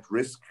life at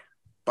risk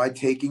by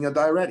taking a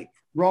diuretic.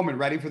 Roman,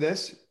 ready for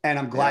this? And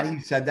I'm glad he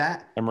said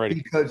that. I'm ready.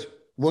 Because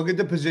look at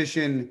the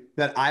position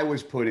that I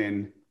was put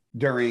in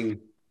during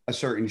a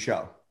certain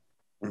show.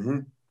 Mm-hmm.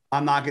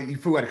 I'm not going to,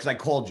 because I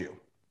called you.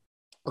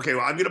 Okay,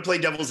 well, I'm going to play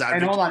devil's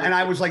advocate. And hold on. And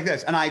I was like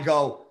this. And I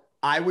go,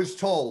 I was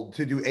told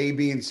to do A,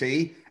 B, and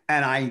C.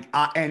 And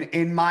and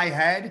in my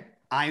head,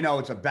 I know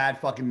it's a bad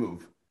fucking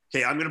move.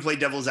 Okay, I'm going to play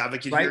devil's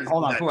advocate right? here.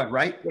 Hold on. Go ahead,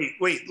 right?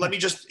 Wait. Let me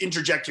just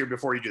interject here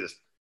before you do this.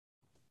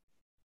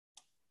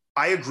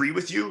 I agree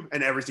with you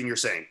and everything you're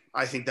saying.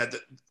 I think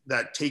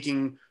that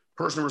taking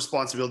personal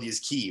responsibility is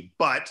key.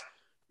 But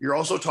you're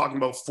also talking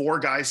about 4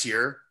 guys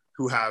here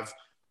who have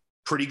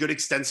pretty good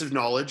extensive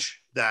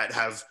knowledge, that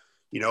have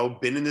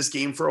been in this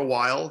game for a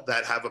while,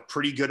 that have a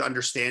pretty good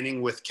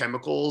understanding with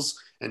chemicals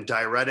and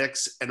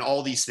diuretics and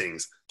all these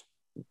things.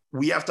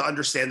 We have to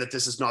understand that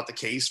this is not the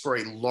case for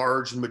a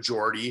large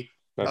majority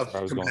of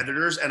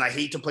competitors. And I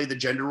hate to play the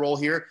gender role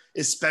here,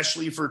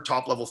 especially for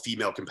top level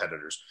female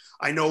competitors.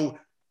 I know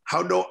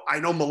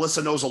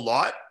Melissa knows a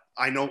lot.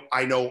 I know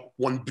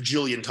 1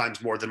 bajillion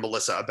times more than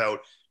Melissa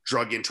about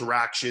drug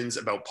interactions,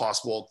 about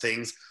possible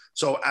things.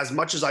 So as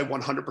much as I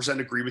 100%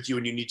 agree with you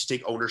and you need to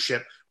take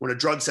ownership, when a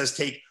drug says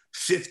take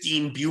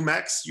 15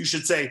 Bumex, you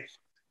should say,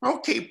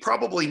 okay,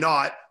 probably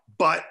not.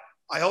 But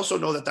I also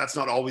know that that's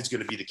not always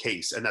going to be the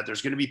case, and that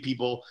there's going to be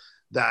people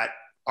that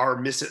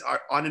are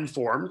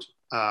uninformed,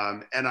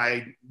 and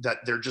that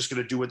they're just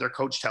going to do what their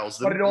coach tells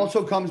them. But it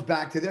also comes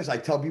back to this. I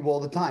tell people all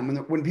the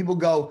time when people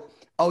go,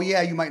 "Oh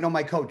yeah, you might know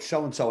my coach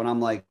so and so," and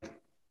I'm like,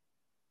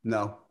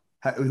 "No,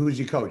 who's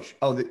your coach?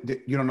 Oh,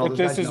 you don't know." But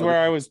this is where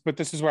I was. But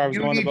this is where I was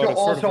going about. You need to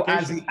also,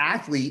 as the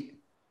athlete,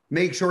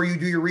 make sure you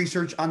do your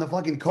research on the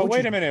fucking coach.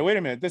 Wait a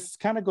minute. This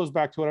kind of goes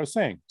back to what I was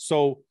saying.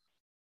 So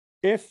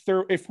if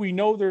we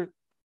know they're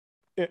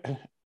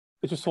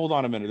just hold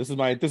on a minute. This is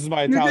my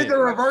Italian. You did the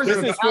reverse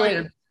of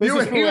Italian.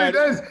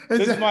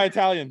 This is my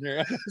Italian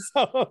here.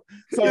 so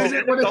if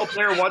an NFL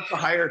player wants to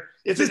hire,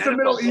 it's just a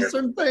Middle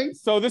Eastern thing.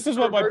 So this is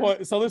what my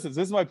point. So listen,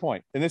 this is my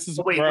point, and this is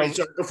wait.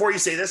 So before you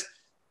say this,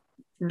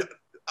 an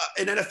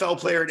NFL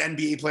player, an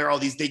NBA player, all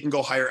these, they can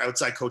go hire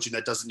outside coaching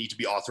that doesn't need to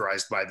be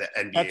authorized by the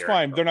NBA. That's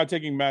fine. They're not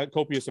taking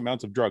copious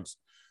amounts of drugs.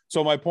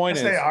 So my point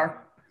is, they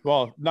are.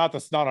 Well, not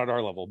at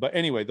our level, but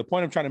anyway, the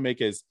point I'm trying to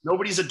make is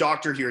nobody's a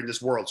doctor here in this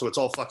world, so it's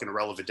all fucking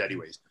irrelevant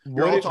anyways.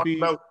 You're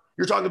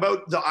talking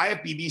about the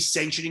IFBB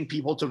sanctioning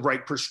people to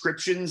write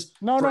prescriptions.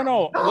 No. Listen,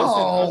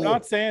 I'm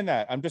not saying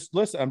that. I'm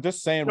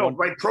just saying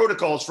write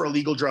protocols for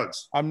illegal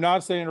drugs. I'm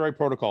not saying write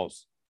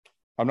protocols.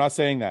 I'm not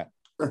saying that.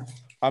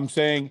 I'm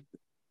saying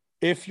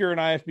if you're an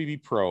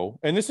IFBB pro,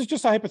 and this is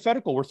just a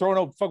hypothetical, we're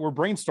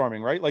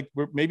brainstorming, right? Like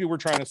maybe we're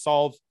trying to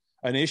solve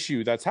an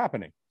issue that's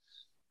happening.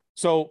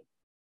 So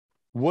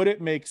would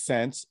it make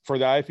sense for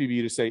the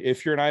IFBB to say,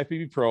 if you're an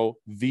IFBB pro,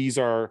 these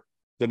are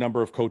the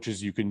number of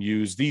coaches you can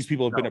use? These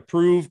people have been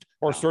approved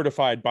or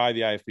certified by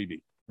the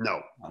IFBB.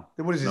 No.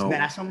 What is this,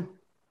 NASM?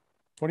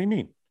 What do you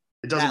mean?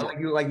 It doesn't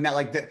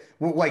like that.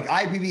 Well, like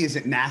IFBB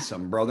isn't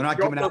NASM, bro. They're not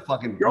giving out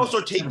fucking. You're also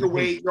taking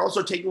away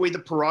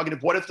the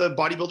prerogative. What if the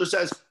bodybuilder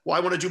says, "Well, I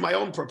want to do my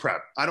own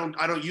prep. I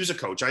don't use a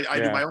coach. I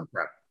do my own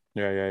prep."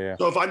 Yeah.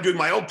 So if I'm doing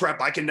my own prep,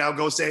 I can now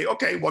go say,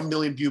 okay, 1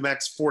 million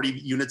Bumex, 40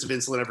 units of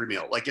insulin every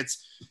meal. Like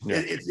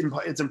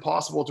it's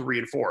impossible to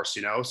reinforce,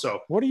 you know? So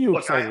what are you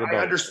excited about? I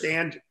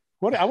understand.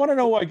 I want to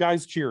know why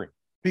guys cheering.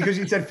 Because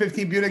you said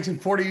 15 Bunex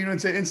and 40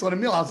 units of insulin a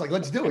meal. I was like,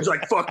 let's do it. It's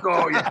like, fuck,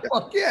 oh yeah.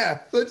 Fuck yeah,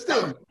 let's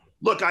do it.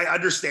 Look, I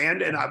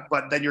understand.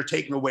 But then you're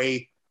taking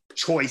away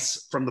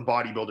choice from the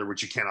bodybuilder,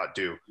 which you cannot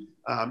do.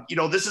 You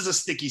know, this is a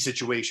sticky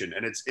situation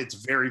and it's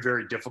very,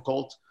 very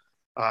difficult.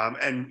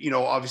 And, you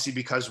know, obviously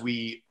because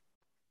we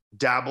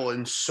dabble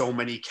in so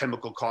many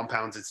chemical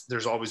compounds,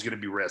 there's always going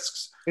to be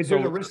risks. Is there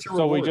a risk to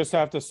so we just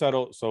have to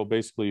settle. So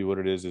basically what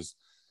it is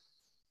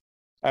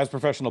as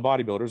professional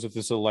bodybuilders, if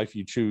this is a life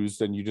you choose,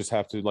 then you just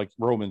have to, like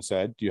Roman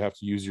said, you have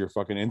to use your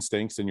fucking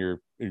instincts and your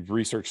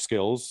research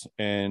skills,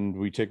 and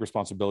we take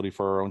responsibility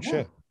for our own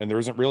shit. And there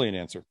isn't really an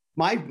answer.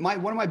 One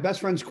of my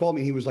best friends called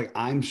me. He was like,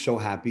 I'm so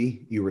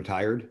happy you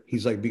retired.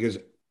 He's like, because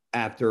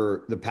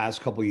after the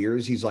past couple of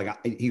years, he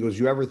goes,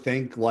 you ever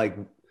think like,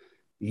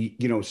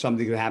 you know,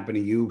 something could happen to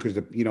you? Because,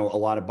 you know, a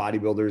lot of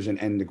bodybuilders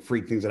and the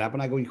freak things that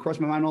happen. I go, you cross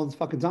my mind all the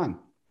fucking time.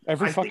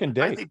 Every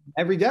day.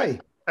 Every day.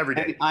 Every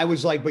day. And I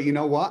was like, but you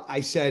know what? I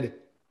said,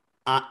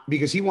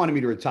 because he wanted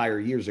me to retire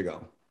years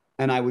ago.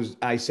 And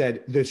I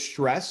said, the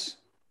stress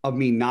of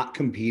me not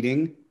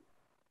competing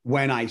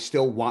when I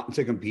still want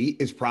to compete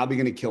is probably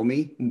going to kill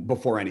me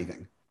before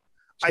anything.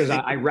 Because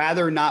I'd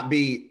rather not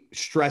be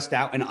stressed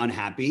out and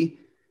unhappy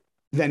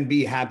than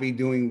be happy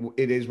doing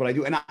what I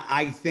do. And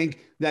I think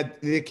that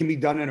it can be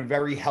done in a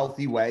very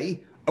healthy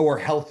way or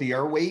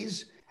healthier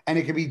ways. And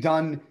it can be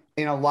done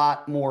in a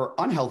lot more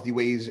unhealthy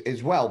ways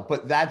as well.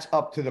 But that's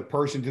up to the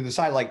person to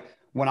decide. Like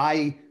when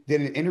I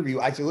did an interview,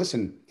 I said,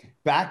 listen,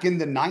 back in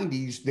the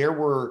 90s, there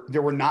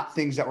were not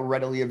things that were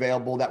readily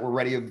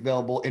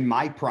available in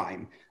my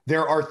prime.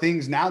 There are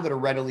things now that are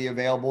readily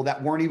available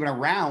that weren't even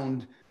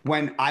around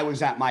when I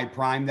was at my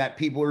prime that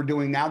people are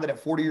doing now that at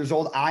 40 years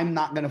old, I'm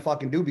not going to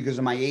fucking do because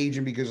of my age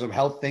and because of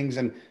health things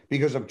and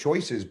because of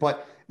choices.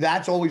 But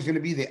that's always going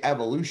to be the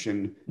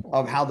evolution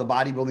of how the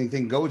bodybuilding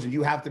thing goes. And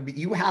you have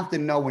to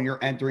know when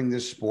you're entering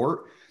this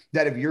sport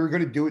that if you're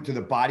going to do it to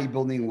the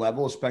bodybuilding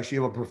level, especially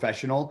of a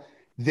professional,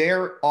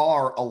 there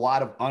are a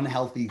lot of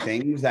unhealthy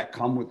things that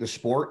come with the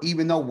sport.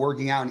 Even though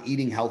working out and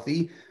eating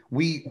healthy,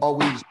 we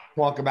always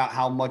talk about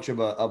how much of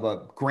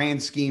a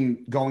grand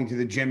scheme going to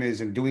the gym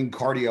is and doing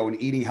cardio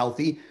and eating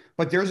healthy.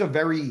 But there's a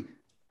very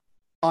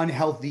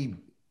unhealthy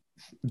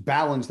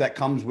balance that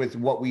comes with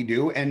what we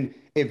do. And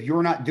if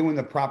you're not doing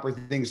the proper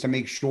things to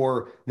make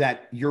sure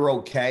that you're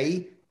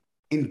okay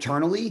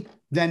internally,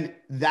 then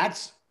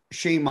that's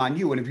shame on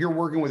you. And if you're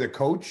working with a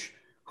coach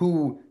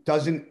who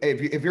doesn't,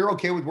 if you're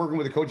okay with working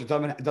with a coach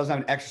that doesn't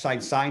have an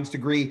exercise science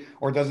degree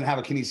or doesn't have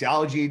a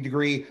kinesiology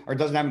degree or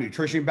doesn't have a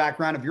nutrition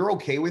background, if you're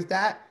okay with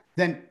that,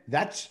 then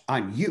that's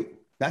on you.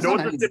 That's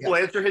what the simple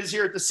answer is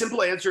here? The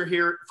simple answer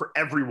here for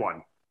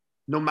everyone,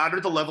 no matter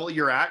the level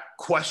you're at,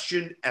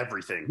 question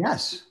everything.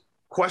 Yes.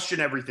 Question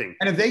everything.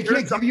 And if they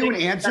can't give you an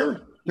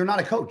answer, they're not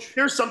a coach.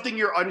 There's something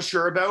you're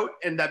unsure about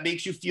and that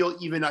makes you feel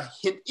even a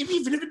hint,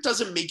 even if it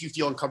doesn't make you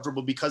feel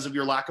uncomfortable because of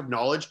your lack of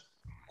knowledge,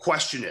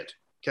 question it,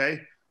 okay?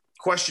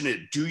 Question it,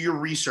 do your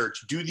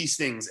research, do these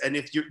things. And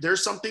if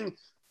there's something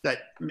that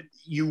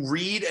you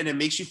read and it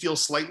makes you feel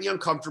slightly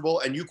uncomfortable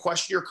and you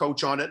question your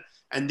coach on it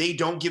and they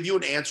don't give you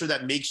an answer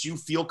that makes you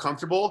feel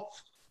comfortable,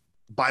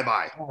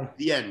 bye-bye,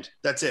 the end,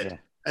 that's it. Yeah.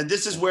 And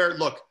this is where,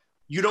 look,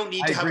 you don't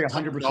need to have a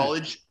ton of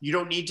knowledge. You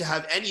don't need to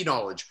have any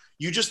knowledge.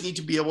 You just need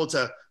to be able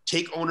to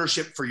take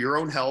ownership for your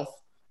own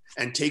health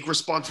and take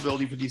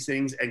responsibility for these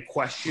things and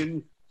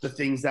question the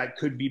things that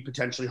could be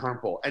potentially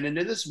harmful. And in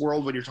this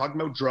world, when you're talking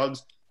about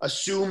drugs,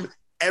 assume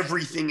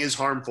everything is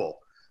harmful.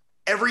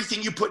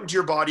 Everything you put into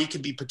your body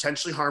can be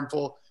potentially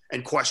harmful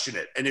and question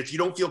it. And if you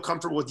don't feel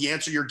comfortable with the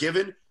answer you're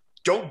given,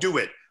 don't do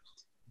it.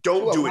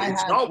 Don't do it.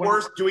 It's not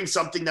worth doing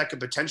something that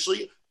could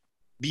potentially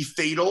be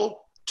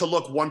fatal to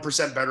look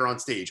 1% better on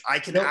stage. I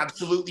can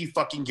absolutely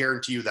fucking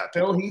guarantee you that.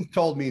 Phil Heath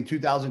told me in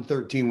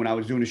 2013 when I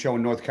was doing a show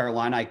in North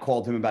Carolina, I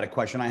called him about a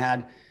question I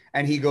had.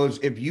 And he goes,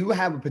 if you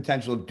have a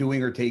potential of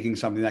doing or taking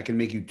something that can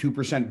make you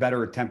 2%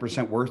 better or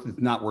 10% worse, it's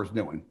not worth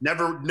doing.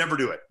 Never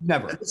do it.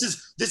 Never. And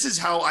this is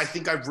how I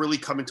think I've really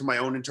come into my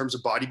own in terms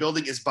of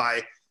bodybuilding is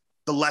by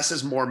the less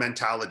is more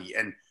mentality.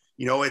 And,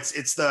 you know, it's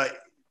the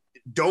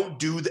don't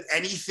do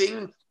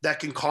anything that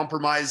can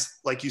compromise,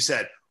 like you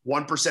said,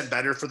 1%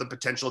 better for the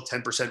potential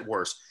 10%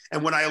 worse.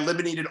 And when I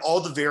eliminated all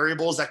the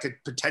variables that could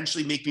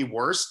potentially make me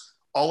worse,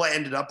 all I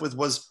ended up with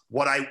was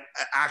what I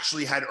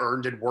actually had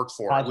earned and worked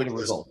for, which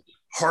was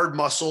hard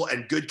muscle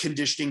and good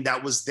conditioning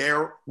that was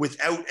there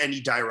without any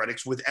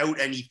diuretics, without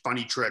any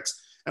funny tricks.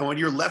 And when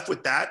you're left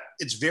with that,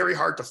 it's very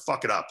hard to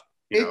fuck it up.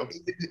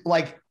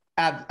 Like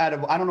out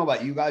of, I don't know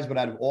about you guys, but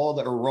out of all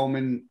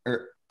the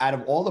out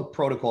of all the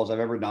protocols I've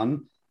ever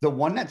done, the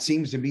one that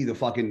seems to be the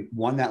fucking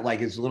one that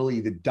like is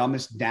literally the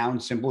dumbest down,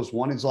 simplest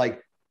one is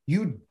like,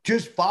 you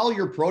just follow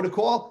your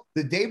protocol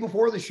the day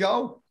before the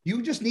show.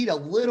 You just need a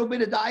little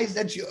bit of dyes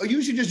that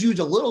you should just use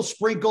a little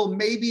sprinkle,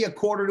 maybe a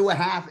quarter to a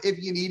half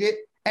if you need it.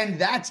 And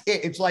that's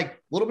it. It's like a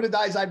little bit of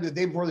dyes the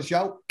day before the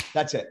show.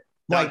 That's it.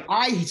 Like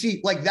I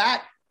see like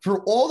that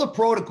for all the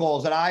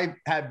protocols that I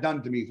have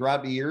done to me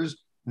throughout the years.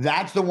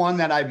 That's the one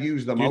that I've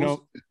used the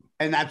most.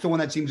 And that's the one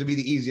that seems to be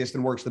the easiest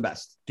and works the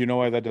best. Do you know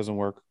why that doesn't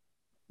work?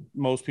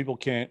 Most people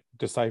can't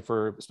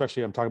decipher,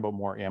 especially I'm talking about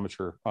more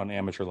amateur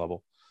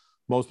level.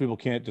 Most people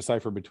can't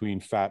decipher between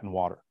fat and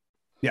water.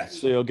 Yes.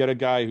 So you'll get a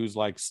guy who's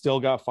like still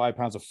got 5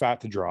 pounds of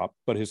fat to drop,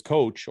 but his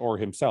coach or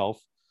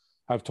himself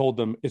have told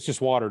them it's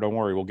just water. Don't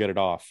worry, we'll get it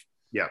off.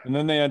 Yeah. And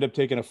then they end up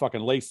taking a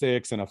fucking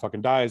Lasix and a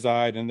fucking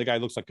Diazide, and the guy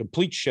looks like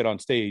complete shit on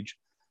stage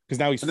because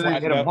now he's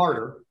flattened out.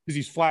 Because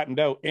he's flattened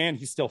out and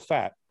he's still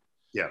fat.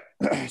 Yeah.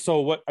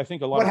 So what I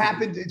think a lot what of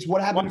happened? It's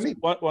what happened to me.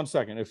 One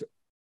second. If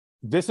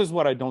this is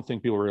what I don't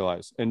think people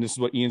realize, and this is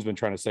what Ian's been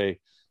trying to say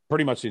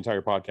pretty much the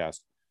entire podcast.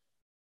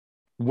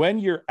 When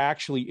you're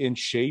actually in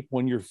shape,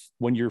 when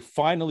you're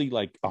finally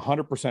like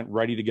 100%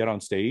 ready to get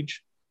on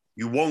stage,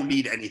 you won't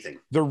need anything.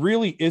 There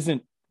really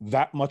isn't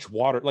that much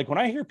water. Like when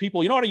I hear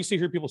people, you know what I used to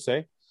hear people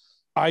say?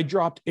 I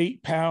dropped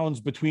 8 pounds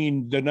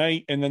between the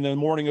night and then the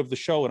morning of the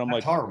show. And I'm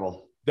That's like,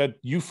 horrible. That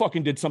you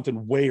fucking did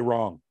something way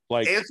wrong.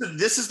 Like,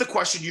 this is the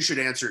question you should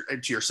answer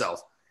to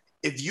yourself.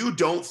 If you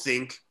don't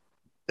think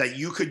that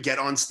you could get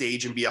on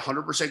stage and be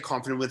 100%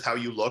 confident with how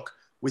you look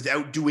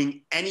without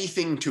doing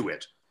anything to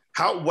it,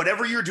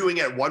 whatever you're doing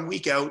at 1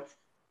 week out,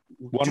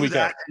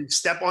 and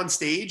step on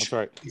stage. That's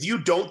right. If you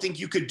don't think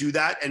you could do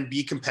that and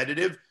be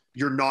competitive,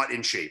 you're not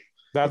in shape.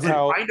 That's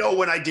how I know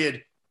when I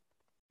did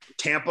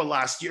Tampa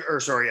last year,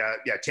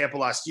 Tampa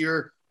last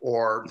year,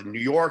 or New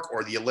York,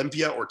 or the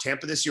Olympia, or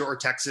Tampa this year, or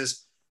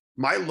Texas.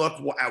 My look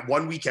at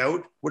 1 week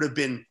out would have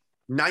been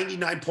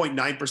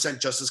 99.9%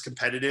 just as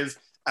competitive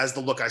as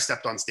the look I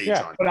stepped on stage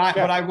on. But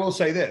I will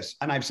say this,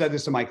 and I've said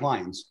this to my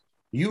clients: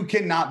 you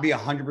cannot be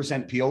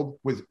 100% peeled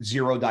with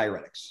zero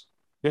diuretics.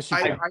 Yes, you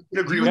can. I can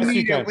agree with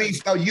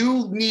that.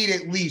 You need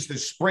at least a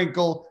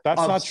sprinkle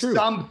of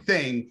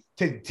something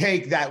to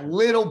take that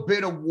little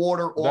bit of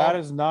water off. That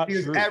is not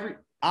true.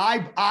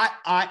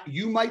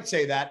 You might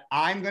say that.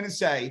 I'm going to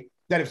say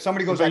that if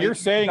somebody goes, you're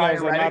saying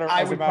diuretic,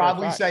 I would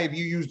probably say if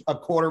you used a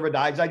quarter of a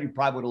Diazide, you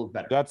probably would look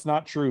better. That's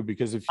not true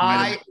because if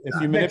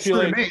you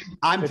manipulate,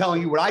 I'm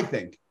telling you what I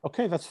think.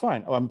 Okay, that's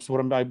fine. So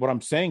what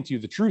I'm saying to you,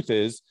 the truth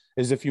is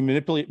if you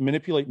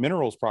manipulate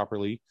minerals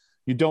properly,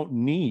 you don't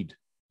need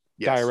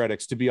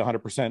diuretics to be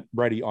 100%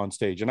 ready on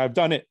stage. And I've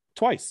done it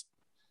twice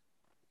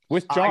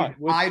with John.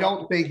 I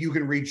don't think you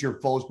can reach your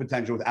fullest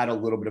potential without a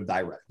little bit of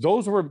diuretics.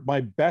 Those were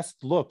my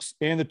best looks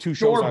and the two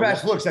shows. Your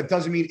best looks. That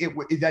doesn't mean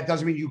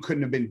you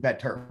couldn't have been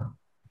better.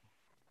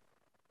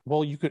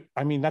 Well, you could.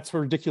 I mean, that's a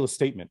ridiculous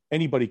statement.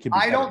 Anybody can.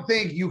 I don't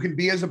think you can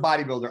be as a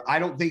bodybuilder. I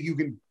don't think you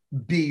can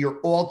be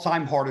your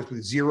all-time hardest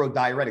with zero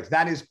diuretics.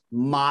 That is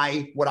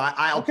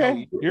I'll tell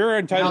you. You're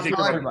entitled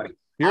to everybody.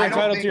 You're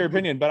entitled to your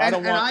opinion, but I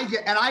don't want.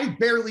 And I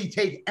barely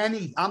take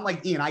any. I'm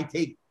like Ian. I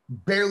take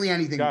barely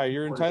anything. Guy,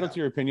 you're entitled to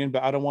your opinion,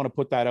 but I don't want to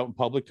put that out in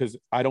public because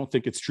I don't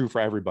think it's true for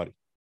everybody.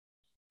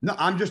 No,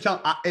 I'm just telling.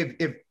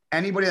 If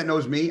anybody that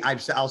knows me,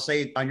 I'll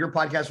say it on your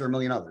podcast or a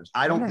million others.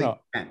 I don't think you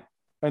can.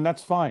 And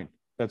that's fine.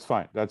 That's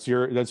fine. That's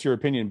your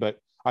opinion. But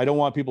I don't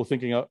want people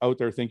thinking out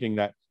there thinking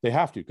that they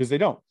have to, because they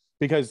don't.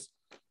 Because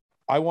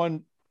I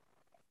won.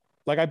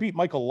 Like I beat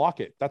Michael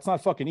Lockett. That's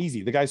not fucking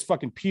easy. The guy's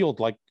fucking peeled.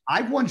 Like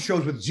I've won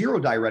shows with zero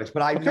diuretics,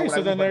 but I know.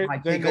 So then there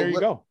you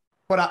go.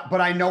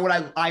 But I know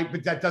what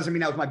but that doesn't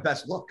mean that was my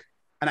best look,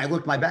 and I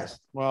looked my best.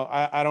 Well,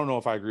 I don't know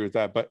if I agree with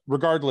that, but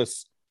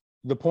regardless,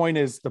 the point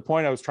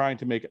I was trying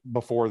to make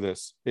before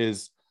this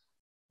is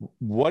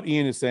what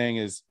Ian is saying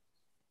is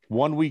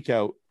 1 week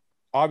out.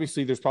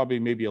 Obviously, there's probably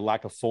maybe a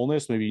lack of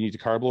fullness. Maybe you need to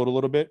carb load a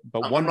little bit.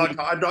 But I'm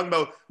talking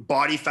about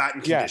body fat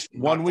and condition.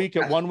 Yeah, 1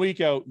 week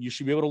out, you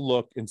should be able to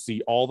look and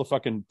see all the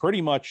fucking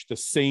pretty much the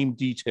same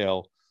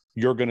detail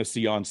you're going to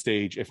see on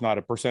stage, if not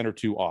 1% or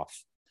 2%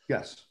 off.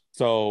 Yes.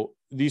 So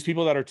these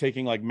people that are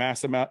taking like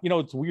mass amount,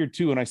 it's weird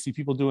too. And I see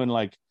people doing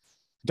like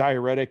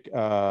diuretic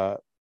plans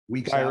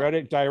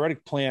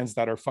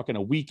that are fucking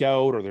a week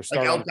out, or they're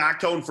starting like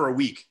Aldactone for a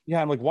week.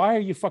 Yeah. I'm like, why are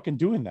you fucking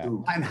doing that?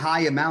 And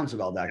high amounts of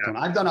Aldactone.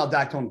 Yeah. I've done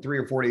Aldactone 3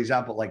 or 4 days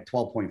out, but like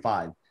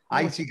 12.5.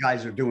 I see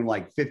guys are doing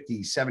like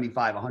 50,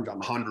 75,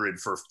 100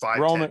 for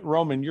 5.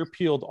 Roman, you're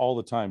peeled all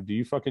the time. Do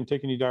you fucking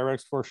take any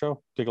diuretics for a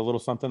show? Take a little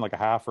something like a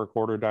half or a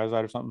quarter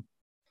Diazide or something?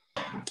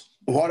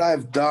 What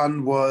I've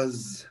done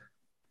was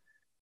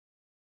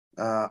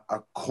a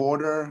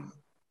quarter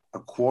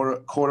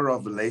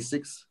of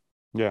Lasix.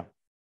 Yeah.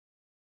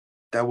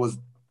 That was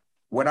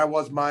when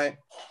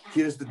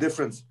here's the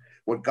difference.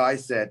 What Guy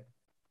said,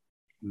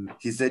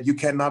 he said, you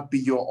cannot be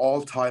your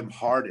all-time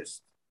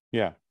hardest.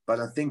 Yeah. But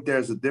I think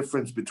there's a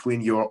difference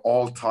between your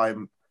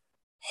all-time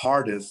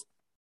hardest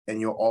and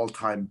your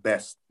all-time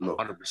best look.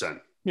 100%.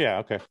 Yeah.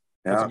 Okay.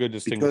 That's a good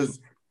distinction. Because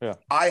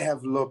I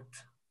have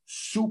looked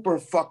super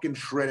fucking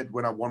shredded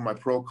when I won my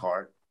pro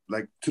card,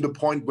 like to the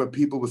point where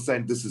people were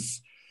saying this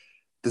is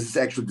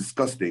actually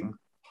disgusting.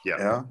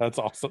 Yeah. That's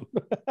awesome.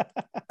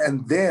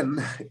 And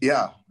then,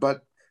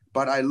 but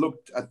I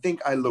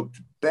think I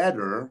looked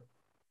better,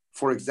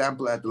 for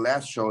example, at the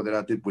last show that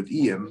I did with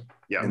Ian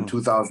in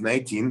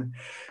 2018,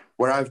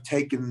 where I've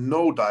taken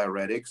no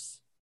diuretics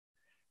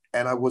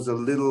and I was a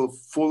little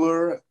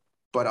fuller,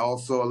 but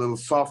also a little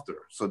softer.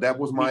 So that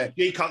was my...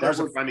 Jay Cutler's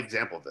a prime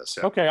example of this.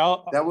 Yeah. Okay.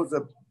 That was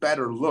a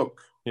better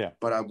look. Yeah.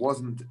 But I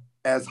wasn't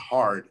as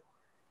hard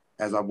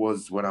as I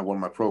was when I won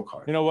my pro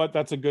card. You know what?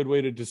 That's a good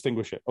way to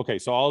distinguish it. Okay.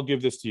 So I'll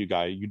give this to you,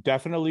 Guy. You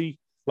definitely,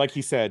 like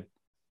he said,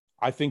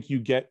 I think you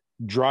get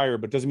drier,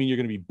 but doesn't mean you're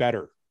going to be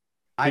better.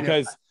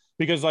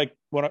 Because like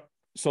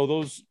so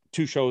those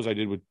 2 shows I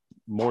did with,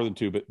 more than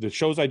 2, but the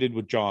shows I did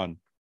with John,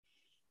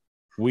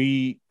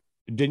 we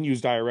didn't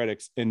use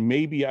diuretics, and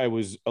maybe I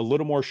was a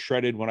little more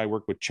shredded when I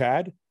worked with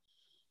Chad,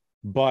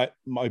 but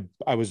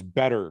I was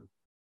better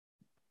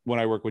when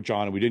I worked with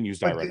John and we didn't use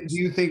diuretics. But do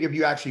you think if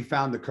you actually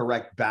found the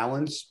correct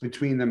balance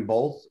between them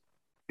both,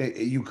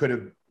 you could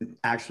have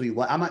actually,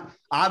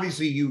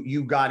 obviously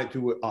you got it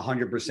to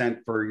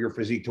 100% for your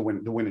physique to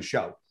win a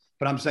show.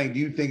 But I'm saying, do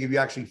you think if you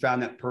actually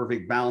found that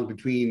perfect balance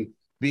between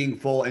being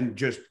full and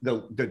just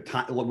the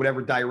time,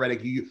 whatever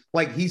diuretic you use,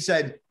 like he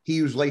said, he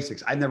used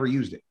Lasix. I never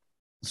used it.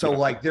 So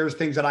like, there's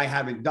things that I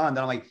haven't done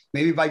that I'm like,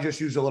 maybe if I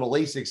just use a little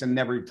Lasix and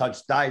never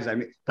touch dyes,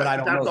 but I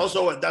don't know.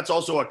 That's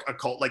also a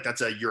cult, like that's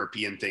a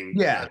European thing.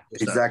 Yeah,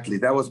 exactly.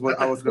 That was what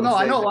I was going to say.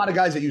 No, I know a lot of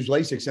guys that use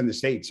Lasix in the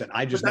States, and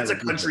I just, that's a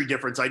country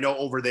difference. I know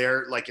over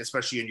there, like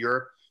especially in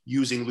Europe,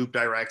 using loop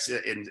diuretics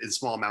in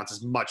small amounts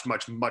is much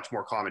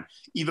more common.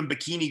 Even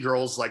bikini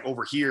girls, like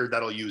over here,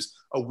 that'll use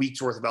a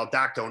week's worth of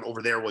aldactone.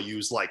 Over there, will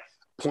use like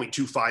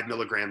 0.25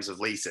 milligrams of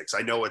Lasix.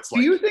 I know it's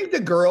like. Do you think the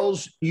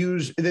girls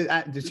use,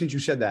 since you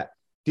said that,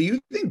 do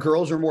you think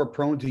girls are more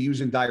prone to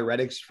using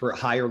diuretics for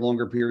higher,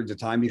 longer periods of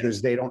time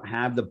because they don't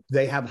have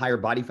they have higher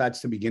body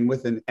fats to begin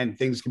with, and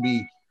things can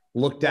be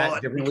looked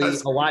at differently,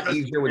 a lot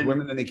easier with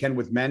women than they can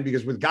with men?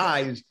 Because with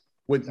guys,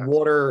 with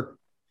water,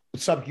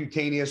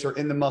 subcutaneous or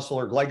in the muscle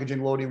or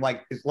glycogen loading,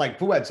 like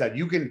Fouad said,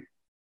 you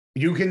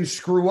can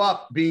screw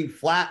up being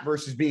flat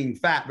versus being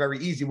fat very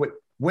easy. With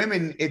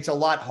women, it's a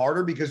lot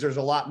harder because there's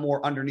a lot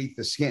more underneath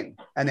the skin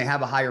and they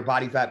have a higher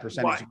body fat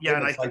percentage. Right. Yeah,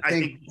 and I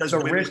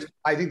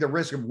think the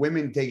risk of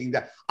women taking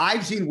that,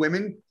 I've seen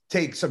women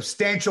take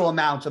substantial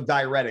amounts of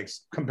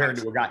diuretics compared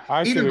to a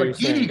guy. Even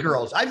bikini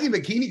girls, I've seen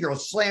bikini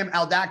girls slam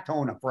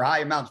aldactone for high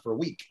amounts for a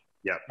week.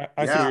 Yeah,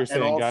 I see what you're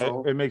saying, guy.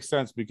 It makes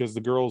sense because the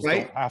girls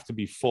don't have to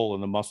be full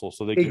in the muscle,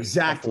 so they can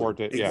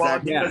afford it. Yeah.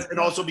 Well, and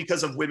also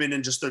because of women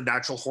and just their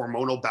natural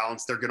hormonal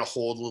balance, they're going to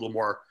hold a little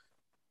more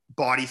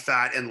body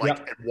fat and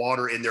and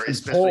water in their,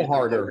 especially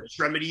their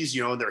extremities,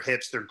 their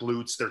hips, their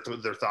glutes,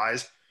 their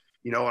thighs,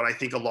 and I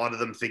think a lot of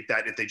them think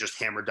that if they just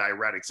hammer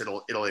diuretics,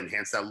 it'll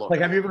enhance that look.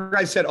 Like, have you ever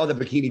guys said, "Oh, the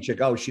bikini chick,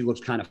 she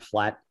looks kind of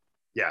flat"?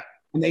 Yeah,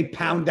 and they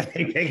pound that,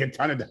 they take a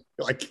ton of that,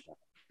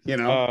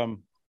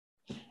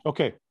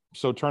 Okay,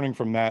 so turning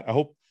from that, I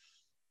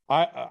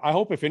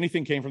hope if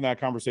anything came from that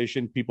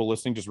conversation, people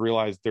listening just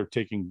realize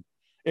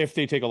if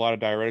they take a lot of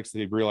diuretics,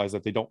 they realize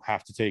that they don't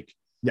have to take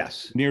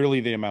nearly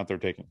the amount they're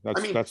taking.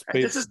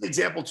 This is an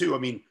example too. I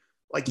mean,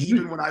 like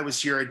even when I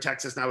was here in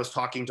Texas and I was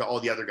talking to all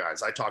the other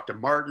guys, I talked to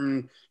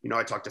Martin,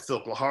 I talked to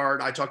Phil Lahard,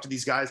 I talked to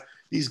these guys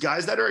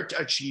that are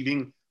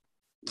achieving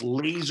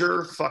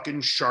laser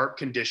fucking sharp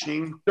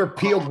conditioning. They're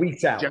peeled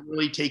weeks out.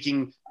 Generally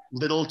taking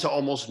little to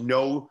almost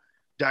no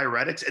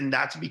diuretics. And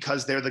that's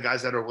because they're the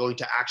guys that are willing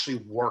to actually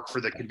work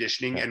for the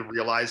conditioning and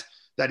realize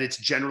that it's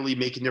generally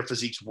making their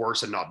physiques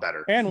worse and not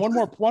better. And one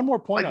more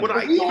point. Like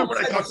I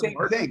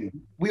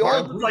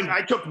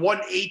took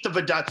 1/8 of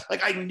a dot.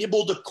 Like I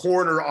nibbled a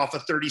corner off a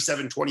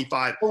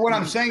 37.25. But what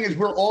I'm saying is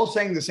we're all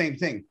saying the same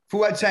thing.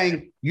 Fouad's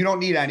saying you don't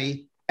need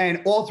any.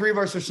 And all three of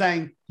us are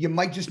saying you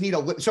might just need a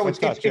little. So it's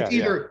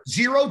either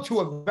 0 to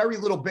a very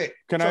little bit.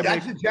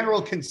 That's a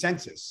general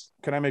consensus.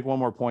 Can I make one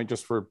more point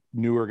just for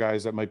newer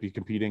guys that might be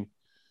competing?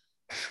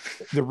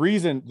 The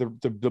reason,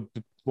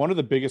 one of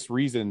the biggest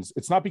reasons,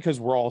 it's not because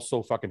we're all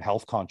so fucking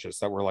health conscious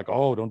that we're like,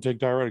 oh, don't take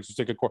diuretics, just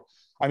take a core.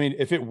 I mean,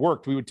 if it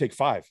worked, we would take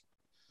 5.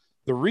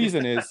 The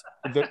reason is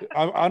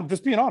I'm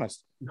just being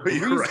honest.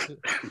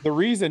 The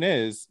reason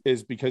is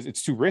because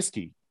it's too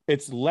risky.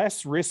 It's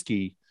less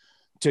risky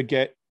to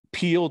get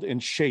peeled in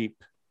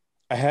shape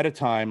ahead of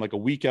time, like a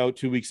week out,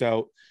 2 weeks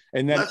out,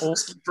 and then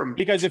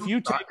because if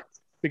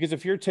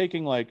you're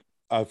taking like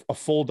a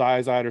full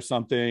Diazide or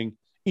something,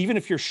 even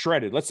if you're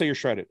shredded, let's say you're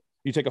shredded,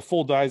 you take a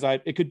full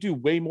Diazide, it could do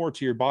way more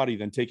to your body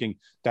than taking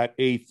that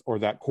 1/8 or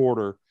that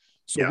quarter.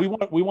 So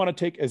we want to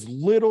take as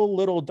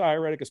little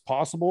diuretic as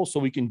possible so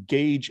we can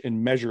gauge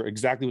and measure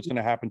exactly what's going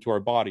to happen to our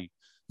body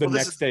the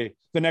next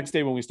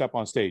day when we step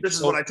on stage. This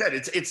is what I said.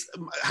 It's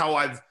how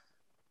I've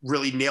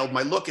really nailed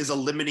my look, is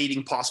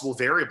eliminating possible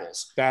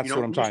variables. That's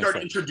what I'm trying to say.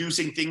 Start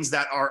introducing things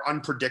that are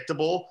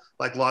unpredictable,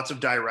 like lots of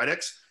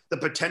diuretics. the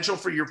potential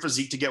for your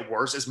physique to get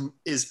worse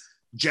is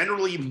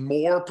generally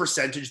more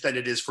percentage than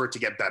it is for it to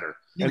get better.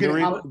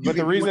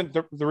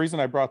 The reason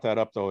I brought that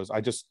up though is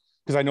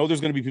because I know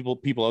there's going to be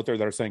people out there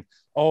that are saying,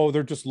 "Oh,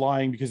 they're just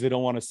lying because they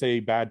don't want to say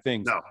bad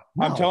things." No.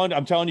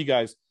 I'm telling you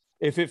guys,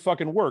 if it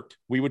fucking worked,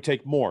 we would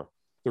take more.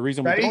 The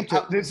reason we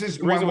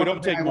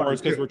don't take more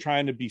is because we're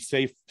trying to be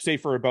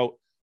safer about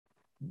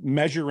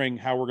measuring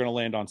how we're going to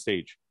land on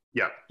stage.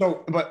 Yeah.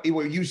 So, but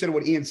what you said,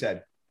 what Ian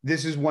said,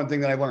 this is one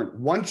thing that I learned.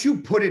 Once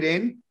you put it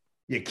in,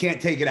 you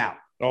can't take it out.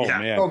 Oh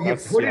man! So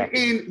if you put it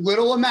in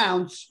little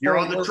amounts, you're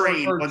on the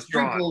train.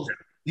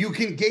 You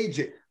can gauge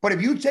it. But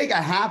if you take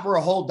a half or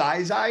a whole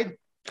Diazide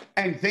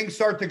and things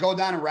start to go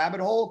down a rabbit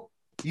hole,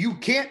 you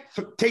can't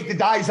take the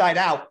Diazide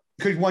out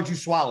because once you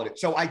swallowed it.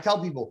 So I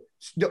tell people,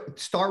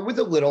 start with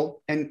a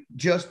little, and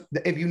just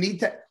if you need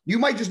to, you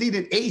might just need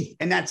an eighth,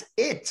 and that's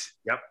it.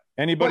 Yep.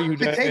 Anybody who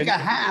take a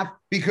half,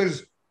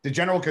 because the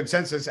general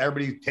consensus,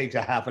 everybody takes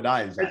a half a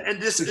Diazide.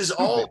 And this is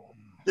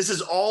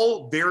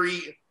all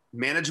very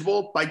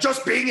manageable by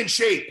just being in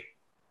shape.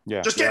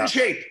 Yeah. Just get in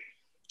shape.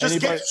 Just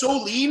get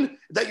so lean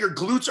that your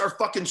glutes are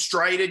fucking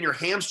strident, your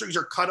hamstrings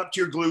are cut up to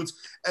your glutes,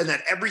 and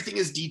that everything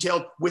is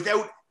detailed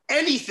without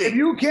anything. If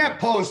you can't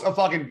post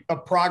a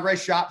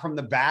progress shot from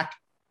the back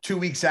 2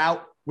 weeks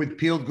out with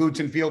peeled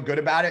glutes and feel good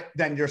about it,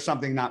 then there's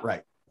something not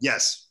right.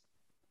 Yes.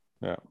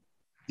 Yeah.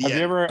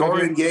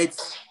 Dorian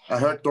Yates, I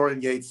heard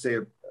Dorian Yates say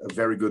a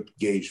very good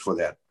gauge for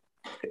that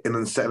in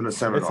a seminar.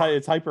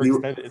 It's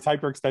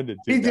hyperextended.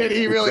 He did.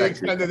 He really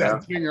extended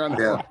that finger on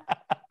the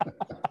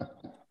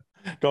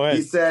Go ahead.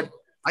 He said,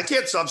 I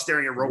can't stop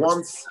staring at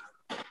robots.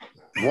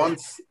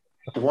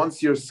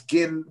 Once your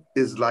skin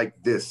is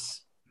like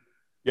this,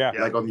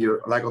 like on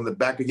the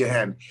back of your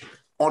hand,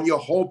 on your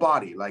whole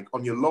body, like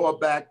on your lower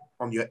back,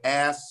 on your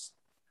ass,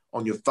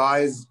 on your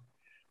thighs,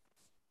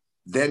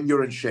 then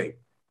you're in shape.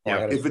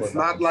 Yeah. If it's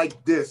not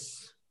like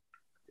this,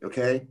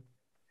 okay,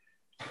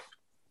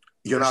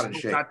 you're not in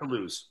shape. Not to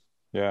lose.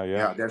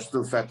 Yeah. There's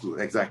still fat to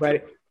lose. Exactly.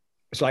 Right.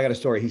 So I got a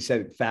story. He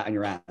said fat on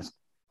your ass.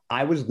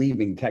 I was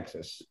leaving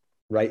Texas,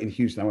 right, in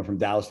Houston. I went from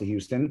Dallas to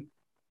Houston,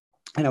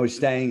 and I was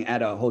staying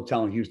at a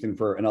hotel in Houston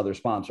for another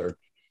sponsor.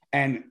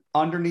 And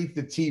underneath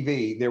the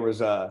TV, there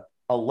was a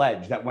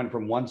ledge that went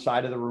from one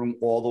side of the room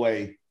all the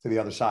way to the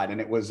other side.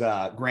 And it was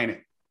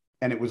granite.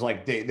 And it was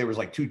like, there was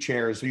like two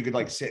chairs. So you could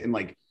like sit and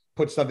like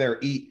put stuff there,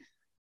 eat.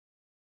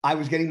 I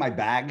was getting my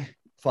bag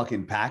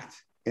fucking packed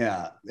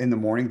in the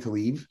morning to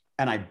leave.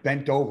 And I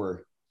bent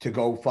over to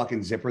go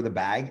fucking zipper the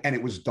bag. And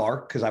it was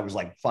dark because I was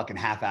like fucking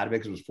half out of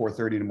it because it was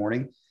 4:30 in the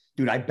morning.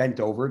 Dude, I bent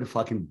over to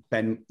fucking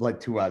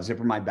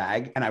zipper my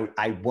bag. And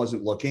I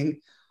wasn't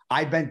looking.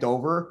 I bent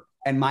over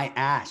and my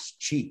ass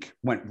cheek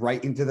went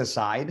right into the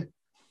side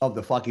of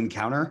the fucking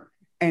counter.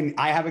 And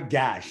I have a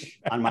gash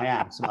on my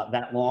ass about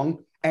that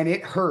long. And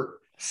it hurt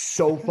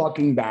so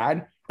fucking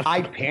bad.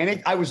 I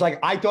panicked. I was like,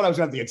 I thought I was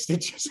going to have to get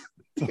stitches.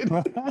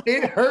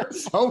 It hurt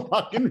so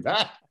fucking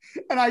bad.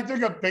 And I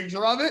took a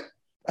picture of it.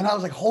 And I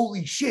was like,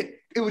 holy shit.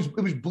 It was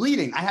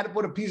bleeding. I had to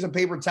put a piece of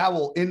paper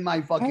towel in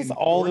my fucking.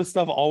 All this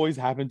stuff always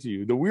happened to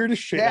you. The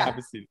weirdest shit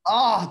happens to you.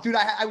 Oh, dude,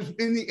 I was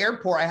in the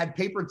airport. I had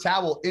paper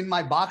towel in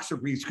my boxer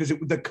briefs because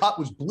the cut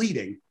was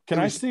bleeding.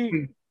 I'm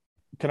sorry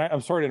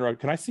to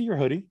interrupt. Can I see your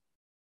hoodie?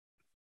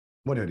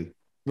 What hoodie?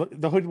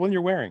 The hood one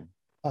you're wearing.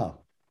 Oh.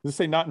 Does it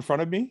say not in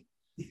front of me?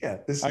 Yeah.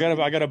 I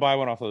gotta buy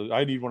one off of.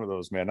 I need one of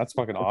those, man. That's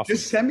fucking awesome.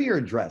 Just send me your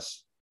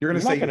address. You're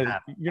not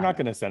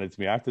gonna send it to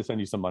me. I have to send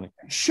you some money.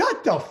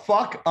 Shut the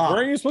fuck up.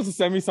 Weren't you supposed to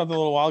send me something a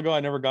little while ago? I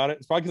never got it.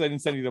 It's probably because I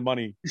didn't send you the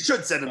money. You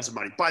should send him some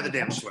money. Buy the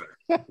damn sweater.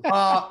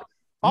 I'll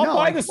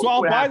buy this.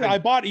 I'll buy that. I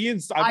bought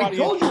Ian's. I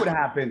told you what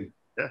happened.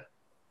 Yeah.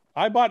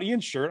 I bought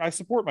Ian's shirt. I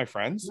support my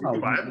friends. No,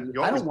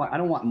 I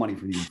don't want money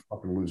from you,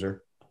 fucking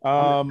loser.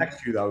 I'm gonna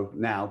text you though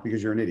now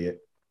because you're an idiot.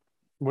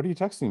 What are you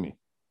texting me?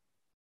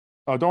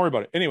 Oh, don't worry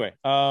about it. Anyway,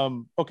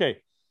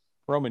 okay.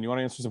 Roman, you want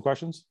to answer some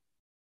questions?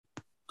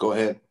 Go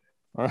ahead.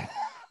 All right.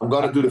 I'm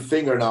going to do the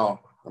finger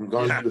now. Do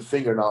the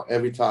finger now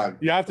every time.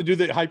 You have to do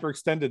the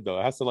hyperextended though.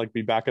 It has to like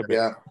be back a bit.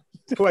 Yeah.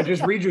 Go ahead,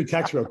 just read your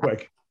text real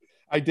quick.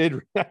 I did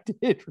read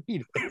it.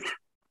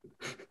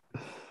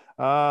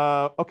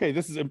 Okay,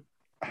 this is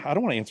I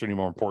don't want to answer any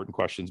more important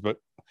questions, but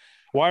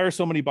why are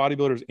so many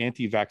bodybuilders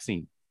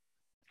anti-vaccine?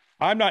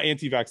 I'm not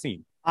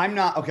anti-vaccine. I'm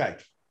not. Okay.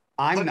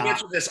 I'm not.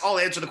 Answer this. I'll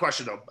answer the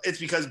question though. It's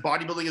because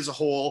bodybuilding as a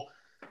whole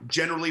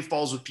generally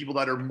falls with people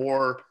that are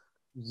more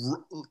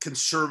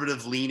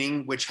conservative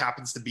leaning, which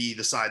happens to be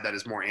the side that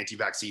is more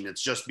anti-vaccine.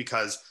 It's just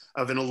because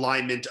of an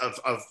alignment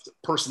of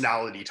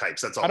personality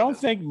types. That's all. I don't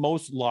think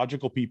most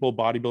logical people,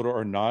 bodybuilder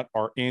or not,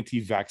 are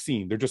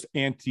anti-vaccine. They're just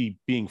anti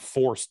being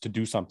forced to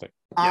do something.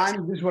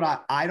 This is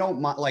what I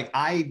don't mind. Like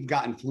I've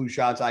gotten flu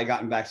shots. I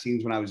gotten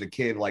vaccines when I was a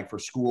kid, like for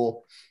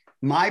school.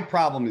 My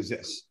problem is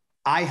this.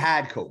 I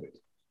had COVID.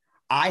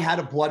 I had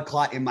a blood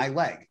clot in my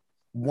leg.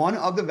 One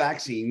of the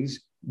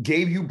vaccines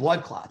gave you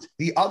blood clots.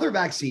 The other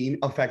vaccine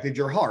affected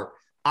your heart.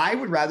 I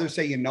would rather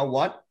say, you know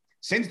what?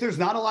 Since there's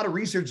not a lot of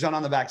research done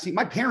on the vaccine,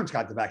 my parents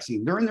got the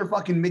vaccine. They're in their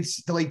fucking mid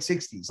to late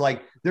 60s.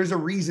 Like there's a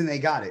reason they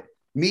got it.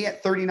 Me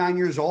at 39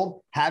 years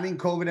old, having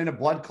COVID and a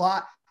blood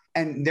clot,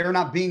 and there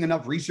not being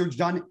enough research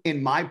done,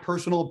 in my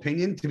personal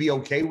opinion, to be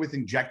okay with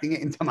injecting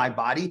it into my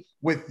body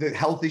with the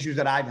health issues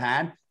that I've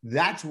had.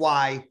 That's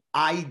why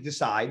I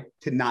decide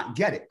to not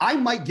get it. I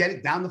might get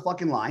it down the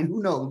fucking line.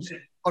 Who knows?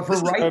 But for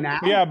right now,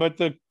 yeah. But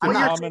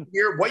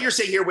what you're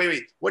saying here,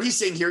 wait. What he's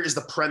saying here is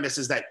the premise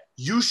is that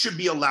you should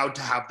be allowed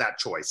to have that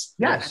choice.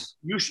 Yes,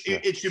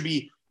 it should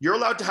be. You're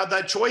allowed to have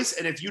that choice,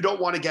 and if you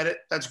don't want to get it,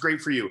 that's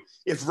great for you.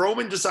 If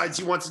Roman decides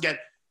he wants to get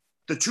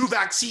the 2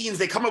 vaccines,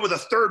 they come out with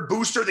a 3rd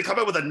booster, they come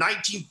out with a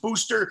 19th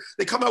booster,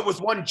 they come out with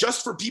one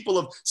just for people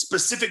of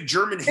specific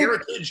German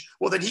heritage,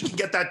 well, then he can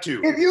get that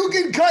too. If you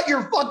can cut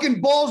your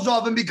fucking balls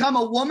off and become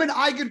a woman,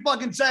 I can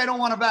fucking say I don't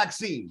want a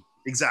vaccine.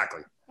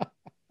 Exactly.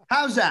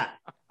 How's that?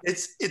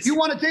 It's you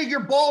want to take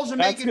your balls and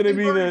make it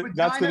bigger,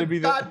 that's going to be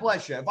the God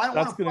bless you. If I don't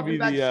want to be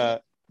vaccine,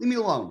 leave me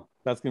alone.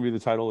 That's going to be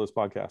the title of this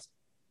podcast.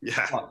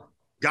 Yeah. What?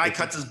 Guy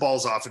cuts his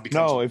balls off and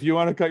becomes. No, if you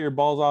want to cut your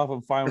balls off,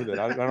 I'm fine with it.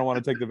 I don't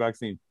want to take the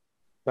vaccine.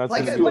 That's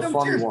like, but I'm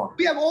serious.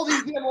 We have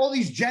all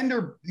these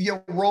gender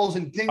roles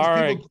and things.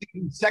 All people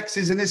think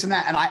sexes and this and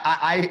that, and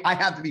I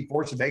have to be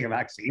forced to take a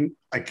vaccine.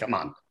 Like, come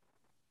on.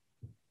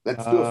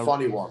 Let's do a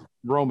funny one.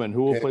 Roman,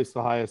 who will place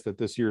the highest at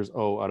this year's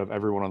O out of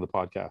everyone on the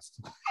podcast?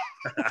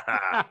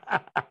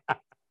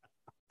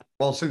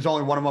 Well, since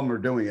only one of them are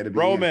doing it,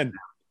 Roman.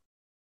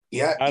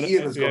 Yeah,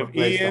 Ian is going to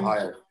place the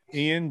highest.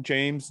 Ian,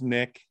 James,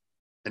 Nick,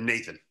 and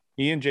Nathan.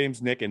 Ian,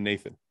 James, Nick, and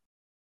Nathan.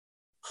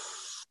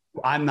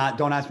 I'm not.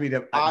 Don't ask me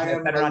to. I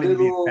am a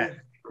little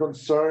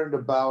concerned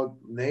about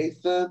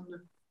Nathan.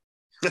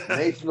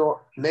 Nathan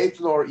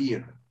or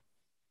Ian.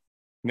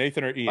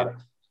 Nathan or Ian.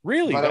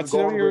 Really? That's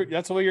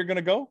the way you're going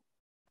to go?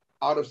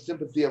 Out of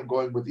sympathy, I'm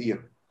going with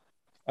Ian.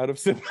 Out of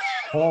sympathy.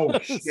 Oh,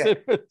 shit.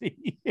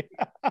 Sympathy.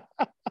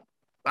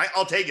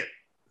 I'll take it.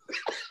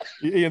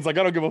 Ian's like,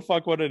 I don't give a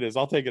fuck what it is.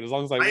 I'll take it as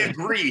long as I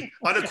agree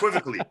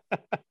unequivocally.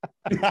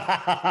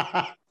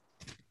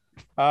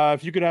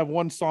 If you could have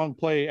one song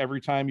play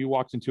every time you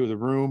walked into the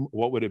room,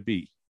 what would it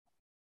be?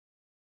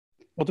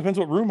 Well, it depends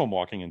what room I'm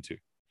walking into.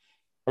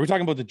 Are we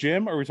talking about the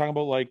gym? Or are we talking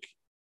about a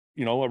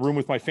room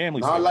with my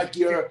family? Not like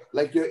your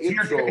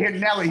intro. Here,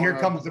 Nelly, here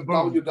comes the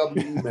boom.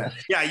 WWE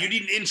match. Yeah, you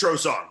need an intro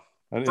song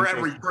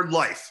for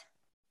life.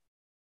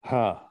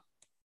 Huh.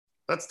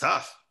 That's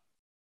tough.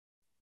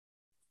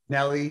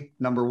 Nelly,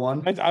 number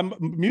one.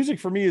 Music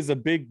for me is a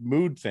big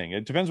mood thing.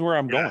 It depends where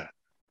I'm going.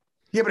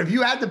 Yeah, but if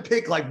you had to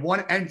pick like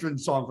one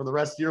entrance song for the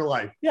rest of your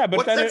life. Yeah,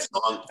 but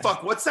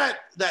what's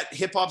that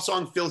hip hop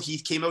song Phil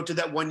Heath came out to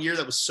that one year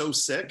that was so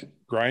sick?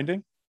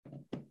 Grinding?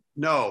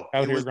 No.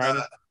 Out Here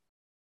Grinding?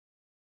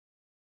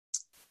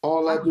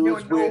 All I do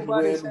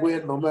is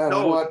win, no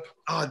matter what.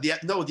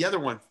 The other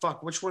one.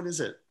 Fuck, which one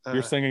is it?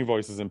 Your singing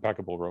voice is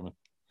impeccable, Roman.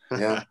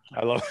 Yeah.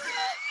 I love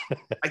it.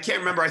 I can't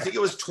remember. I think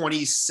it was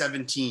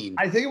 2017.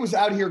 I think it was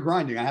Out Here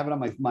Grinding. I have it on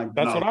my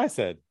That's what I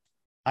said.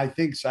 I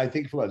think so. I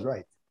think it was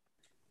right.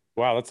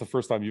 Wow, that's the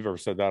first time you've ever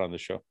said that on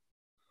this show.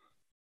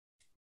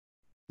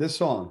 This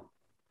song.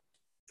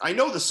 I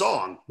know the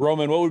song.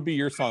 Roman, what would be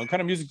your song? What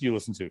kind of music do you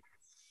listen to?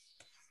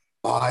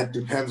 It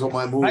depends on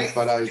my mood,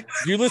 Do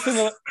you listen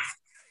to...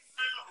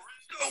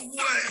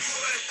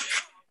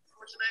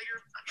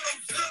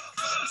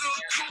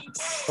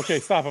 Okay,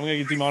 stop. I'm going to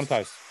get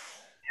demonetized.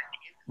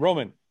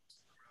 Roman,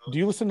 do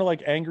you listen to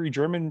like angry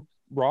German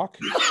rock?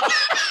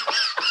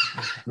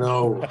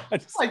 No.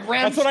 Like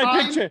Rammstein? That's what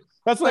I picture.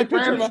 That's what I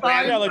picture.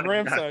 Rammstein? Yeah, like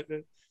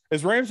Rammstein.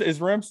 Is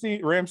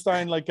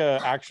Rammstein like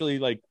actually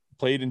like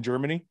played in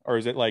Germany, or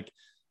is it like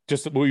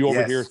just we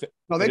over here?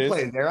 No, they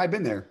play it there. I've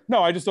been there.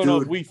 No, I just don't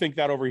know if we think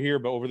that over here,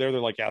 but over there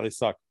they're like, yeah, they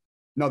suck.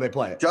 No, they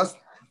play it.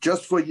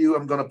 Just for you,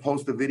 I'm gonna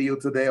post a video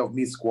today of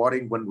me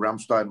squatting when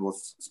Rammstein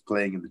was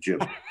playing in the gym.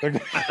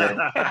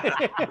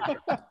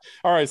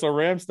 All right, so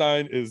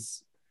Rammstein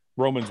is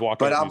Roman's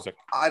walkout music.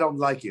 I don't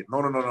like it.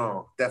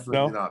 No.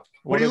 Definitely not.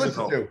 What do you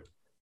listen to?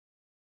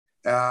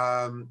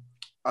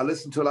 I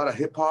listen to a lot of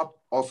hip hop,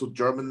 also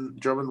German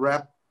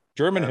rap.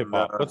 German hip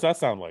hop. What's that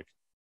sound like?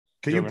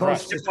 Can you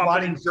post a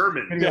squatting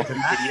German video to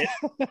that?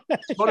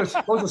 Post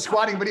a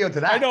squatting video to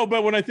that. I know,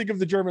 but when I think of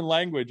the German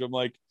language, I'm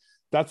like,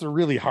 that's a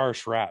really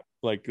harsh rap.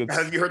 Like,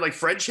 have you heard like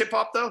French hip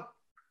hop though?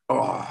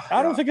 Oh,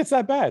 I don't think it's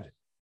that bad.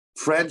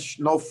 French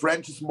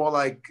is more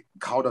like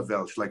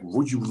Kauderwelsch. Like,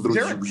 is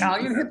there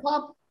Italian hip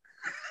hop?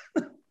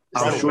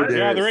 I'm sure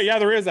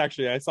there is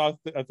actually. I saw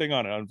a thing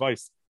on it on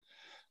Vice.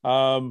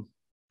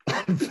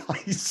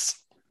 Vice.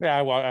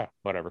 Yeah, well,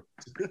 whatever.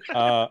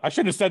 I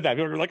shouldn't have said that.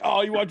 People are like,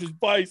 "Oh, you watch his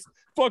Vice,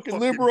 fucking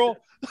liberal."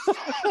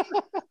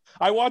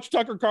 I watch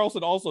Tucker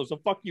Carlson also, so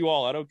fuck you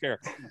all. I don't care.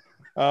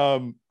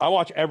 I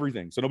watch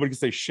everything, so nobody can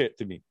say shit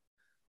to me.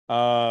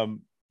 All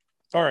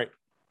right,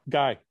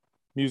 Guy,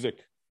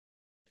 music.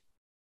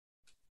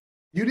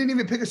 You didn't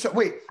even pick a song.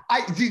 Wait,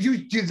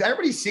 did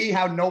everybody see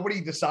how nobody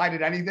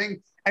decided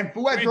anything? And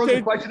Fouad throws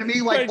a question to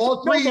me like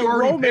all three you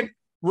already picked.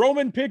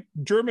 Roman picked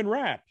German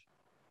rap.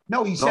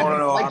 No, he said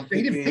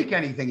he didn't pick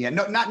anything yet.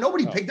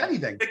 Nobody picked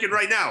anything. Pick it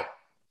right now.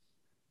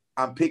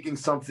 I'm picking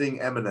something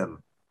Eminem.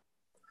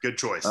 Good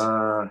choice.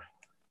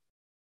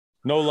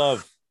 No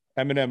love.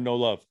 Eminem, no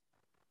love.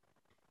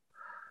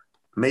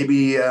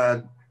 Maybe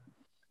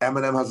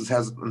Eminem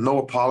has no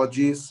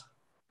apologies.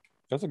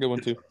 That's a good one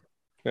too.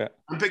 Yeah.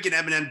 I'm picking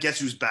Eminem. Guess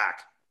who's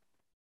back?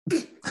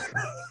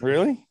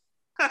 Really?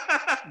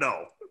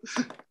 No.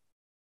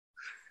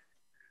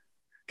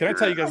 Can I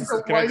tell you guys?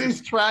 The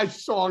whitest trash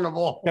song of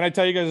all. Can I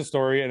tell you guys a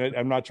story? And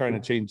I'm not trying to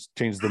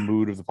change the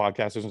mood of the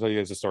podcast. I'm just gonna tell you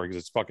guys a story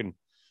because it's fucking.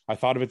 I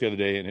thought of it the other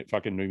day and it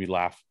fucking made me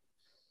laugh.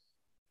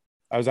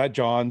 I was at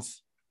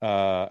John's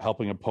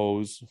helping him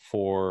pose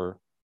for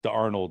the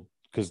Arnold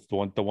because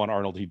the one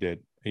Arnold he did.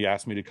 He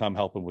asked me to come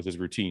help him with his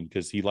routine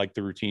because he liked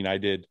the routine I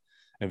did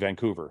in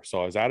Vancouver.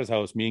 So I was at his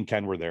house. Me and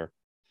Ken were there,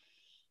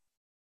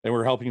 and we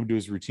were helping him do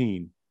his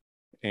routine.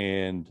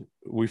 And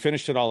we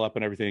finished it all up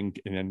and everything.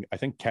 And then I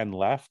think Ken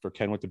left or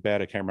Ken went to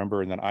bed. I can't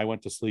remember. And then I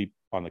went to sleep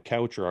on the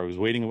couch, or I was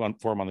waiting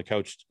for him on the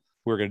couch.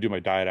 We were going to do my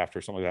diet after,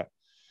 something like that.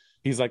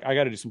 He's like, I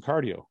got to do some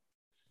cardio.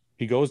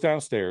 He goes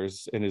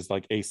downstairs in his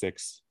like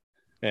Asics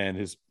and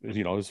his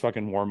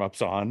fucking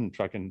warm-ups on and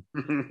fucking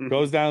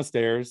goes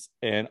downstairs.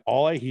 And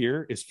all I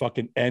hear is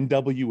fucking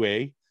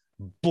NWA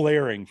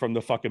blaring from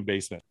the fucking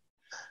basement.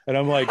 And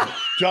I'm like,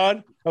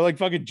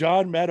 fucking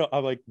John Meadow.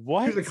 I'm like,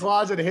 what? You're the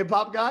closet hip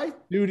hop guy?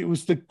 Dude, it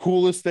was the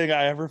coolest thing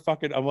I ever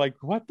fucking. I'm like,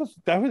 what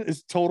that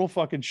was total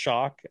fucking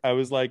shock. I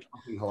was like,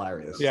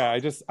 hilarious. Yeah, I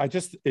just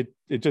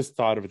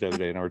thought of it the other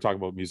day, and we were talking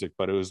about music,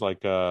 but it was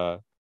like, it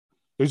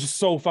was just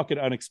so fucking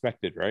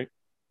unexpected, right?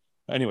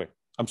 Anyway,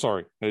 I'm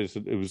sorry.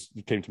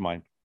 It came to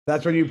mind.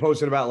 That's when you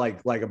posted about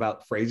like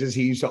about phrases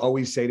he used to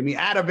always say to me,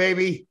 "Atta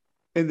baby,"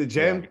 in the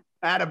gym. Yeah.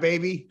 Atta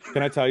baby.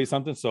 Can I tell you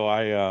something?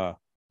 So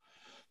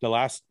the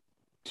last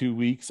 2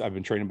 weeks I've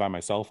been training by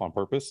myself on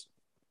purpose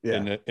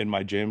in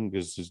my gym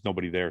because there's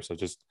nobody there. So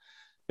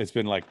it's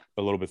been like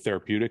a little bit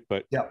therapeutic,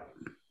 but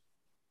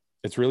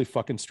it's really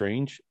fucking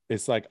strange.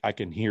 It's like I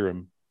can hear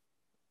him,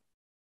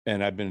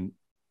 and I've been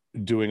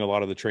doing a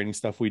lot of the training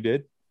stuff we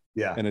did.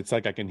 Yeah. And it's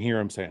like I can hear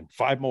him saying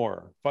 5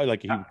 more, 5,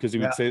 like because he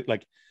would say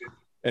like,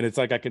 and it's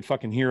like I can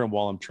fucking hear him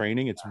while I'm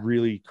training. It's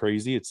really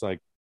crazy. It's like,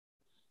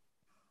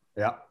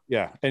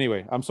 yeah.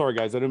 Anyway, I'm sorry,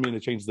 guys. I didn't mean to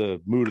change the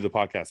mood of the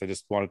podcast. I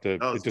just wanted to.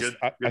 No,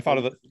 I thought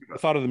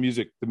of the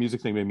music. The music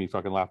thing made me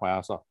fucking laugh my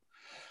ass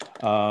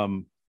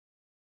off.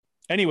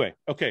 Anyway,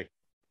 okay,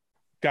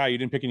 Guy, you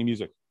didn't pick any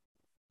music.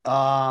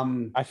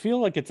 I feel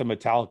like it's a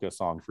Metallica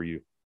song for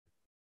you.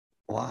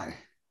 Why?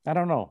 I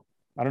don't know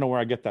where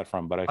I get that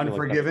from, but I feel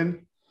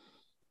Unforgiven.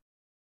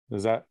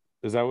 Is that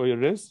what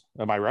it is?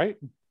 Am I right?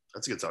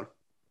 That's a good song.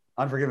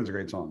 Unforgiven's a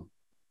great song.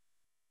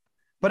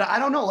 But I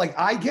don't know. Like,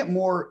 I get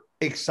more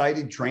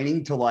excited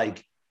training to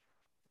like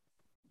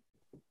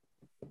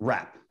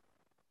rap.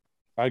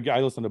 I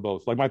listen to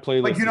both. Like my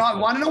playlist. Like, I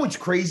want to know what's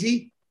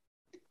crazy.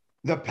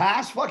 The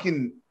past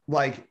fucking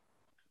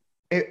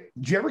do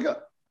you ever go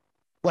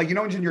like,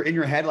 when you're in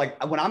your head,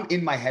 like when I'm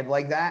in my head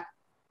like that,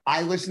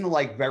 I listen to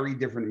like very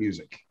different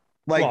music.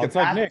 Like the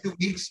past 2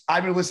 weeks,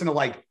 I've been listening to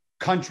like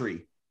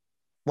country,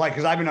 like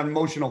because I've been an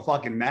emotional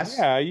fucking mess.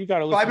 Yeah, you got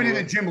to listen. So I've been in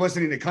the gym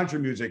listening to country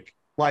music,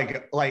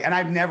 like, and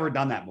I've never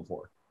done that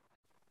before.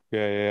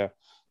 Yeah.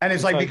 And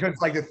it's like because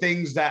like the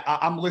things that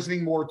I'm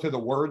listening more to the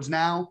words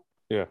now,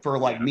 for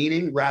like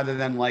meaning rather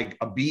than like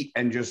a beat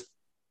and just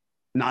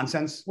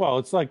nonsense. Well,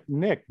 it's like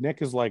Nick.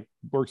 Nick is like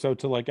works out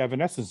to like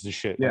Evanescence and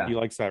shit. Yeah, like, he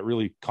likes that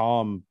really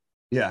calm.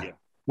 Yeah,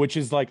 which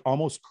is like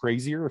almost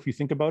crazier if you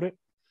think about it.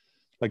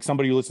 Like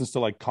somebody who listens to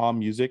like calm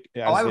music.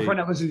 I have a friend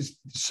that listens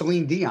to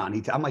Celine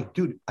Dion. I'm like,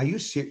 dude, are you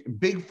serious?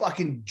 Big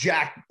fucking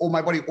Jack. Oh,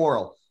 my buddy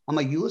Oral. I'm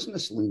like, you listen to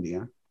Celine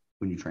Dion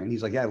when you train?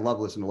 He's like, yeah, I love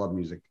listening to love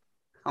music.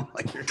 I'm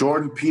like,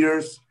 Jordan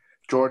Peters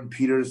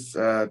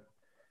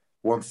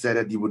once said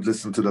that he would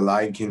listen to the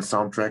Lion King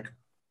soundtrack.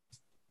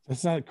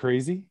 That's not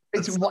crazy.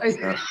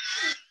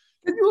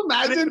 Can you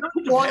imagine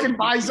walking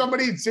by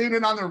somebody and seeing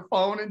it on their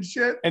phone and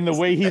shit? And the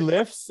way he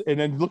lifts and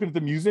then looking at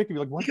the music and be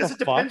like, what because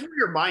the it fuck? depends where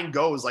your mind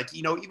goes. Like,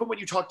 even when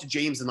you talk to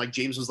James and like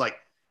James was like,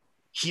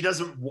 he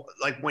doesn't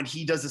like when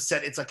he does a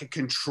set, it's like a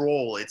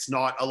control. It's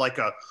not like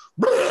a,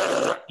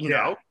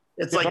 know,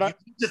 it's like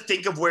you need to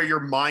think of where your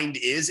mind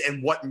is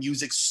and what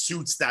music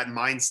suits that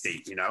mind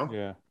state,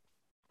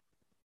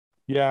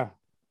 Yeah.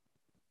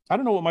 I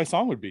don't know what my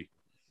song would be.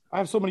 I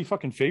have so many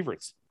fucking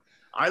favorites.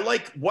 I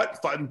like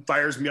what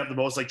fires me up the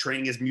most, like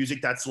training, is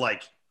music that's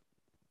like.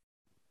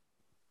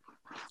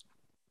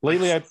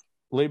 Lately,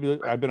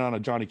 I've been on a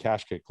Johnny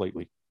Cash kick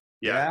lately.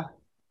 Yeah.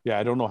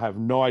 I don't know. I have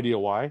no idea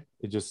why.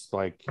 It just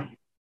like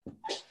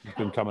it's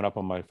been coming up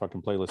on my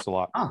fucking playlist a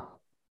lot.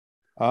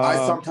 I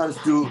sometimes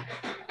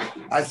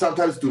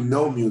do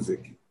no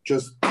music.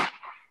 Just I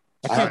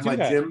have my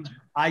gym.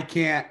 I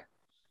can't.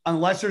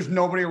 Unless there's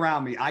nobody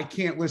around me, I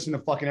can't listen to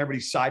fucking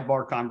everybody's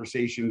sidebar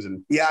conversations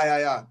and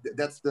yeah.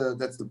 That's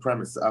the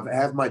premise. I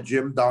have my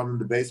gym down in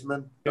the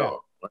basement,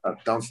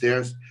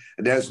 downstairs,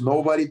 and there's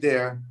nobody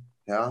there.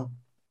 Yeah,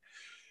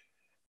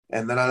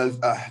 and then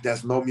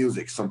there's no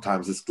music.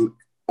 Sometimes it's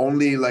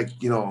only like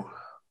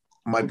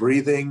my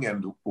breathing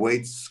and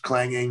weights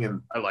clanging,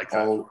 and I like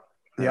that. All,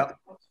 yep.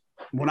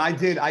 when I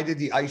did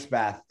the ice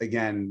bath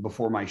again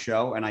before my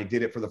show, and I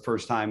did it for the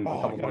first time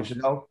a couple months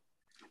ago,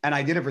 and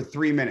I did it for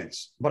 3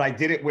 minutes, but I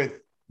did it with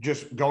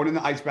just going in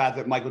the ice bath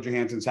at Michael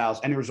Johansson's house,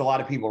 and there was a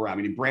lot of people around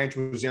me. And Branch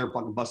was there,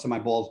 fucking busting my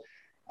balls,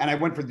 and I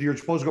went you're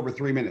supposed to go for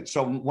 3 minutes.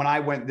 So when I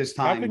went this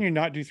time, how can you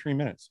not do 3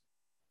 minutes?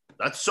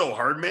 That's so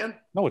hard, man.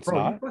 No, it's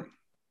not.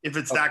 If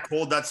it's that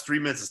cold, that's 3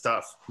 minutes is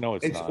tough. No,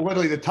 it's not.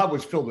 Literally the tub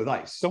was filled with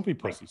ice. Don't be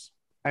pussies.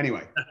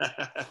 Anyway,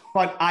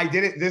 but I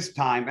did it this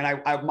time, and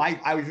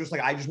I was just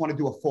like, I just want to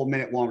do a full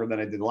minute longer than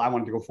I did. I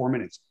wanted to go 4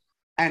 minutes,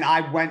 and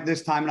I went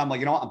this time, and I'm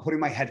like, you know what? I'm putting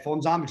my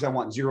headphones on because I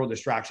want zero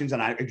distractions,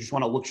 and I just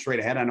want to look straight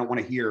ahead. I don't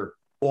want to hear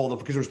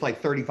because there's like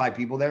 35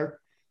 people there.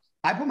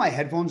 I put my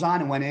headphones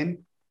on and went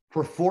in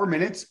for 4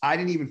 minutes. I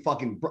didn't even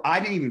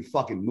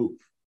fucking move.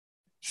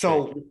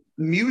 So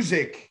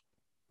music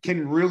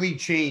can really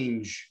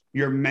change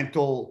your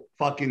mental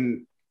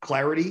fucking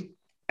clarity.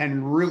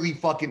 And really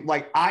fucking,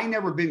 like, I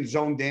never been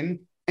zoned in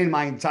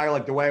my entire,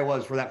 like, the way I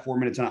was for that 4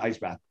 minutes in an ice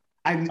bath.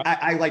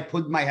 I like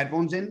put my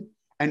headphones in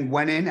and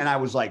went in, and I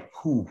was like,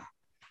 whew.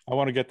 I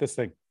want to get this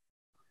thing.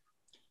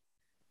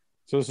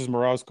 So this is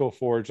Morozco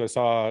Forge. I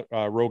saw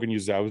Rogan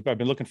use that. I've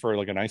been looking for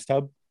like an ice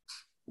tub.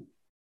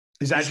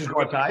 Is that just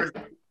go outside?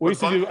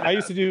 I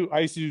used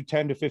to do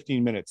 10 to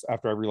 15 minutes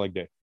after every leg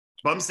day.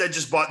 Bumstead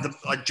just bought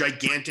a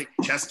gigantic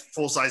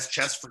full-size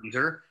chest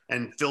freezer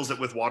and fills it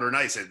with water and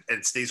ice, and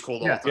it stays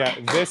cold all the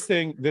time.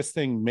 Yeah, this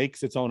thing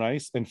makes its own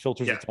ice and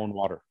filters its own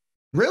water.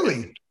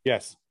 Really?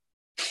 Yes.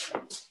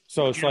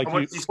 So it's like,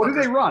 what do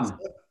they run?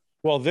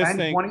 Well, this 10,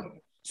 thing. 20?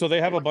 So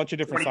they have a bunch of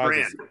different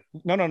sizes.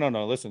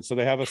 No. Listen. So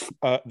they have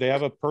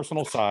a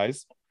personal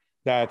size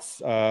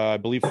that's I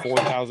believe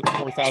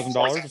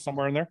 $4,000 or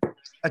somewhere in there.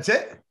 That's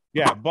it.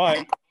 Yeah,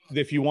 but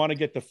if you want to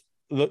get this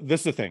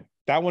is the thing.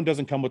 That one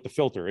doesn't come with the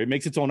filter. It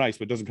makes its own ice,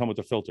 but it doesn't come with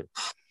the filter.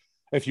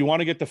 If you want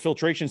to get the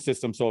filtration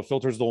system, so it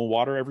filters the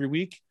water every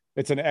week,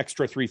 it's an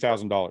extra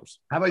 $3,000.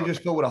 How about you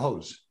just fill with a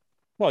hose?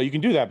 Well, you can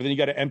do that, but then you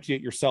got to empty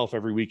it yourself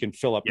every week and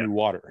fill up new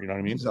water. You know what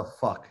I mean? What the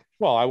fuck?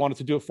 Well, I wanted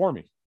to do it for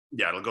me.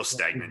 Yeah, it'll go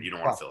stagnant. You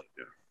don't want to fill it.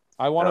 Yeah.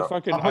 I want to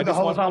fucking. I'll put the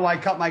hose on while I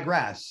cut my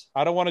grass.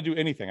 I don't want to do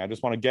anything. I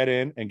just want to get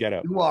in and get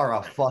out. You are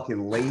a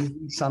fucking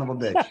lazy son of a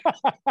bitch.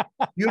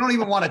 You don't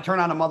even want to turn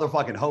on a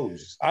motherfucking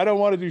hose. I don't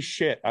want to do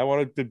shit. I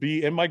want it to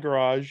be in my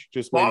garage,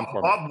 just waiting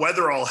for me. Bob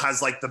Weatherall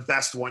has like the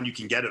best one you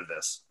can get of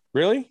this.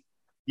 Really?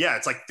 Yeah,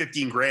 it's like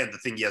 15 grand. The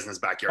thing he has in his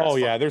backyard. Oh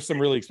yeah, there's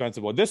some really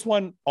expensive one. This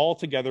one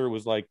altogether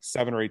was like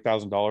 $7,000 or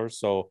 $8,000.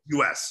 So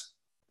US.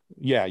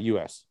 Yeah,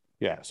 US.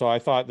 Yeah. So I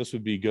thought this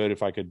would be good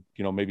if I could,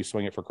 maybe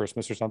swing it for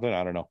Christmas or something.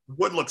 I don't know.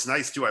 Wood looks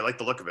nice too. I like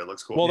the look of it. It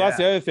looks cool. Well, that's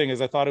the other thing is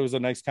I thought it was a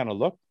nice kind of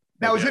look.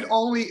 Now, is it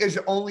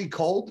only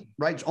cold?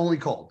 Right? It's only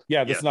cold.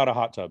 Yeah, this is not a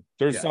hot tub.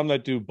 There's some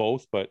that do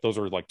both, but those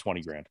are like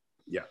 20 grand.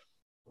 Yeah.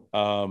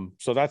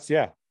 So that's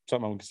something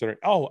I'm considering.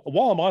 Oh,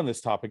 while I'm on this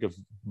topic of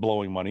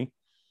blowing money,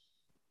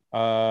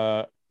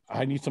 I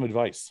need some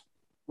advice.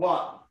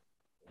 What?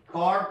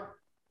 Car?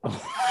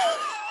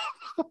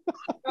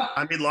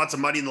 I made lots of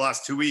money in the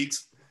last 2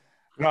 weeks.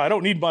 No, I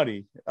don't need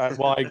money.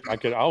 Well, I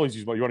could always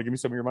use money. You want to give me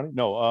some of your money?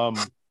 No.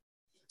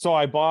 So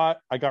I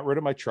got rid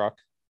of my truck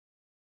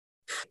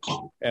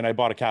and I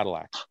bought a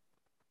Cadillac.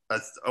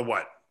 That's a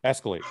what?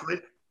 Escalade.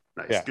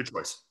 Nice. Yeah. Good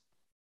choice.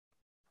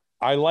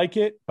 I like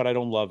it, but I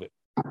don't love it.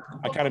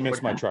 I kind of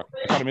miss my truck.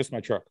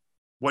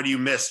 What do you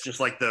miss? Just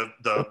like the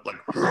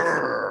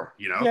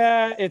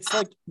Yeah, it's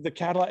like the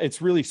Cadillac.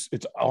 It's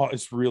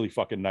really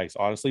fucking nice,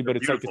 honestly. But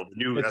it's beautiful. Like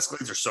the new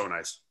Escalades are so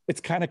nice.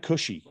 It's kind of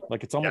cushy.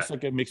 Like it's almost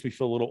like it makes me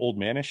feel a little old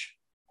manish.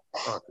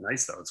 Oh, it's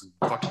nice though. It's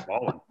fucking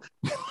balling.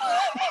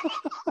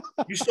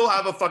 You still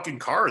have a fucking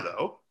car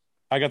though.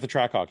 I got the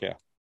Trackhawk, yeah.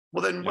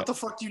 Well, then what the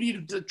fuck do you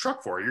need a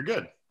truck for? You're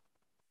good.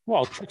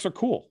 Well, trucks are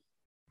cool.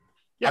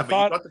 Yeah,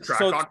 but you got the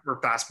Trackhawk for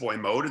fast boy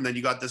mode, and then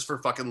you got this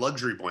for fucking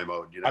luxury boy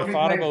mode.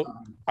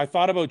 I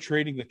thought about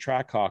trading the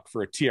Trackhawk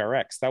for a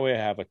TRX. That way I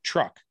have a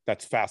truck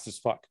that's fast as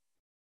fuck.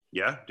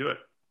 Yeah, do it.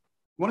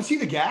 Want to see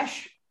the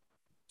gash?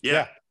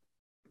 Yeah.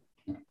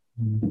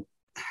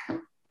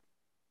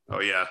 Oh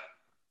yeah.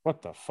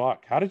 What the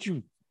fuck? How did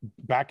you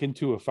back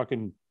into a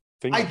fucking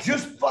thing? I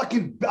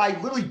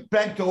literally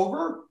bent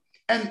over,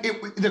 and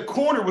the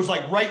corner was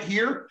like right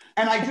here,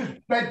 and I just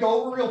bent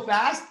over real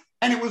fast.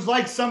 And it was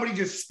like somebody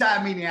just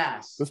stabbed me in the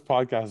ass. This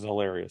podcast is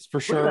hilarious.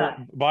 For sure.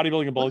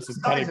 Bodybuilding and Bullies is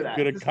kind of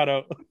going to cut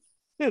out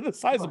the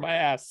size of my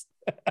ass.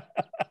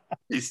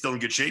 He's still in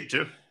good shape,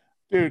 too.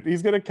 Dude,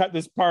 he's going to cut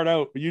this part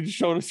out. But you just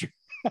showed us.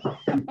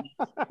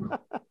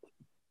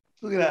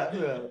 Look at that.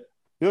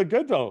 You look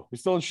good, though. You're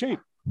still in shape.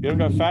 You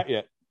haven't got fat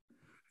yet.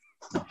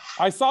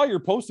 I saw your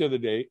post the other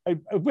day. I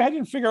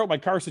didn't figure out my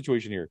car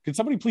situation here. Can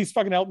somebody please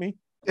fucking help me?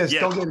 Yes,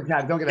 don't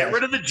get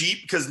rid of the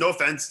Jeep, because no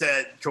offense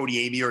to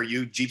Cody, Amy, or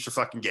you, Jeeps are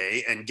fucking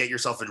gay, and get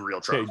yourself a real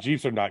truck. Okay,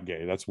 Jeeps are not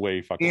gay. That's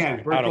way fucking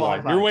out of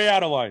line. You're way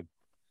out of line.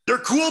 They're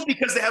cool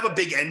because they have a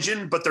big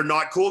engine, but they're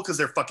not cool because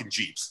they're fucking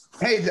Jeeps.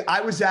 Hey,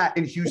 I was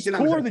in Houston.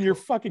 It's cooler than your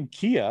fucking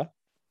Kia.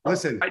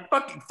 Listen,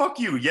 fuck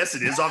you. Yes,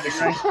 it is,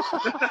 obviously.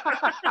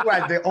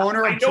 The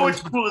owner of I know it's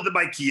cooler than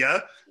my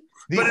Kia.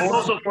 But it's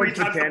also 3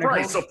 times the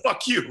price, so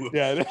fuck you.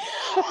 Yeah.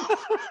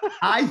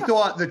 I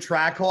thought the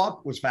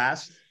Trackhawk was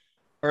fast,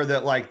 or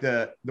the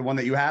one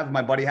that you have.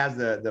 My buddy has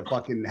the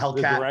fucking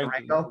Hellcat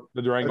Durango.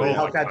 The Durango. The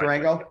Hellcat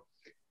Durango.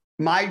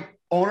 My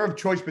owner of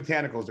Choice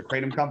Botanicals, the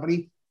Kratom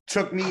company,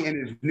 took me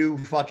in his new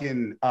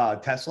fucking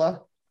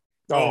Tesla.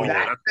 Oh,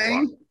 that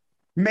thing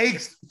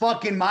makes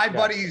fucking my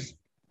buddy's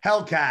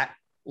Hellcat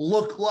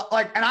look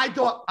like. And I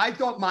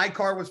thought my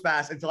car was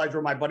fast until I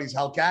drove my buddy's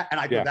Hellcat, and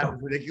I thought that was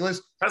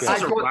ridiculous. I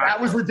thought that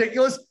was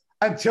ridiculous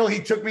until he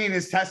took me in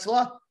his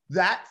Tesla.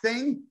 That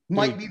thing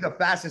might be the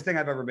fastest thing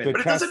I've ever been.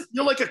 But it doesn't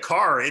feel like a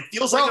car. It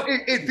feels like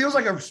it feels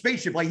like a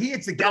spaceship. Like he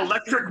hits an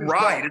electric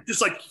ride. It's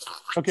just like.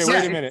 Okay,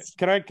 wait a minute.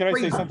 Can I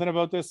say something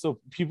about this? So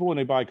people, when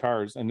they buy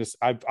cars, and this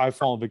I've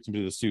fallen victim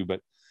to this too,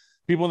 but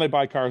people when they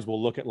buy cars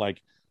will look at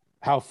like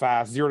how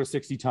fast 0 to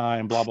 60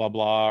 time, blah blah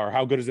blah, or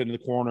how good is it in the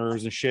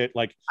corners and shit.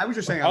 Like I was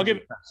just saying, I'll give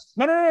it.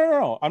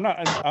 No. I'm not.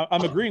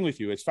 I'm agreeing with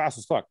you. It's fast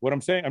as fuck. What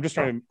I'm saying, I'm just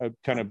trying to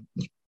kind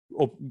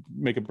of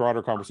make a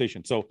broader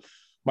conversation. So.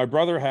 My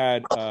brother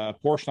had a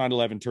Porsche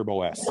 911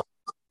 Turbo S.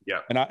 Yeah.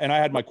 And I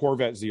had my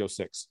Corvette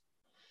Z06.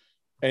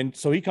 And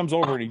so he comes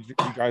over and he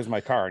drives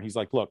my car and he's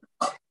like, look,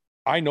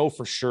 I know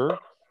for sure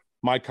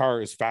my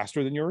car is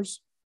faster than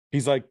yours.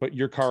 He's like, but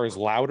your car is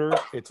louder,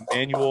 it's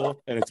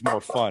manual, and it's more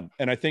fun.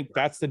 And I think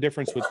that's the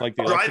difference with like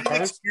the electric driving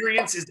cars.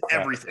 Experience is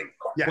everything.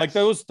 Yeah. Like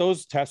those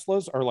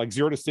Teslas are like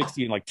 0 to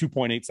 60 in like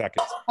 2.8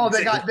 seconds. Oh,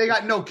 they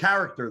got no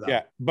character though.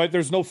 Yeah, but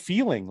there's no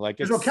feeling. Like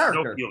there's no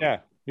character.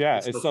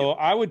 Yeah, so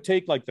I would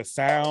take like the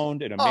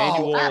sound and a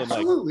manual.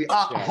 Absolutely. And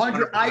like,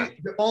 100.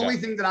 The only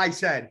thing that I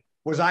said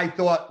was I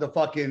thought the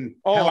fucking.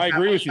 I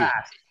agree with you.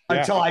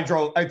 Until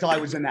I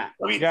was in that.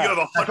 I mean, you have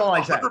that's all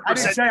I said. I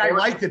didn't say I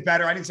liked it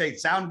better. I didn't say it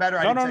sounded better.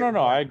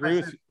 No. I agree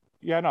with you.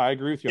 Yeah, no, I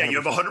agree with you. 100%. Yeah,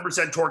 you have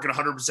 100% torque and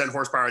 100%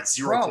 horsepower at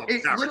 0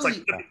 kilometers. It's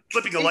like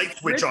flipping a light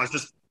switch on. It's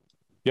just.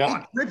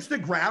 Yeah, it grips the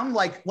ground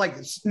like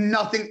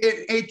nothing.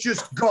 It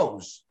just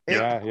goes.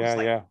 Yeah.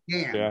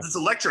 It's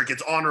electric.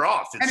 It's on or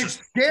off. It's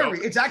scary.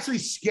 It's actually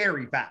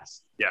scary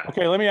fast. Yeah.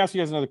 Okay, let me ask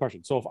you guys another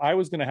question. So if I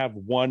was going to have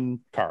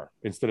one car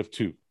instead of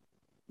two,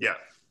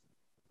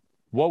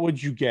 what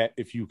would you get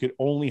if you could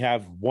only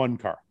have one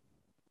car?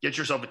 Get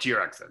yourself a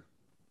TRX then.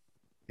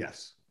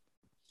 Yes,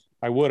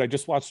 I would. I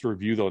just watched a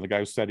review though, and the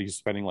guy said he's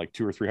spending like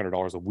 $200 or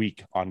 $300 a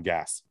week on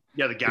gas.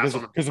 Yeah, the gas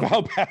because of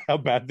how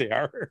bad they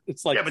are.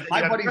 It's like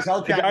my buddy's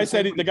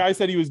Hellcat. The guy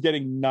said he was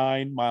getting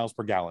 9 miles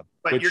per gallon.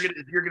 But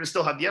you're gonna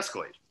still have the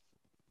Escalade.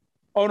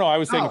 Oh no, I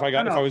was saying if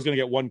I was gonna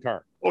get one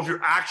car. Or if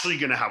you're actually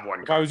gonna have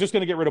one car. If I was just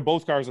gonna get rid of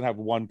both cars and have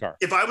one car.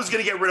 If I was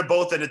gonna get rid of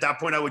both, then at that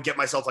point I would get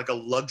myself like a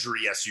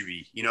luxury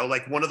SUV. You know,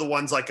 like one of the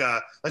ones like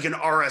an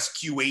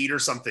RSQ8 or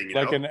something. You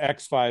like know? an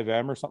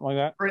X5M or something like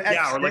that. Or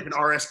like an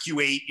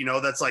RSQ8. You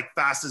know, that's like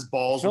fast as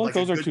balls. I feel like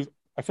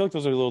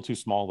those are a little too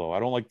small though. I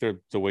don't like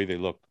the way they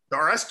look. The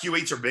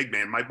RSQ8s are big,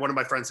 man. One of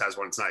my friends has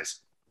one. It's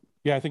nice.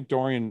 Yeah, I think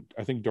Dorian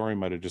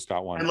might have just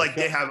got one. And like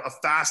they have a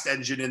fast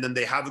engine in them.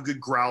 They have a good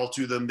growl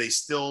to them. They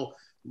still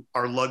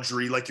are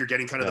luxury. Like you're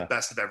getting kind of the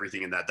best of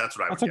everything in that. That's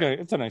what I would get.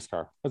 It's a nice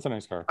car. That's a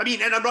nice car. I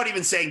mean, and I'm not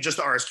even saying just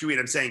the RSQ8.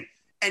 I'm saying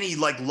any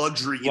like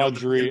luxury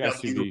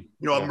SUV.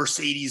 A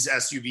Mercedes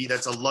SUV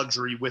that's a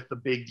luxury with the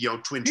big,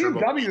 twin turbo.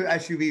 BMW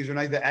SUVs are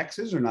nice. The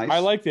X's are nice. I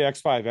like the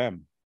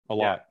X5M a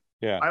lot.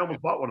 Yeah. I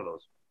almost bought one of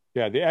those.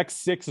 Yeah, the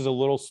X6 is a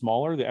little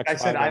smaller. The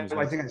X5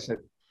 I think I said,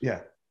 yeah.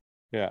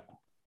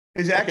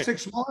 Is the X6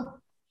 smaller?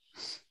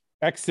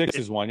 X6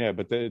 is one, yeah,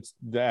 but the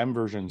M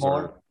versions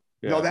are.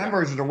 Yeah. No, the M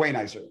versions are way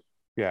nicer.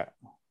 Yeah.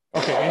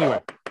 Okay.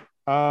 Anyway,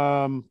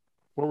 what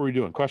were we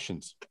doing?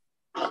 Questions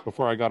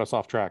before I got us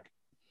off track.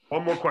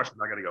 One more question.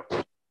 I gotta go.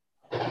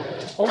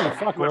 Holy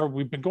fuck!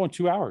 We've been going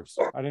 2 hours.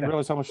 I didn't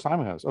realize how much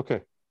time it has.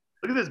 Okay.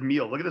 Look at this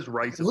meal. Look at this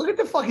rice. Look at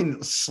the fucking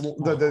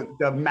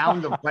the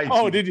mound of rice.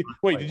 Oh, did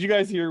you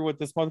guys hear what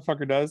this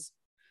motherfucker does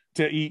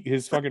to eat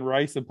his fucking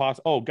rice and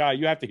pasta? Oh, God,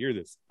 you have to hear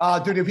this.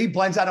 Dude, if he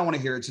blends, I don't want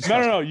to hear it.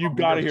 No, you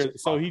got to hear it.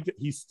 So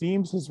he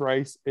steams his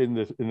rice in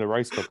the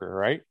rice cooker,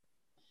 right?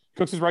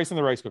 Cooks his rice in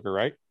the rice cooker,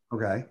 right?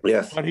 Okay.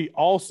 Yes. But he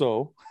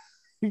also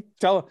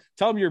tell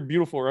him your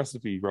beautiful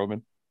recipe,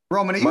 Roman.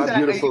 Roman, are you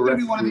going to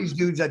be one of these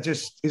dudes that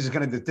just is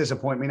going to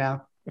disappoint me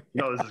now?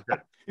 No, this is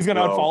good. He's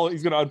gonna unfollow.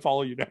 He's gonna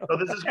unfollow you now. No,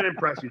 this is gonna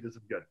impress you. This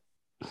is good.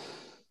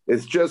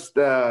 It's just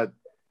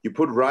you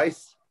put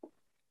rice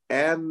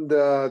and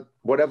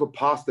whatever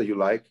pasta you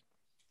like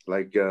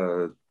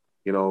bow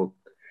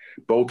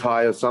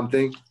tie or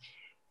something,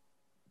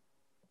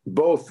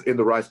 both in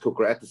the rice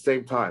cooker at the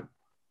same time.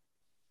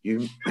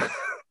 You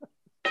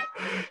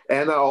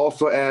and I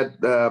also add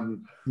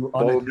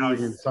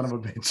Italian son of a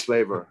bitch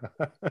flavor.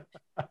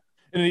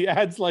 And he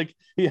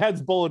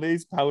adds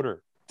bolognese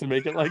powder to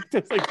make it like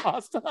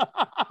pasta.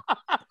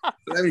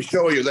 Let me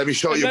show you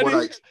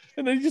what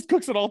and then he just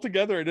cooks it all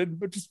together and then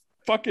just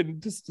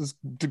fucking just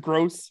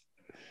gross.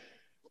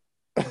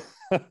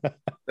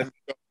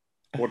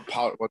 What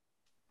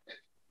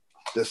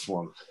this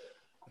one?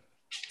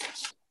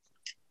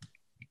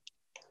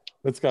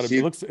 That's got to be.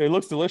 It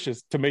looks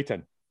delicious.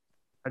 Tomato.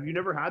 Have you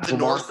never had the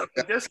North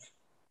like this?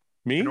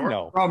 Me?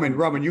 No.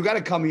 Roman, you got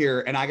to come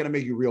here and I got to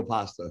make you real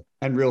pasta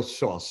and real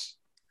sauce.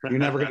 You're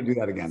never going to do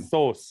that again.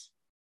 Sauce.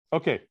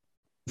 Okay.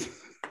 The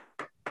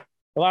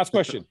last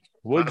question.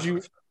 Would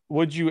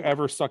you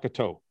ever suck a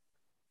toe?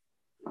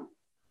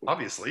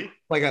 Obviously.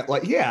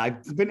 Yeah,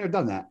 I've been there,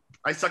 done that.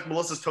 I sucked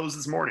Melissa's toes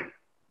this morning.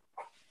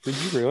 Did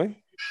you really?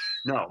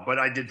 No, but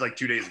I did like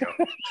 2 days ago.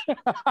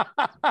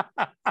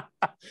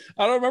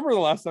 I don't remember the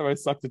last time I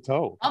sucked a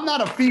toe. I'm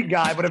not a feet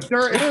guy, but if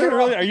they're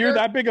really, are you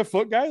that big a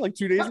foot guy? Like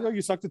 2 days ago,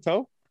 you sucked a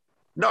toe?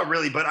 Not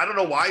really, but I don't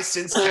know why.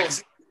 Since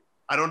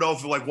I don't know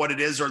if like what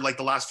it is, or like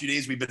the last few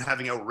days we've been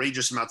having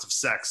outrageous amounts of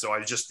sex, so I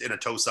was just in a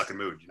toe sucking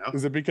mood. You know?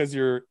 Is it because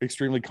you're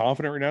extremely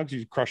confident right now because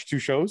you crushed 2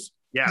 shows?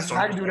 Yeah, so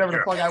I can do whatever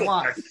the fuck I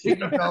want.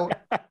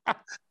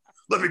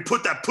 Let me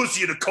put that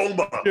pussy in a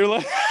coma. You're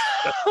like,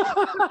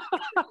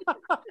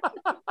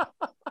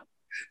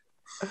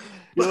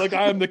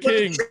 I'm the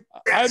king.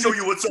 I'll show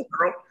you what's up,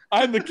 girl.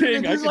 I'm the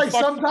king. It's like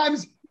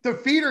sometimes the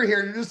feet are here,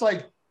 and you're just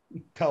like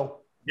toe.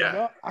 Yeah,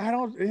 no, I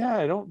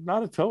don't.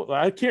 Not a toe.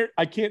 I can't.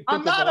 Think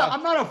I'm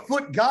not a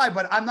foot guy,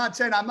 but I'm not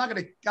saying I'm not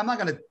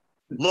gonna.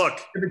 Look.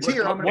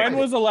 When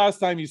was the last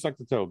time you sucked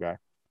a toe, guy?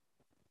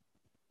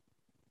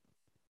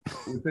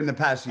 Within the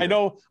past year.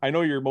 I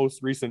know your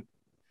most recent.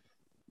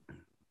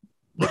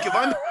 Look, if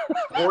I'm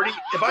horny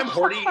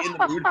in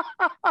the mood,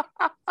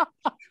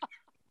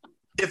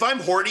 if I'm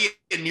horny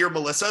and near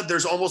Melissa,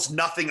 there's almost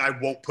nothing I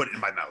won't put in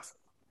my mouth.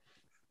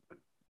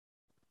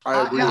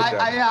 I agree with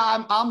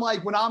that. I'm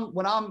like when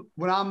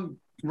I'm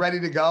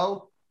ready to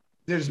go,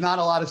 there's not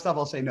a lot of stuff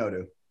I'll say no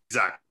to.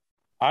 Exactly.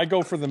 I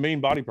go for the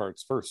main body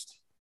parts first.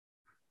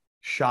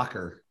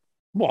 Shocker.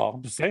 Well,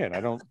 I'm just saying, I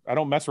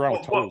don't mess around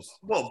with toes.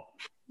 Well,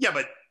 yeah,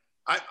 but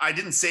I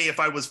didn't say if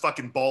I was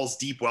fucking balls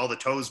deep while the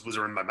toes was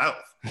in my mouth.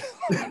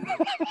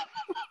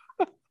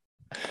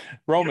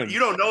 Roman, you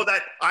don't know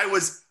that I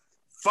was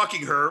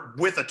fucking her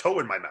with a toe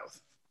in my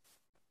mouth.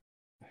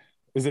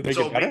 Is it make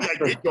it better? Maybe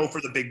I did go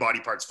for the big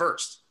body parts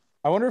first.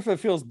 I wonder if it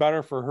feels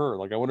better for her.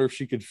 Like, I wonder if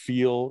she could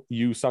feel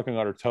you sucking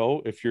on her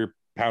toe if you're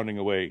pounding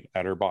away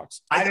at her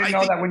box. I didn't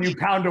know that when you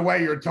pound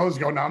away, your toes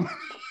go numb.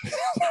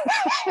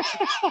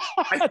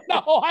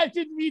 No, I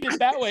didn't mean it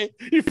that way.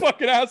 You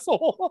fucking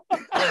asshole.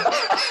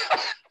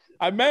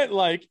 I meant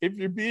like if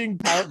you're being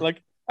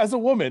like as a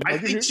woman. I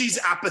like think she's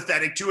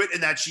apathetic to it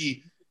and that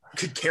she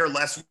could care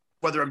less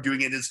whether I'm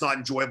doing it. It's not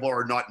enjoyable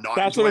or not.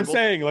 That's enjoyable. What I'm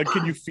saying. Like,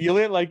 can you feel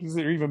it? Like, does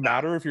it even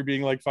matter if you're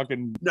being like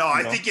fucking? No,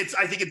 I think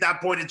at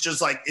that point it's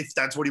just like if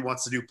that's what he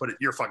wants to do, put it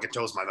your fucking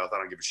toes in my mouth. I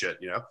don't give a shit.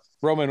 You know.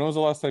 Roman, when was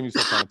the last time you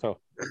sucked on a toe?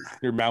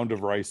 Your mound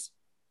of rice.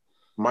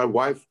 My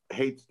wife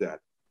hates that.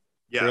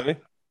 Yeah. Really?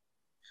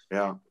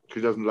 Yeah,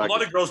 she doesn't like. A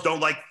lot of girls don't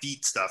like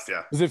feet stuff.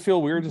 Yeah. Does it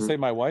feel weird to say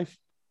my wife?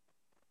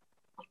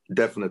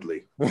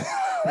 Definitely.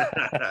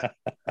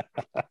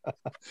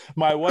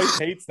 My wife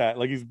hates that.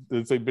 Like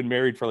it's like been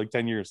married for like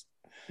 10 years.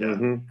 Yeah.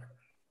 Mm-hmm.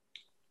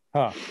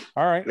 Huh.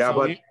 All right. Yeah, so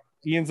but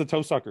Ian's a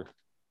toe sucker.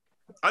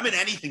 I'm an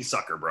anything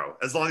sucker, bro.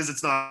 As long as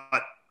it's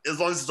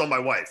on my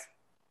wife.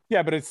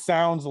 Yeah, but it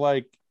sounds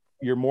like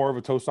you're more of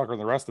a toe sucker than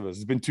the rest of us.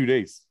 It's been 2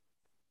 days.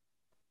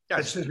 Yeah,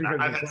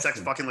 I've had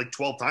sex fucking like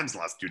 12 times in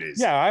the last 2 days.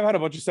 Yeah, I've had a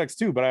bunch of sex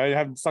too, but I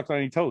haven't sucked on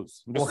any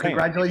toes. Well,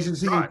 congratulations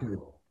to you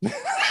two.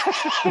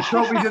 The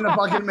trophy's in the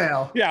fucking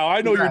mail. Yeah,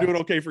 I know you're doing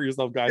okay for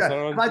yourself, guys.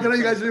 Yeah, I know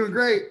you guys are doing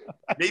great.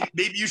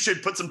 Maybe you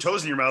should put some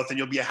toes in your mouth and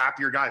you'll be a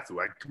happier guy, Fu.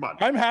 Come on.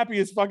 I'm happy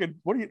as fucking.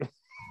 What are you?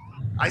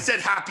 I said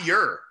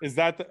happier. Is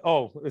that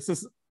this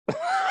is There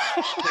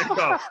you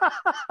go.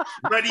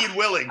 Ready and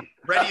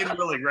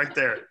willing right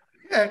there.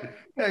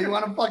 Yeah, you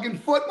want a fucking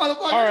foot,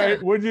 motherfucker? All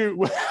right, would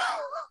you?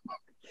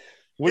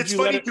 It's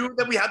funny too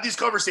that we have these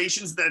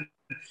conversations that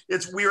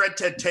we're at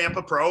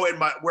Tampa Pro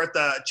and we're at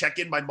the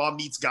check-in. My mom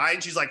meets Guy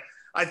and she's like,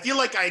 I feel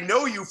like I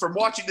know you from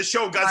watching the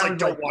show. Guys like,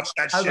 don't watch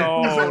that shit.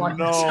 No,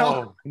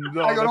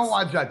 I go, don't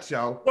watch that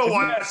show. Don't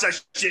watch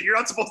that shit. You're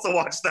not supposed to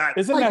watch that.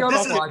 Isn't that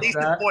this is a case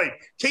in point?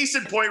 Case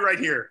in point right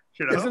here.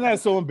 You know? Isn't that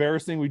so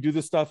embarrassing? We do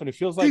this stuff and it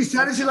feels like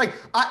honestly, like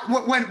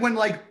when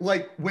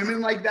like women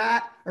like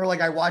that or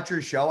like I watch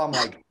your show, I'm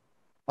like,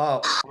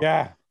 oh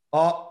yeah,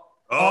 oh.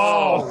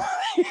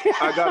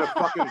 I got a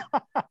fucking.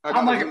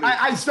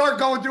 I start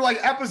going through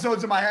like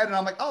episodes in my head, and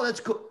I'm like, oh,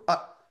 that's cool.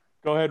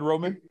 Go ahead,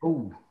 Roman.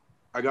 Ooh.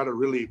 I got a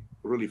really,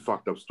 really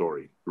fucked up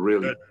story.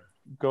 Really.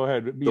 Go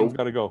ahead. Ian's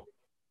got to go.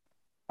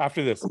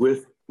 After this,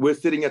 we're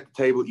sitting at the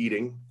table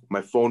eating.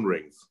 My phone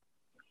rings,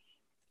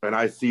 and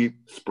I see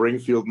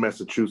Springfield,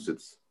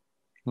 Massachusetts.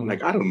 I'm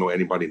like, I don't know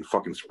anybody in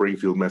fucking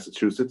Springfield,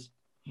 Massachusetts.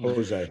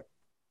 Jose.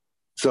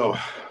 So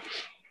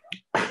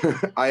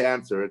I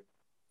answer it,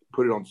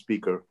 put it on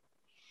speaker.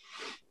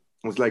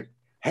 I was like,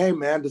 hey,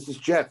 man, this is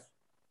Jeff.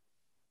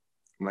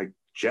 I'm like,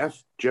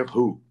 Jeff? Jeff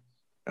who?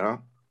 Yeah.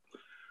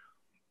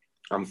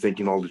 I'm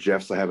thinking all the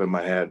Jeffs I have in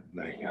my head.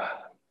 Like,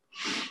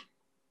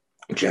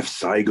 Jeff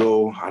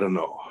Saigo? I don't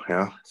know.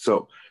 Yeah.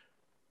 So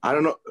I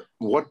don't know.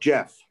 What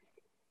Jeff?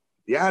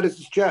 Yeah, this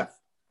is Jeff.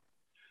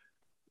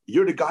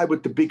 You're the guy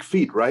with the big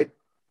feet, right?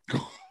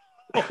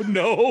 Oh,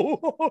 no.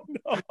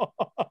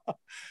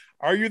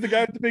 Are you the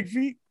guy with the big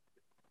feet?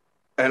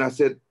 And I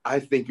said, I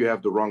think you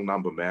have the wrong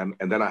number, man.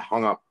 And then I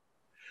hung up.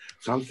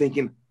 So I'm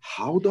thinking,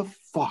 how the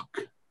fuck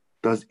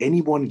does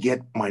anyone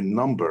get my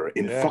number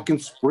in fucking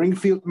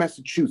Springfield,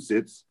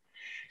 Massachusetts?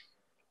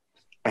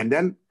 And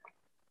then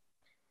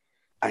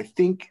I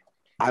think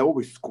I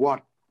always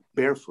squat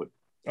barefoot.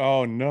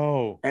 Oh,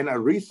 no. And I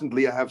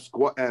have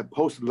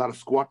posted a lot of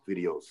squat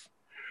videos.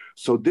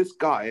 So this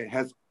guy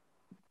has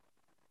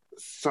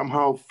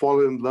somehow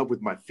fallen in love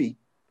with my feet,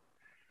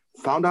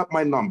 found out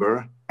my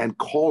number, and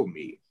called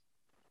me.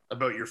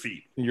 About your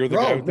feet. You're the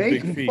guy with the big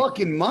making feet.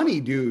 fucking money,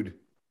 dude.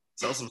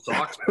 Sell some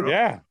socks, bro.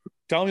 Yeah.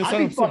 Tell him to I'd send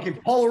be him some,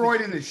 fucking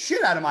Polaroiding the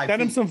shit out of my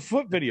send him feet. some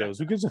foot videos.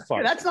 Who gives a fuck?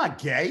 Yeah, that's not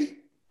gay.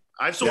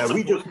 I've sold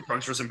some Boston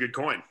trunks for some good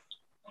coin.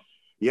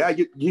 Yeah,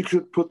 you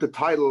should put the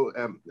title,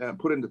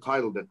 put in the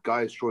title that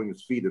guy is showing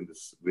his feet in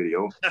this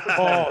video.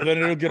 Oh, then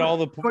it'll get all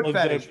the Foot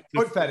fetish.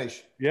 Foot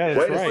fetish. Yeah,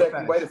 that's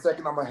right. Wait a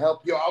second, I'm gonna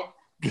help you out.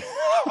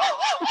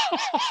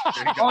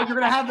 Oh, you're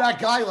gonna have that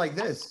guy like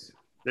this.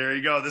 There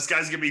you go. This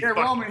guy's gonna be Here,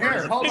 Roman.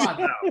 Here, hold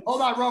on.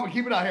 Hold on, Roman.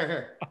 Keep it out.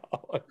 Here.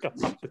 Oh my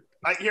God.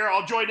 Here,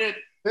 I'll join in.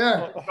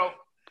 Here. Go.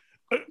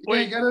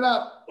 Wait, get it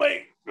up.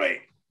 Wait.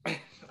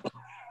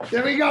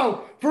 There we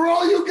go. For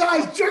all you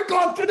guys, jerk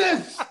off to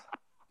this.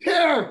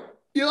 Here.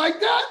 You like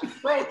that?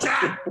 Bro,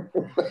 chat.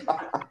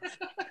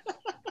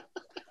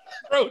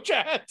 Bro,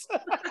 chat.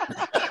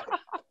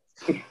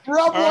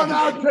 Rub one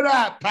out to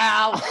that,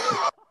 pal.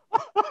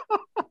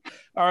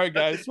 All right,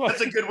 guys.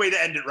 That's a good way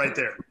to end it right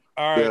there.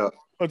 All right. Yeah.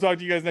 I'll talk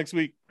to you guys next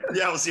week.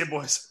 Yeah, we'll see you,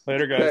 boys.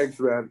 Later, guys. Thanks,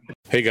 man.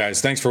 Hey,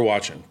 guys. Thanks for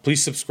watching.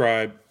 Please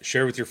subscribe,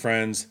 share with your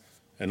friends,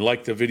 and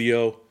like the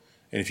video.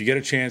 And if you get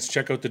a chance,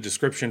 check out the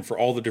description for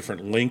all the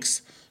different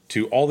links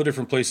to all the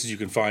different places you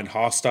can find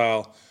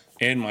Hostile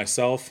and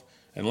myself.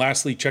 And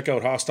lastly, check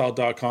out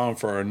hostile.com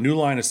for our new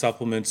line of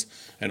supplements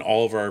and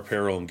all of our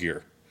apparel and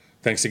gear.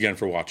 Thanks again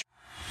for watching.